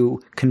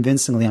argue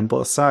convincingly on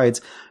both sides.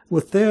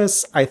 With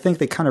this, I think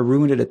they kind of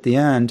ruined it at the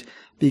end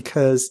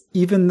because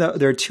even though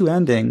there are two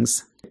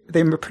endings,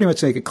 they pretty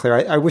much make it clear.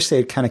 I wish they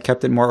had kind of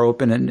kept it more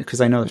open, and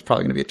because I know there's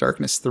probably going to be a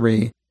Darkness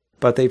 3,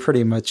 but they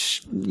pretty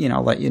much,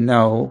 let you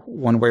know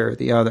one way or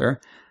the other.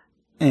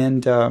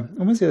 And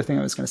what was the other thing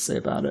I was going to say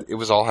about it? It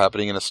was all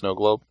happening in a snow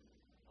globe,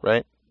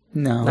 right?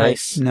 No,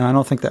 nice. No, I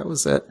don't think that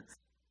was it.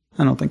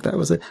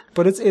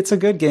 But it's a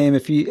good game.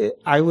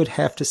 I would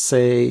have to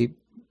say,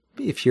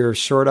 if you're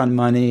short on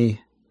money,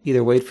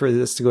 either wait for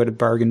this to go to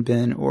bargain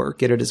bin or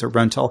get it as a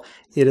rental.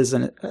 It is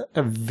a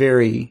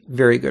very,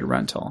 very good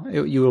rental.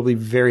 You will be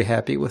very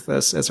happy with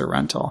this as a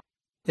rental.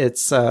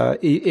 It's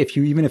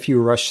even if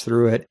you rush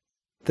through it,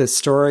 the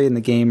story and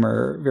the game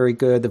are very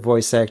good. The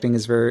voice acting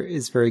is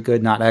very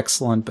good, not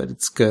excellent, but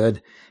it's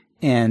good.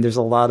 And there's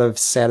a lot of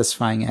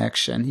satisfying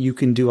action. You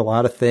can do a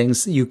lot of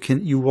things. You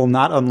will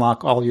not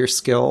unlock all your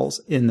skills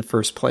in the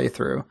first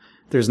playthrough.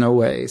 There's no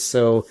way.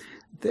 So,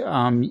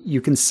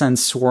 you can send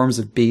swarms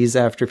of bees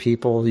after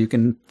people. You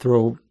can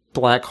throw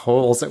black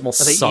holes that will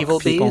suck evil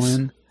people bees?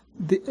 in.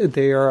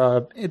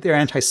 They're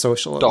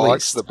antisocial.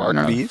 Dogs that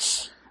bark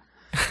bees.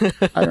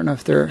 I don't know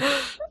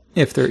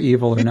if they're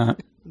evil or not.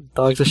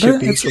 Dogs that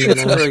shoot bees.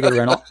 It's a very good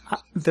rental.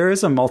 There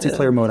is a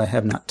multiplayer mode I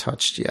have not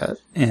touched yet,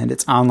 and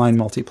it's online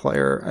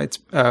multiplayer. It's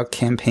a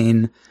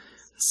campaign,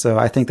 so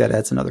I think that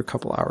adds another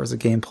couple hours of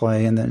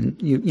gameplay. And then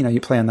you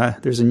play on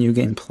that. There's a new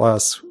game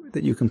plus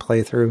that you can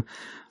play through.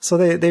 So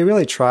they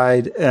really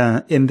tried.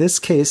 In this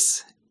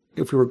case,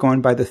 if we were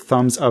going by the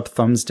thumbs up,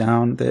 thumbs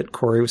down that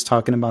Corey was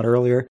talking about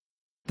earlier,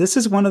 This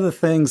is one of the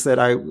things that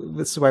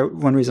this is why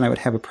one reason I would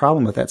have a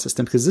problem with that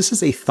system, because this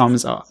is a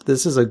thumbs up.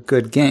 This is a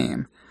good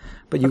game.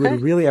 But you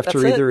would really have to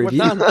read the review.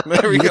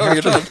 There we go.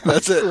 You're done.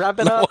 That's it. Wrap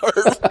it up.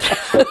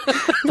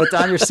 Put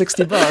down your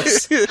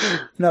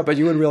 $60. No, but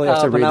you would really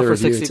have to read the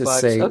review to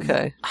say,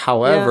 okay.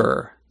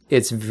 However,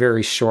 it's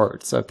very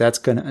short. So if that's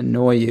going to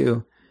annoy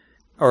you,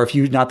 or if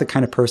you're not the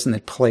kind of person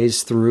that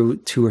plays through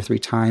 2 or 3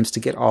 times to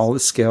get all the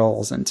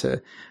skills and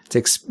to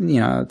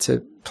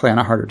play on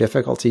a harder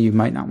difficulty, you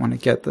might not want to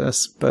get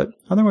this. But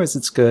otherwise,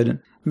 it's good.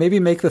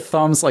 Maybe make the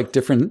thumbs like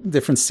different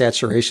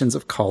saturations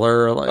of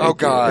color. Like, oh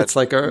God, it's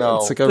like a really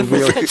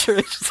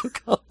saturations of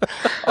color.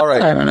 All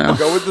right, I don't know. We'll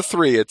go with the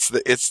 3. It's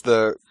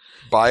the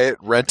buy it,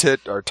 rent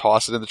it, or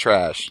toss it in the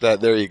trash.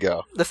 There you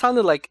go. That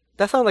sounded like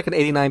an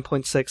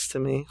 89.6 to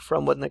me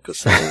from what Nick was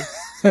saying.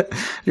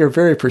 You're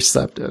very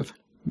perceptive.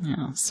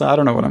 Yeah, so I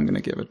don't know what I'm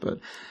going to give it, but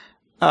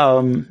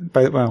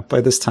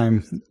by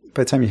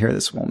the time you hear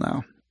this, we'll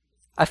know.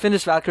 I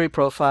finished Valkyrie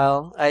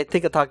Profile. I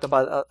think I talked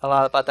about a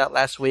lot about that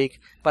last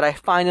week, but I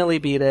finally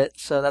beat it,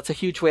 so that's a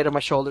huge weight on my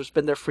shoulders.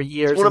 Been there for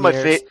years. One of my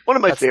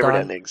favorite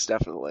done. endings,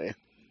 definitely.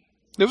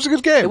 It was a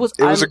good game. It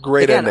was a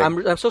great ending.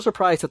 I'm so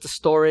surprised that the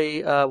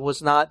story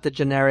was not the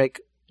generic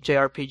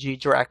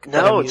JRPG direct.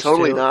 No,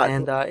 totally not.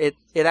 And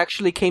it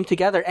actually came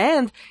together,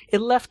 and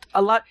it left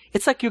a lot.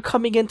 It's like you're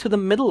coming into the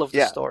middle of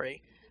the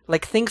story.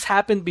 Like, things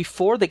happened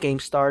before the game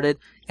started,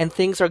 and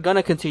things are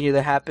gonna continue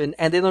to happen,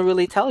 and they don't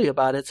really tell you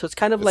about it. So it's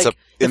kind of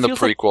in the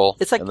prequel.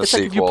 It's like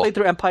if you played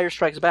through Empire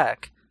Strikes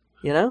Back,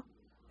 you know?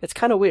 It's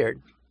kind of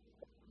weird.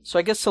 So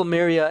I guess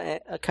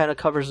Silmeria kind of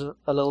covers a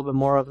little bit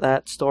more of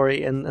that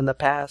story in the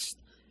past,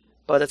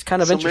 but it's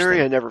kind of interesting.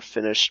 Silmeria I never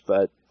finished,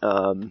 but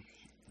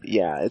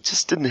yeah, it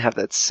just didn't have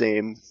that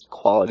same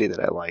quality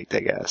that I liked, I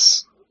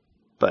guess.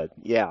 But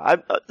yeah,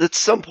 at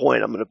some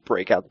point I'm gonna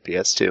break out the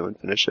PS2 and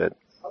finish it.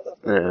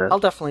 I'll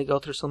definitely go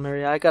through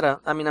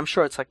Silmeria. I'm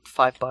sure it's like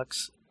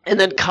 $5. And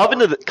then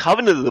Covenant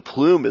of the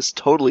Plume is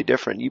totally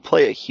different. You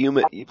play a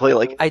human. You play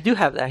like I do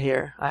have that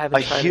here. I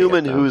haven't a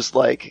human who's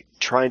like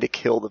trying to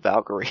kill the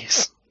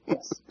Valkyries.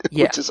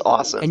 Which is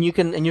awesome. And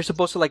you're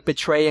supposed to like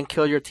betray and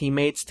kill your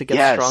teammates to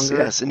get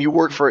stronger. Yes, and you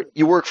work for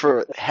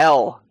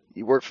Hel.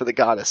 You work for the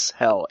goddess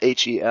Hel,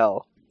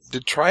 Hel.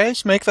 Did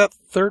Tri-Ace make that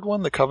third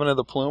one, the Covenant of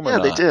the Plume? Or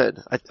not? They did.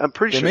 I'm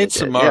pretty sure they made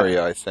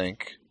Samaria, I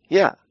think.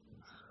 Yeah.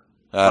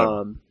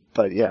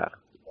 But yeah,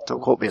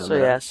 don't quote me on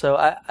that. So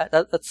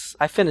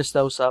I finished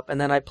those up, and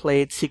then I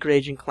played Secret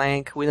Agent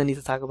Clank. We don't need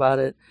to talk about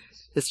it.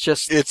 It's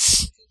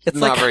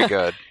not very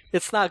good.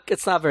 It's not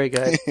very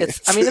good.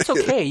 It's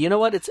okay. You know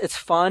what? It's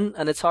fun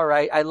and it's all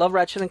right. I love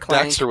Ratchet and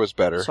Clank. Daxter was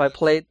better. So I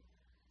played,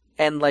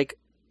 and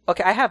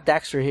I have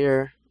Daxter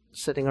here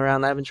sitting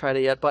around. I haven't tried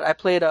it yet, but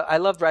I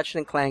loved Ratchet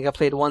and Clank. I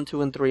played 1, 2,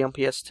 and 3 on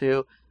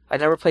PS2. I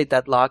never played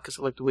Deadlock because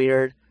it looked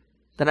weird.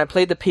 Then I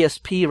played the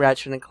PSP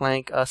Ratchet and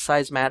Clank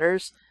Size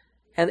Matters.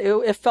 And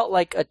it felt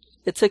like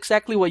it's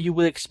exactly what you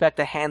would expect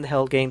a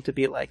handheld game to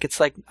be like. It's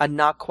like a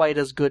not quite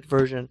as good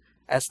version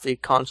as the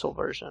console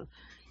version.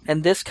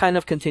 And this kind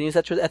of continues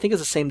that. I think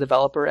it's the same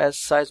developer as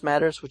Size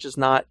Matters, which is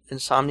not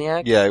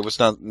Insomniac. Yeah, it was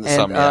not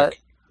Insomniac. And,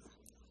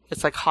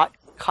 it's like Hot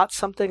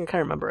something. I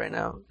can't remember right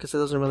now because it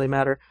doesn't really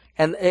matter.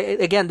 And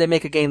again, they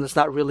make a game that's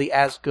not really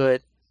as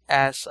good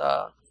as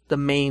the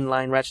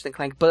mainline Ratchet and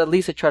Clank, but at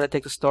least they try to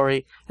take the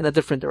story in a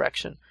different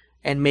direction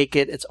and make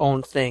it its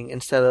own thing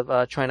instead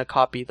of trying to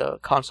copy the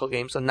console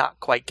games and not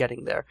quite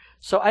getting there.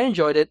 So I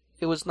enjoyed it.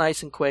 It was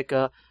nice and quick.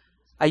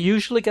 I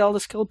usually get all the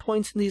skill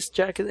points in these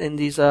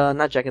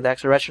not Jak and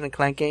Daxter, Ratchet and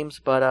Clank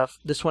games, but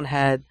this one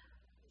had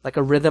like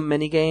a rhythm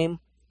mini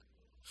game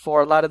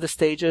for a lot of the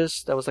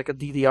stages. That was like a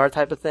DDR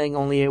type of thing,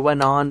 only it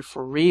went on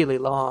for really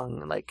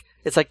long. Like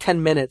it's like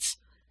 10 minutes,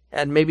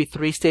 and maybe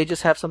 3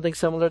 stages have something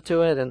similar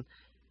to it, and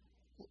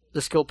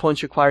the skill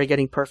points require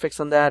getting perfects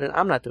on that, and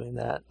I'm not doing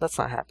that. That's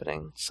not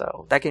happening.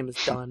 So that game is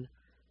done.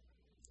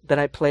 Then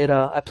I played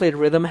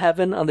Rhythm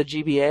Heaven on the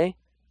GBA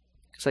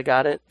because I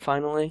got it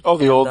finally. Oh,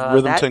 the old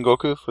Rhythm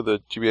Tengoku for the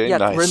GBA. Yeah,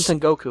 nice.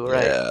 Rhythm Tengoku,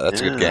 right? Yeah, that's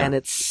a good game. And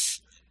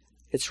it's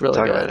really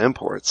Talk good. About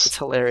imports. It's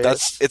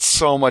hilarious. It's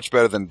so much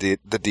better than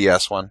the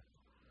DS one.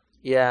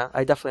 Yeah,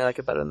 I definitely like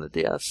it better than the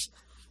DS.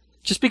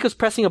 Just because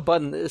pressing a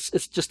button is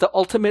just the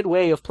ultimate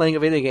way of playing a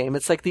video game.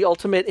 It's like the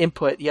ultimate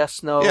input.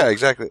 Yes, no. Yeah,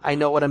 exactly. I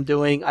know what I'm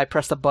doing. I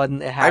pressed a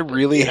button. It happened. I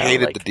really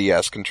hated the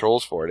DS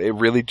controls for it. It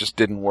really just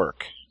didn't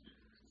work.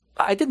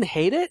 I didn't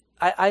hate it.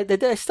 I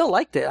still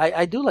liked it.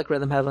 I do like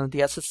Rhythm Heaven on the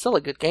DS. It's still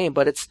a good game,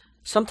 but it's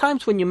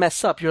sometimes when you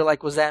mess up, you're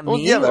like, was that me? Well,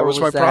 yeah, that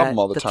was my problem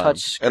all the time.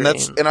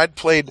 And I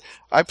played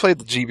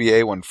the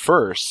GBA one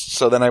first,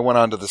 so then I went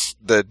on to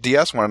the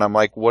DS one, and I'm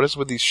like, what is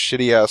with these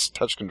shitty ass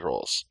touch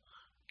controls?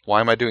 Why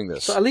am I doing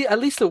this? So at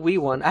least the Wii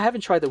one. I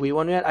haven't tried the Wii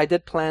one yet. I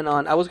did plan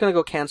on. I was gonna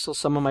go cancel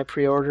some of my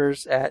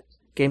pre-orders at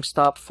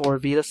GameStop for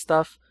Vita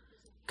stuff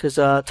because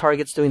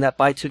Target's doing that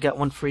buy 2 get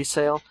 1 free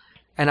sale,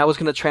 and I was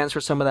gonna transfer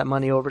some of that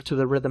money over to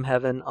the Rhythm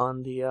Heaven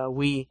on the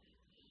Wii.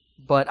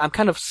 But I'm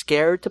kind of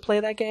scared to play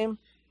that game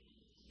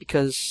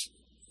because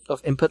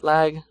of input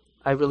lag.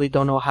 I really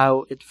don't know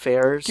how it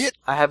fares.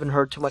 I haven't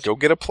heard too much. Go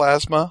get a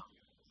plasma.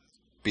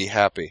 be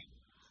happy.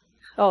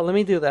 Oh, let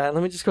me do that.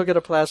 Let me just go get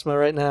a plasma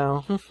right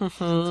now.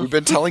 We've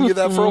been telling you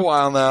that for a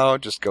while now.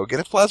 Just go get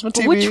a plasma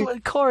TV. Which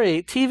one,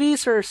 Corey?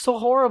 TVs are so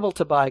horrible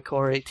to buy,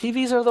 Corey.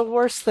 TVs are the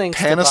worst things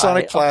to buy.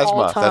 Panasonic plasma.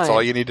 All That's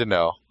all you need to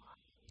know.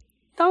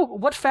 No,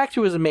 what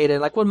factory was it made in?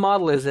 Like, what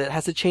model is it?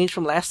 Has it changed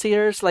from last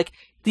year's? Like,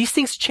 these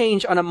things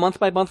change on a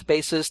month-by-month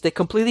basis. They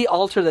completely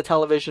alter the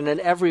television in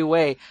every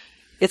way.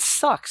 It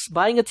sucks.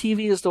 Buying a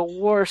TV is the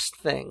worst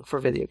thing for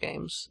video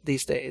games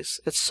these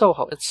days. It's so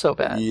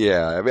bad.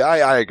 Yeah, I mean,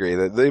 I agree.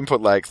 The input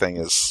lag thing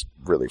is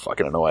really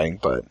fucking annoying,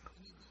 but...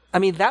 I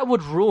mean, that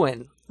would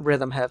ruin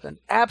Rhythm Heaven.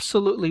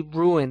 Absolutely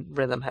ruin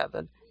Rhythm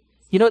Heaven.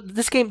 You know,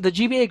 this game, the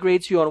GBA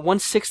grades you on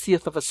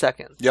 1/60th of a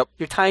second. Yep.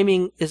 Your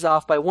timing is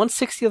off by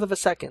 1/60th of a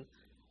second,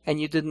 and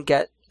you didn't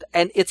get...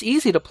 And it's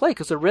easy to play,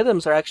 because the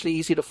rhythms are actually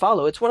easy to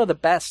follow. It's one of the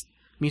best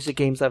music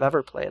games I've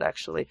ever played,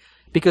 actually.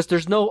 Because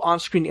there's no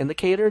on-screen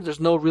indicator, there's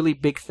no really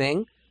big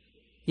thing.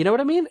 You know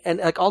what I mean? And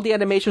like all the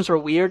animations are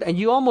weird, and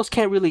you almost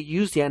can't really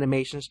use the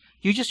animations.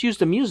 You just use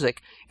the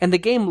music. And the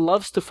game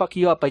loves to fuck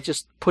you up by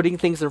just putting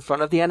things in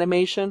front of the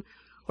animation,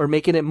 or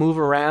making it move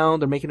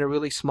around, or making it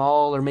really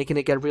small, or making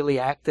it get really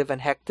active and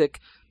hectic.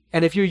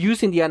 And if you're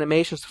using the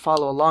animations to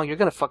follow along, you're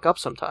going to fuck up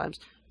sometimes.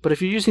 But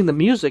if you're using the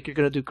music, you're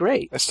going to do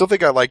great. I still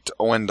think I liked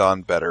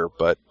Oendon better,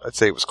 but I'd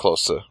say it was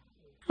close to...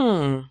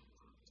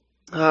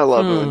 I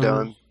love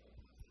Oendon.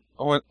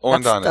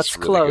 Oendon that's is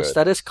really close. good.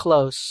 That is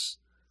close.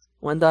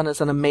 Oendon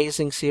is an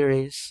amazing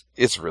series.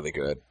 It's really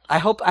good. I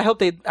hope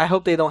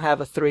they don't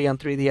have a 3 on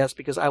 3DS,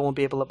 because I won't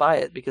be able to buy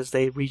it because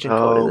they region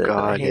coded it. Oh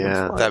god,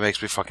 yeah. That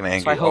makes me fucking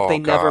angry. So I hope they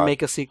never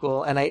make a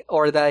sequel,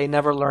 or that I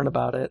never learn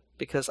about it,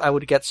 because I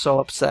would get so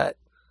upset.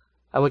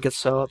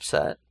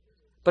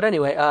 But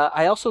anyway,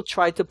 I also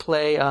tried to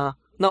play.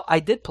 No, I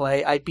did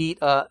play. I beat.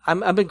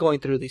 I've been going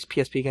through these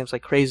PSP games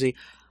like crazy.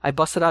 I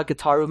busted out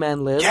Guitar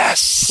Man Live,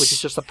 yes! which is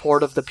just a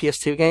port of the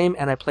PS2 game,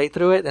 and I played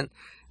through it, and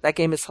that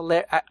game is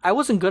hilarious. I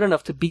wasn't good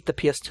enough to beat the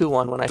PS2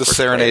 one when I first played it.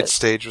 The Serenade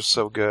stage was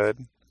so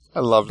good.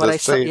 I loved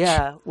that stage.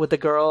 Yeah, with the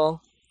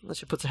girl,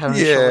 she puts her head on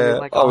her shoulder.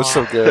 Like, it was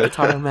so good.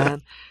 Guitar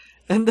Man.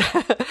 And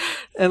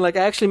like,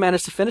 I actually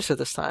managed to finish it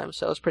this time,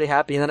 so I was pretty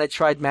happy. And then I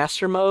tried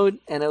Master Mode,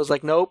 and it was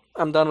like, nope,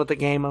 I'm done with the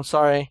game. I'm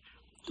sorry.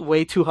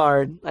 Way too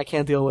hard. I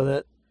can't deal with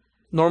it.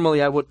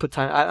 Normally, I would put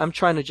time. I'm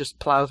trying to just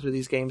plow through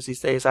these games these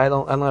days. I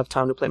don't have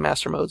time to play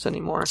Master Modes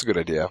anymore. That's a good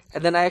idea.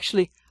 And then I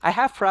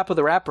have Parappa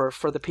the Rapper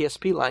for the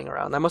PSP lying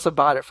around. I must have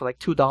bought it for like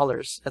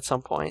 $2 at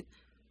some point.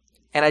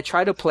 And I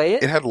tried to play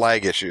it. It had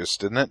lag issues,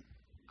 didn't it?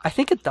 I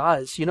think it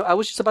does. You know, I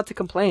was just about to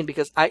complain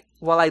because I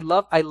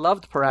loved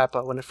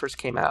Parappa when it first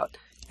came out.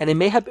 And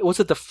was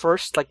it the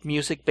first like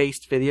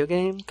music-based video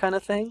game kind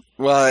of thing?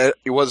 Well,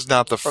 it was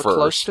not the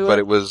first, but it?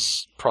 It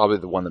was probably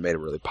the one that made it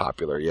really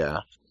popular, yeah.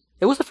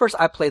 It was the first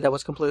I played that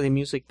was completely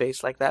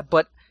music-based like that,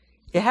 but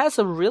it has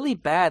a really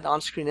bad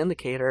on-screen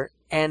indicator,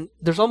 and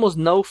there's almost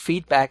no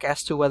feedback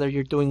as to whether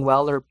you're doing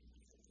well or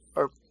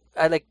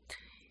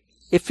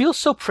it feels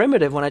so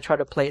primitive when I try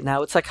to play it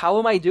now. It's like, how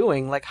am I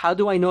doing? Like, how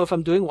do I know if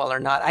I'm doing well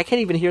or not? I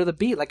can't even hear the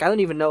beat. Like, I don't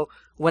even know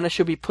when I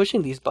should be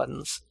pushing these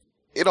buttons.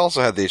 It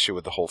also had the issue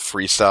with the whole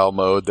freestyle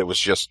mode that was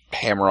just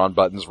hammer on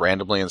buttons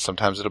randomly, and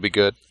sometimes it'll be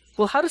good.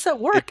 Well, how does that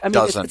work?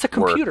 It's a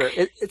computer.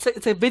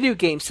 It's a video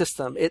game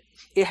system. It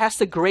has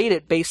to grade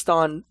it based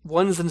on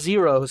ones and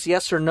zeros,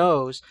 yes or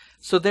no's.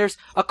 So there's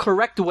a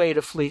correct way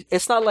to flee.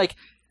 It's not like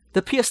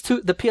the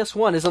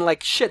PS1 isn't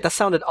like, shit, that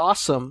sounded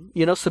awesome,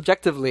 you know,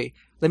 subjectively.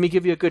 Let me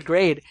give you a good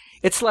grade.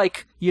 It's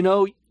like, you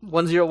know,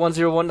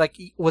 10101, like,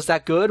 was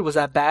that good? Was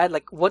that bad?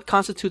 Like, what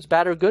constitutes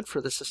bad or good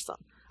for the system?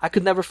 I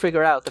could never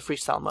figure out the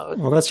freestyle mode.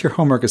 Well, that's your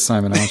homework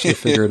assignment. I want you to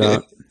figure it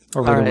out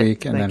over the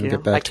week and then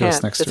get back to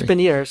us next week. It's been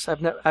years.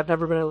 I've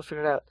never been able to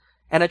figure it out.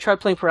 And I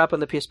tried playing Parappa on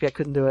the PSP. I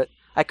couldn't do it.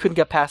 I couldn't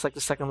get past like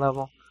the second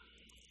level.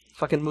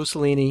 Fucking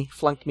Mussolini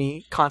flunked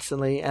me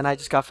constantly, and I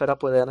just got fed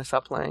up with it and I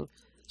stopped playing.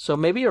 So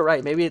maybe you're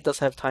right. Maybe it does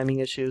have timing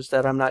issues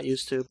that I'm not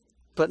used to.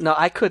 But no,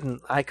 I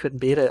couldn't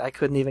beat it. I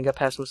couldn't even get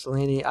past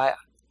Mussolini.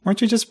 Weren't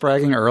you just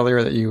bragging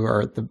earlier that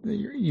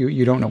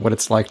you don't know what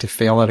it's like to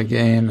fail at a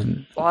game?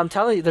 And well, I'm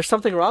telling you, there's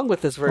something wrong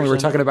with this version. We were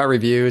talking about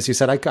reviews. You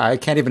said, I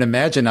can't even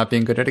imagine not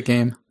being good at a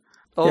game.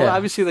 Oh, yeah.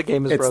 Obviously the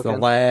game is broken. It's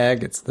the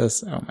lag. It's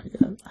this. Oh my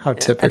god, how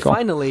typical. And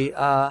finally,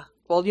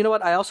 well, you know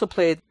what? I also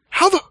played.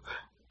 How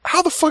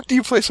the fuck do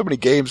you play so many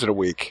games in a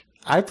week?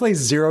 I play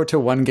 0 to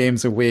 1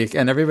 games a week,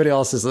 and everybody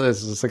else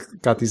is like,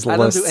 got these lists.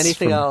 I don't do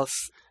anything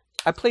else.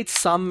 I played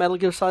some Metal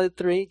Gear Solid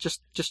 3,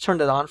 just turned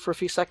it on for a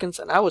few seconds,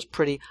 and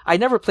I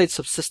never played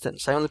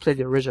Subsistence, I only played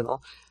the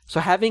original.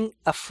 So having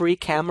a free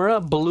camera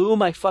blew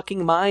my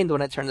fucking mind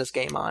when I turned this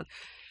game on.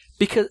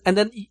 And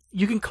then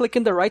you can click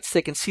in the right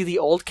stick and see the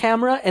old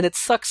camera, and it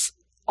sucks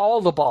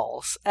all the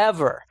balls,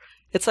 ever.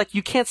 It's like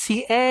you can't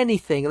see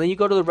anything, and then you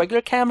go to the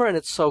regular camera, and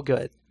it's so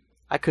good.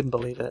 I couldn't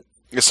believe it.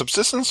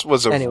 Subsistence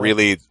was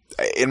really,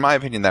 in my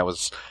opinion,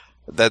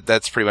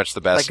 that's pretty much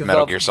the best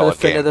Metal Gear Solid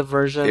game. The definitive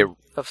version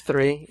of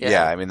 3.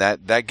 Yeah, I mean,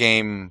 that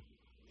game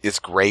is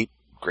great.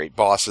 Great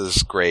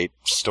bosses, great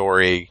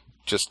story,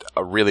 just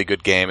a really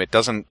good game. It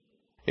doesn't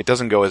It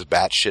doesn't go as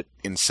batshit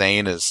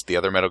insane as the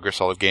other Metal Gear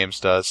Solid games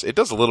does. It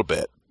does a little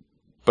bit,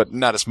 but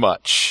not as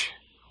much,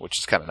 which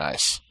is kind of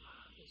nice.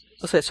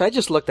 Okay, so I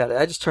just looked at it.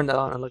 I just turned it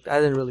on and looked. I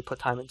didn't really put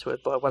time into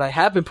it, but what I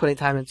have been putting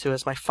time into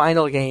is my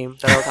final game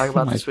that I'll talk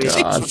about this week.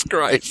 Jesus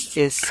Christ.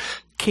 Is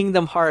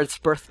Kingdom Hearts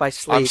Birth by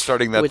Sleep. I'm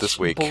starting that this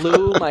week.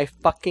 Blew my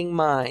fucking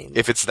mind.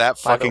 If it's that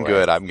fucking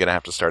good, I'm going to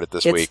have to start it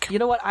this week. You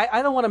know what?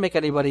 I don't want to make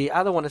anybody,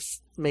 I don't want to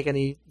make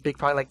any big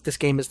problem like this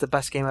game is the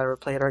best game I've ever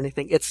played or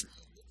anything.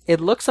 It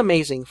looks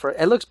amazing.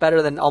 It looks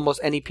better than almost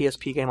any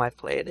PSP game I've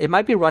played. It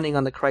might be running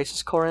on the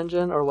Crisis Core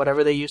engine or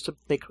whatever they used to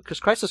make,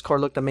 because Crisis Core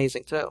looked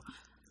amazing too.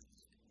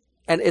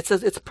 And it's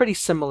a pretty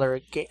similar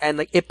game, and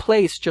like it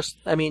plays just.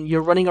 I mean,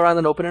 you're running around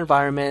an open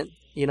environment.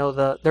 You know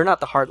they're not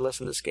the Heartless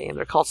in this game.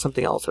 They're called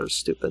something else that is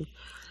stupid,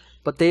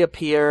 but they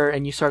appear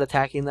and you start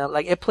attacking them.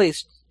 Like it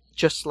plays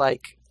just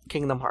like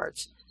Kingdom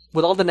Hearts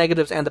with all the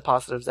negatives and the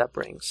positives that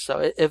brings.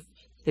 So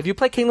if you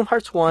play Kingdom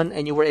Hearts 1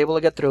 and you were able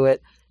to get through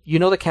it, you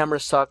know the camera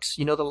sucks.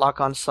 You know the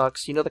lock-on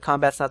sucks. You know the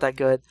combat's not that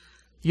good.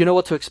 You know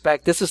what to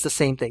expect. This is the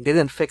same thing. They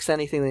didn't fix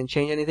anything. They didn't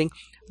change anything.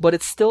 But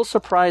it's still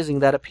surprising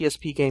that a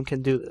PSP game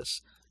can do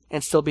this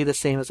and still be the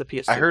same as a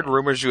PS2. I heard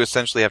rumors you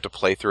essentially have to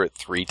play through it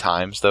 3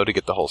 times, though, to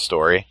get the whole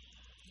story.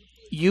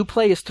 You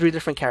play as 3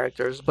 different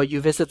characters, but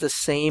you visit the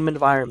same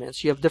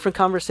environments. You have different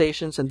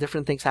conversations and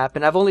different things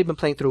happen. I've only been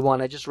playing through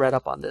 1. I just read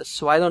up on this.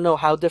 So I don't know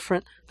how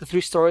different the 3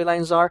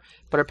 storylines are,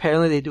 but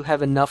apparently they do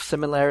have enough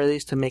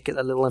similarities to make it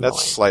a little annoying.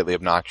 That's slightly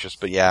obnoxious,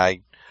 but yeah,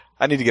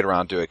 I need to get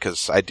around to it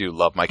because I do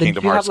love my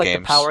Kingdom Hearts games. You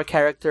have like the power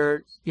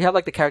character. You have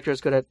like the character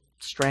that's good at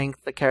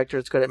strength, the character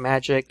that's good at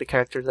magic, the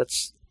character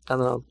that's, I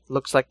don't know,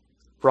 looks like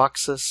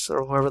Roxas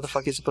or whoever the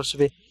fuck he's supposed to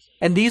be.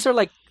 And this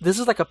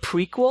is like a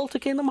prequel to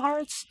Kingdom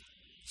Hearts.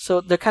 So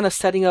they're kind of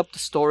setting up the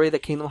story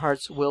that Kingdom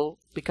Hearts will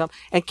become.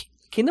 And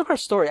Kingdom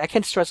Hearts story, I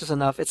can't stress this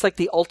enough. It's like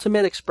the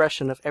ultimate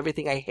expression of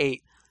everything I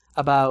hate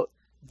about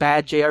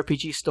bad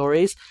JRPG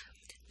stories.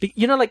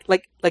 You know,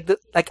 like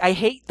I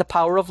hate the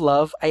power of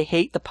love. I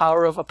hate the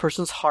power of a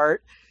person's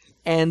heart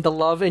and the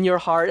love in your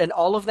heart and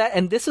all of that.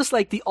 And this is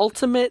like the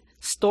ultimate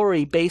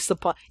story based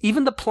upon,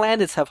 even the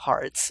planets have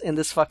hearts in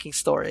this fucking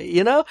story,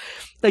 you know?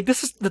 Like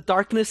this is the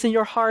darkness in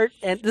your heart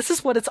and this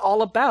is what it's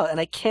all about.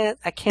 And I can't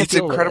It's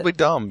incredibly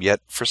dumb,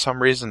 yet for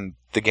some reason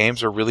the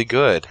games are really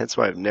good. That's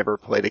why I've never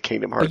played a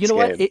Kingdom Hearts game. But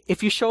you know what?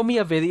 If you show me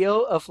a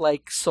video of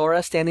like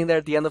Sora standing there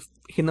at the end of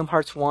Kingdom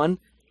Hearts 1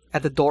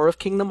 at the door of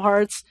Kingdom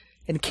Hearts,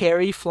 and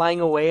Carrie flying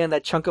away on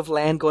that chunk of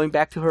land going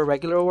back to her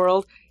regular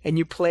world, and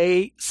you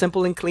play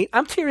Simple and Clean.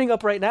 I'm tearing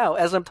up right now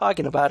as I'm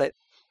talking about it.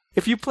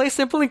 If you play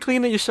Simple and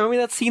Clean and you show me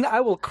that scene,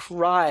 I will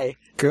cry.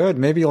 Good.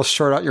 Maybe you'll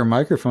short out your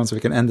microphone so we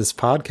can end this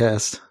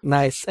podcast.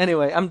 Nice.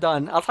 Anyway, I'm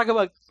done. I'll talk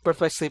about Birth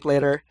by Sleep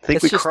later. I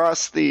think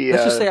crossed the...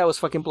 Let's just say I was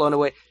fucking blown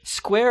away.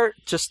 Square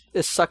just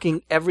is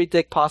sucking every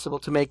dick possible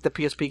to make the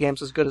PSP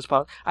games as good as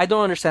possible. I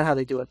don't understand how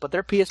they do it, but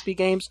their PSP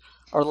games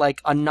are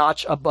like a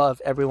notch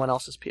above everyone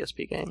else's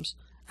PSP games.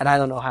 And I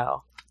don't know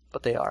how,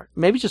 but they are.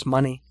 Maybe just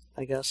money,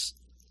 I guess.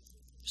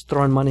 Just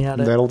throwing money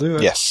at it. That'll do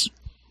it. Yes.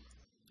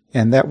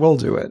 And that will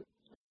do it.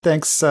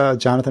 Thanks,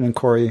 Jonathan and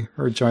Corey,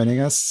 for joining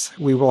us.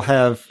 We will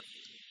have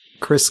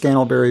Chris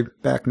Scantleberry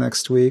back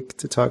next week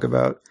to talk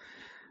about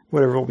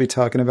whatever we'll be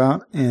talking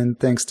about. And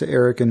thanks to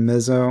Eric and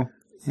Mizzo.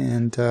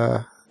 And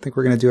I think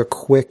we're going to do a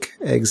quick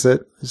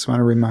exit. I just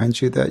want to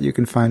remind you that you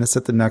can find us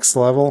at the next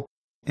level.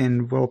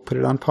 And we'll put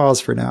it on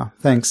pause for now.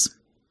 Thanks.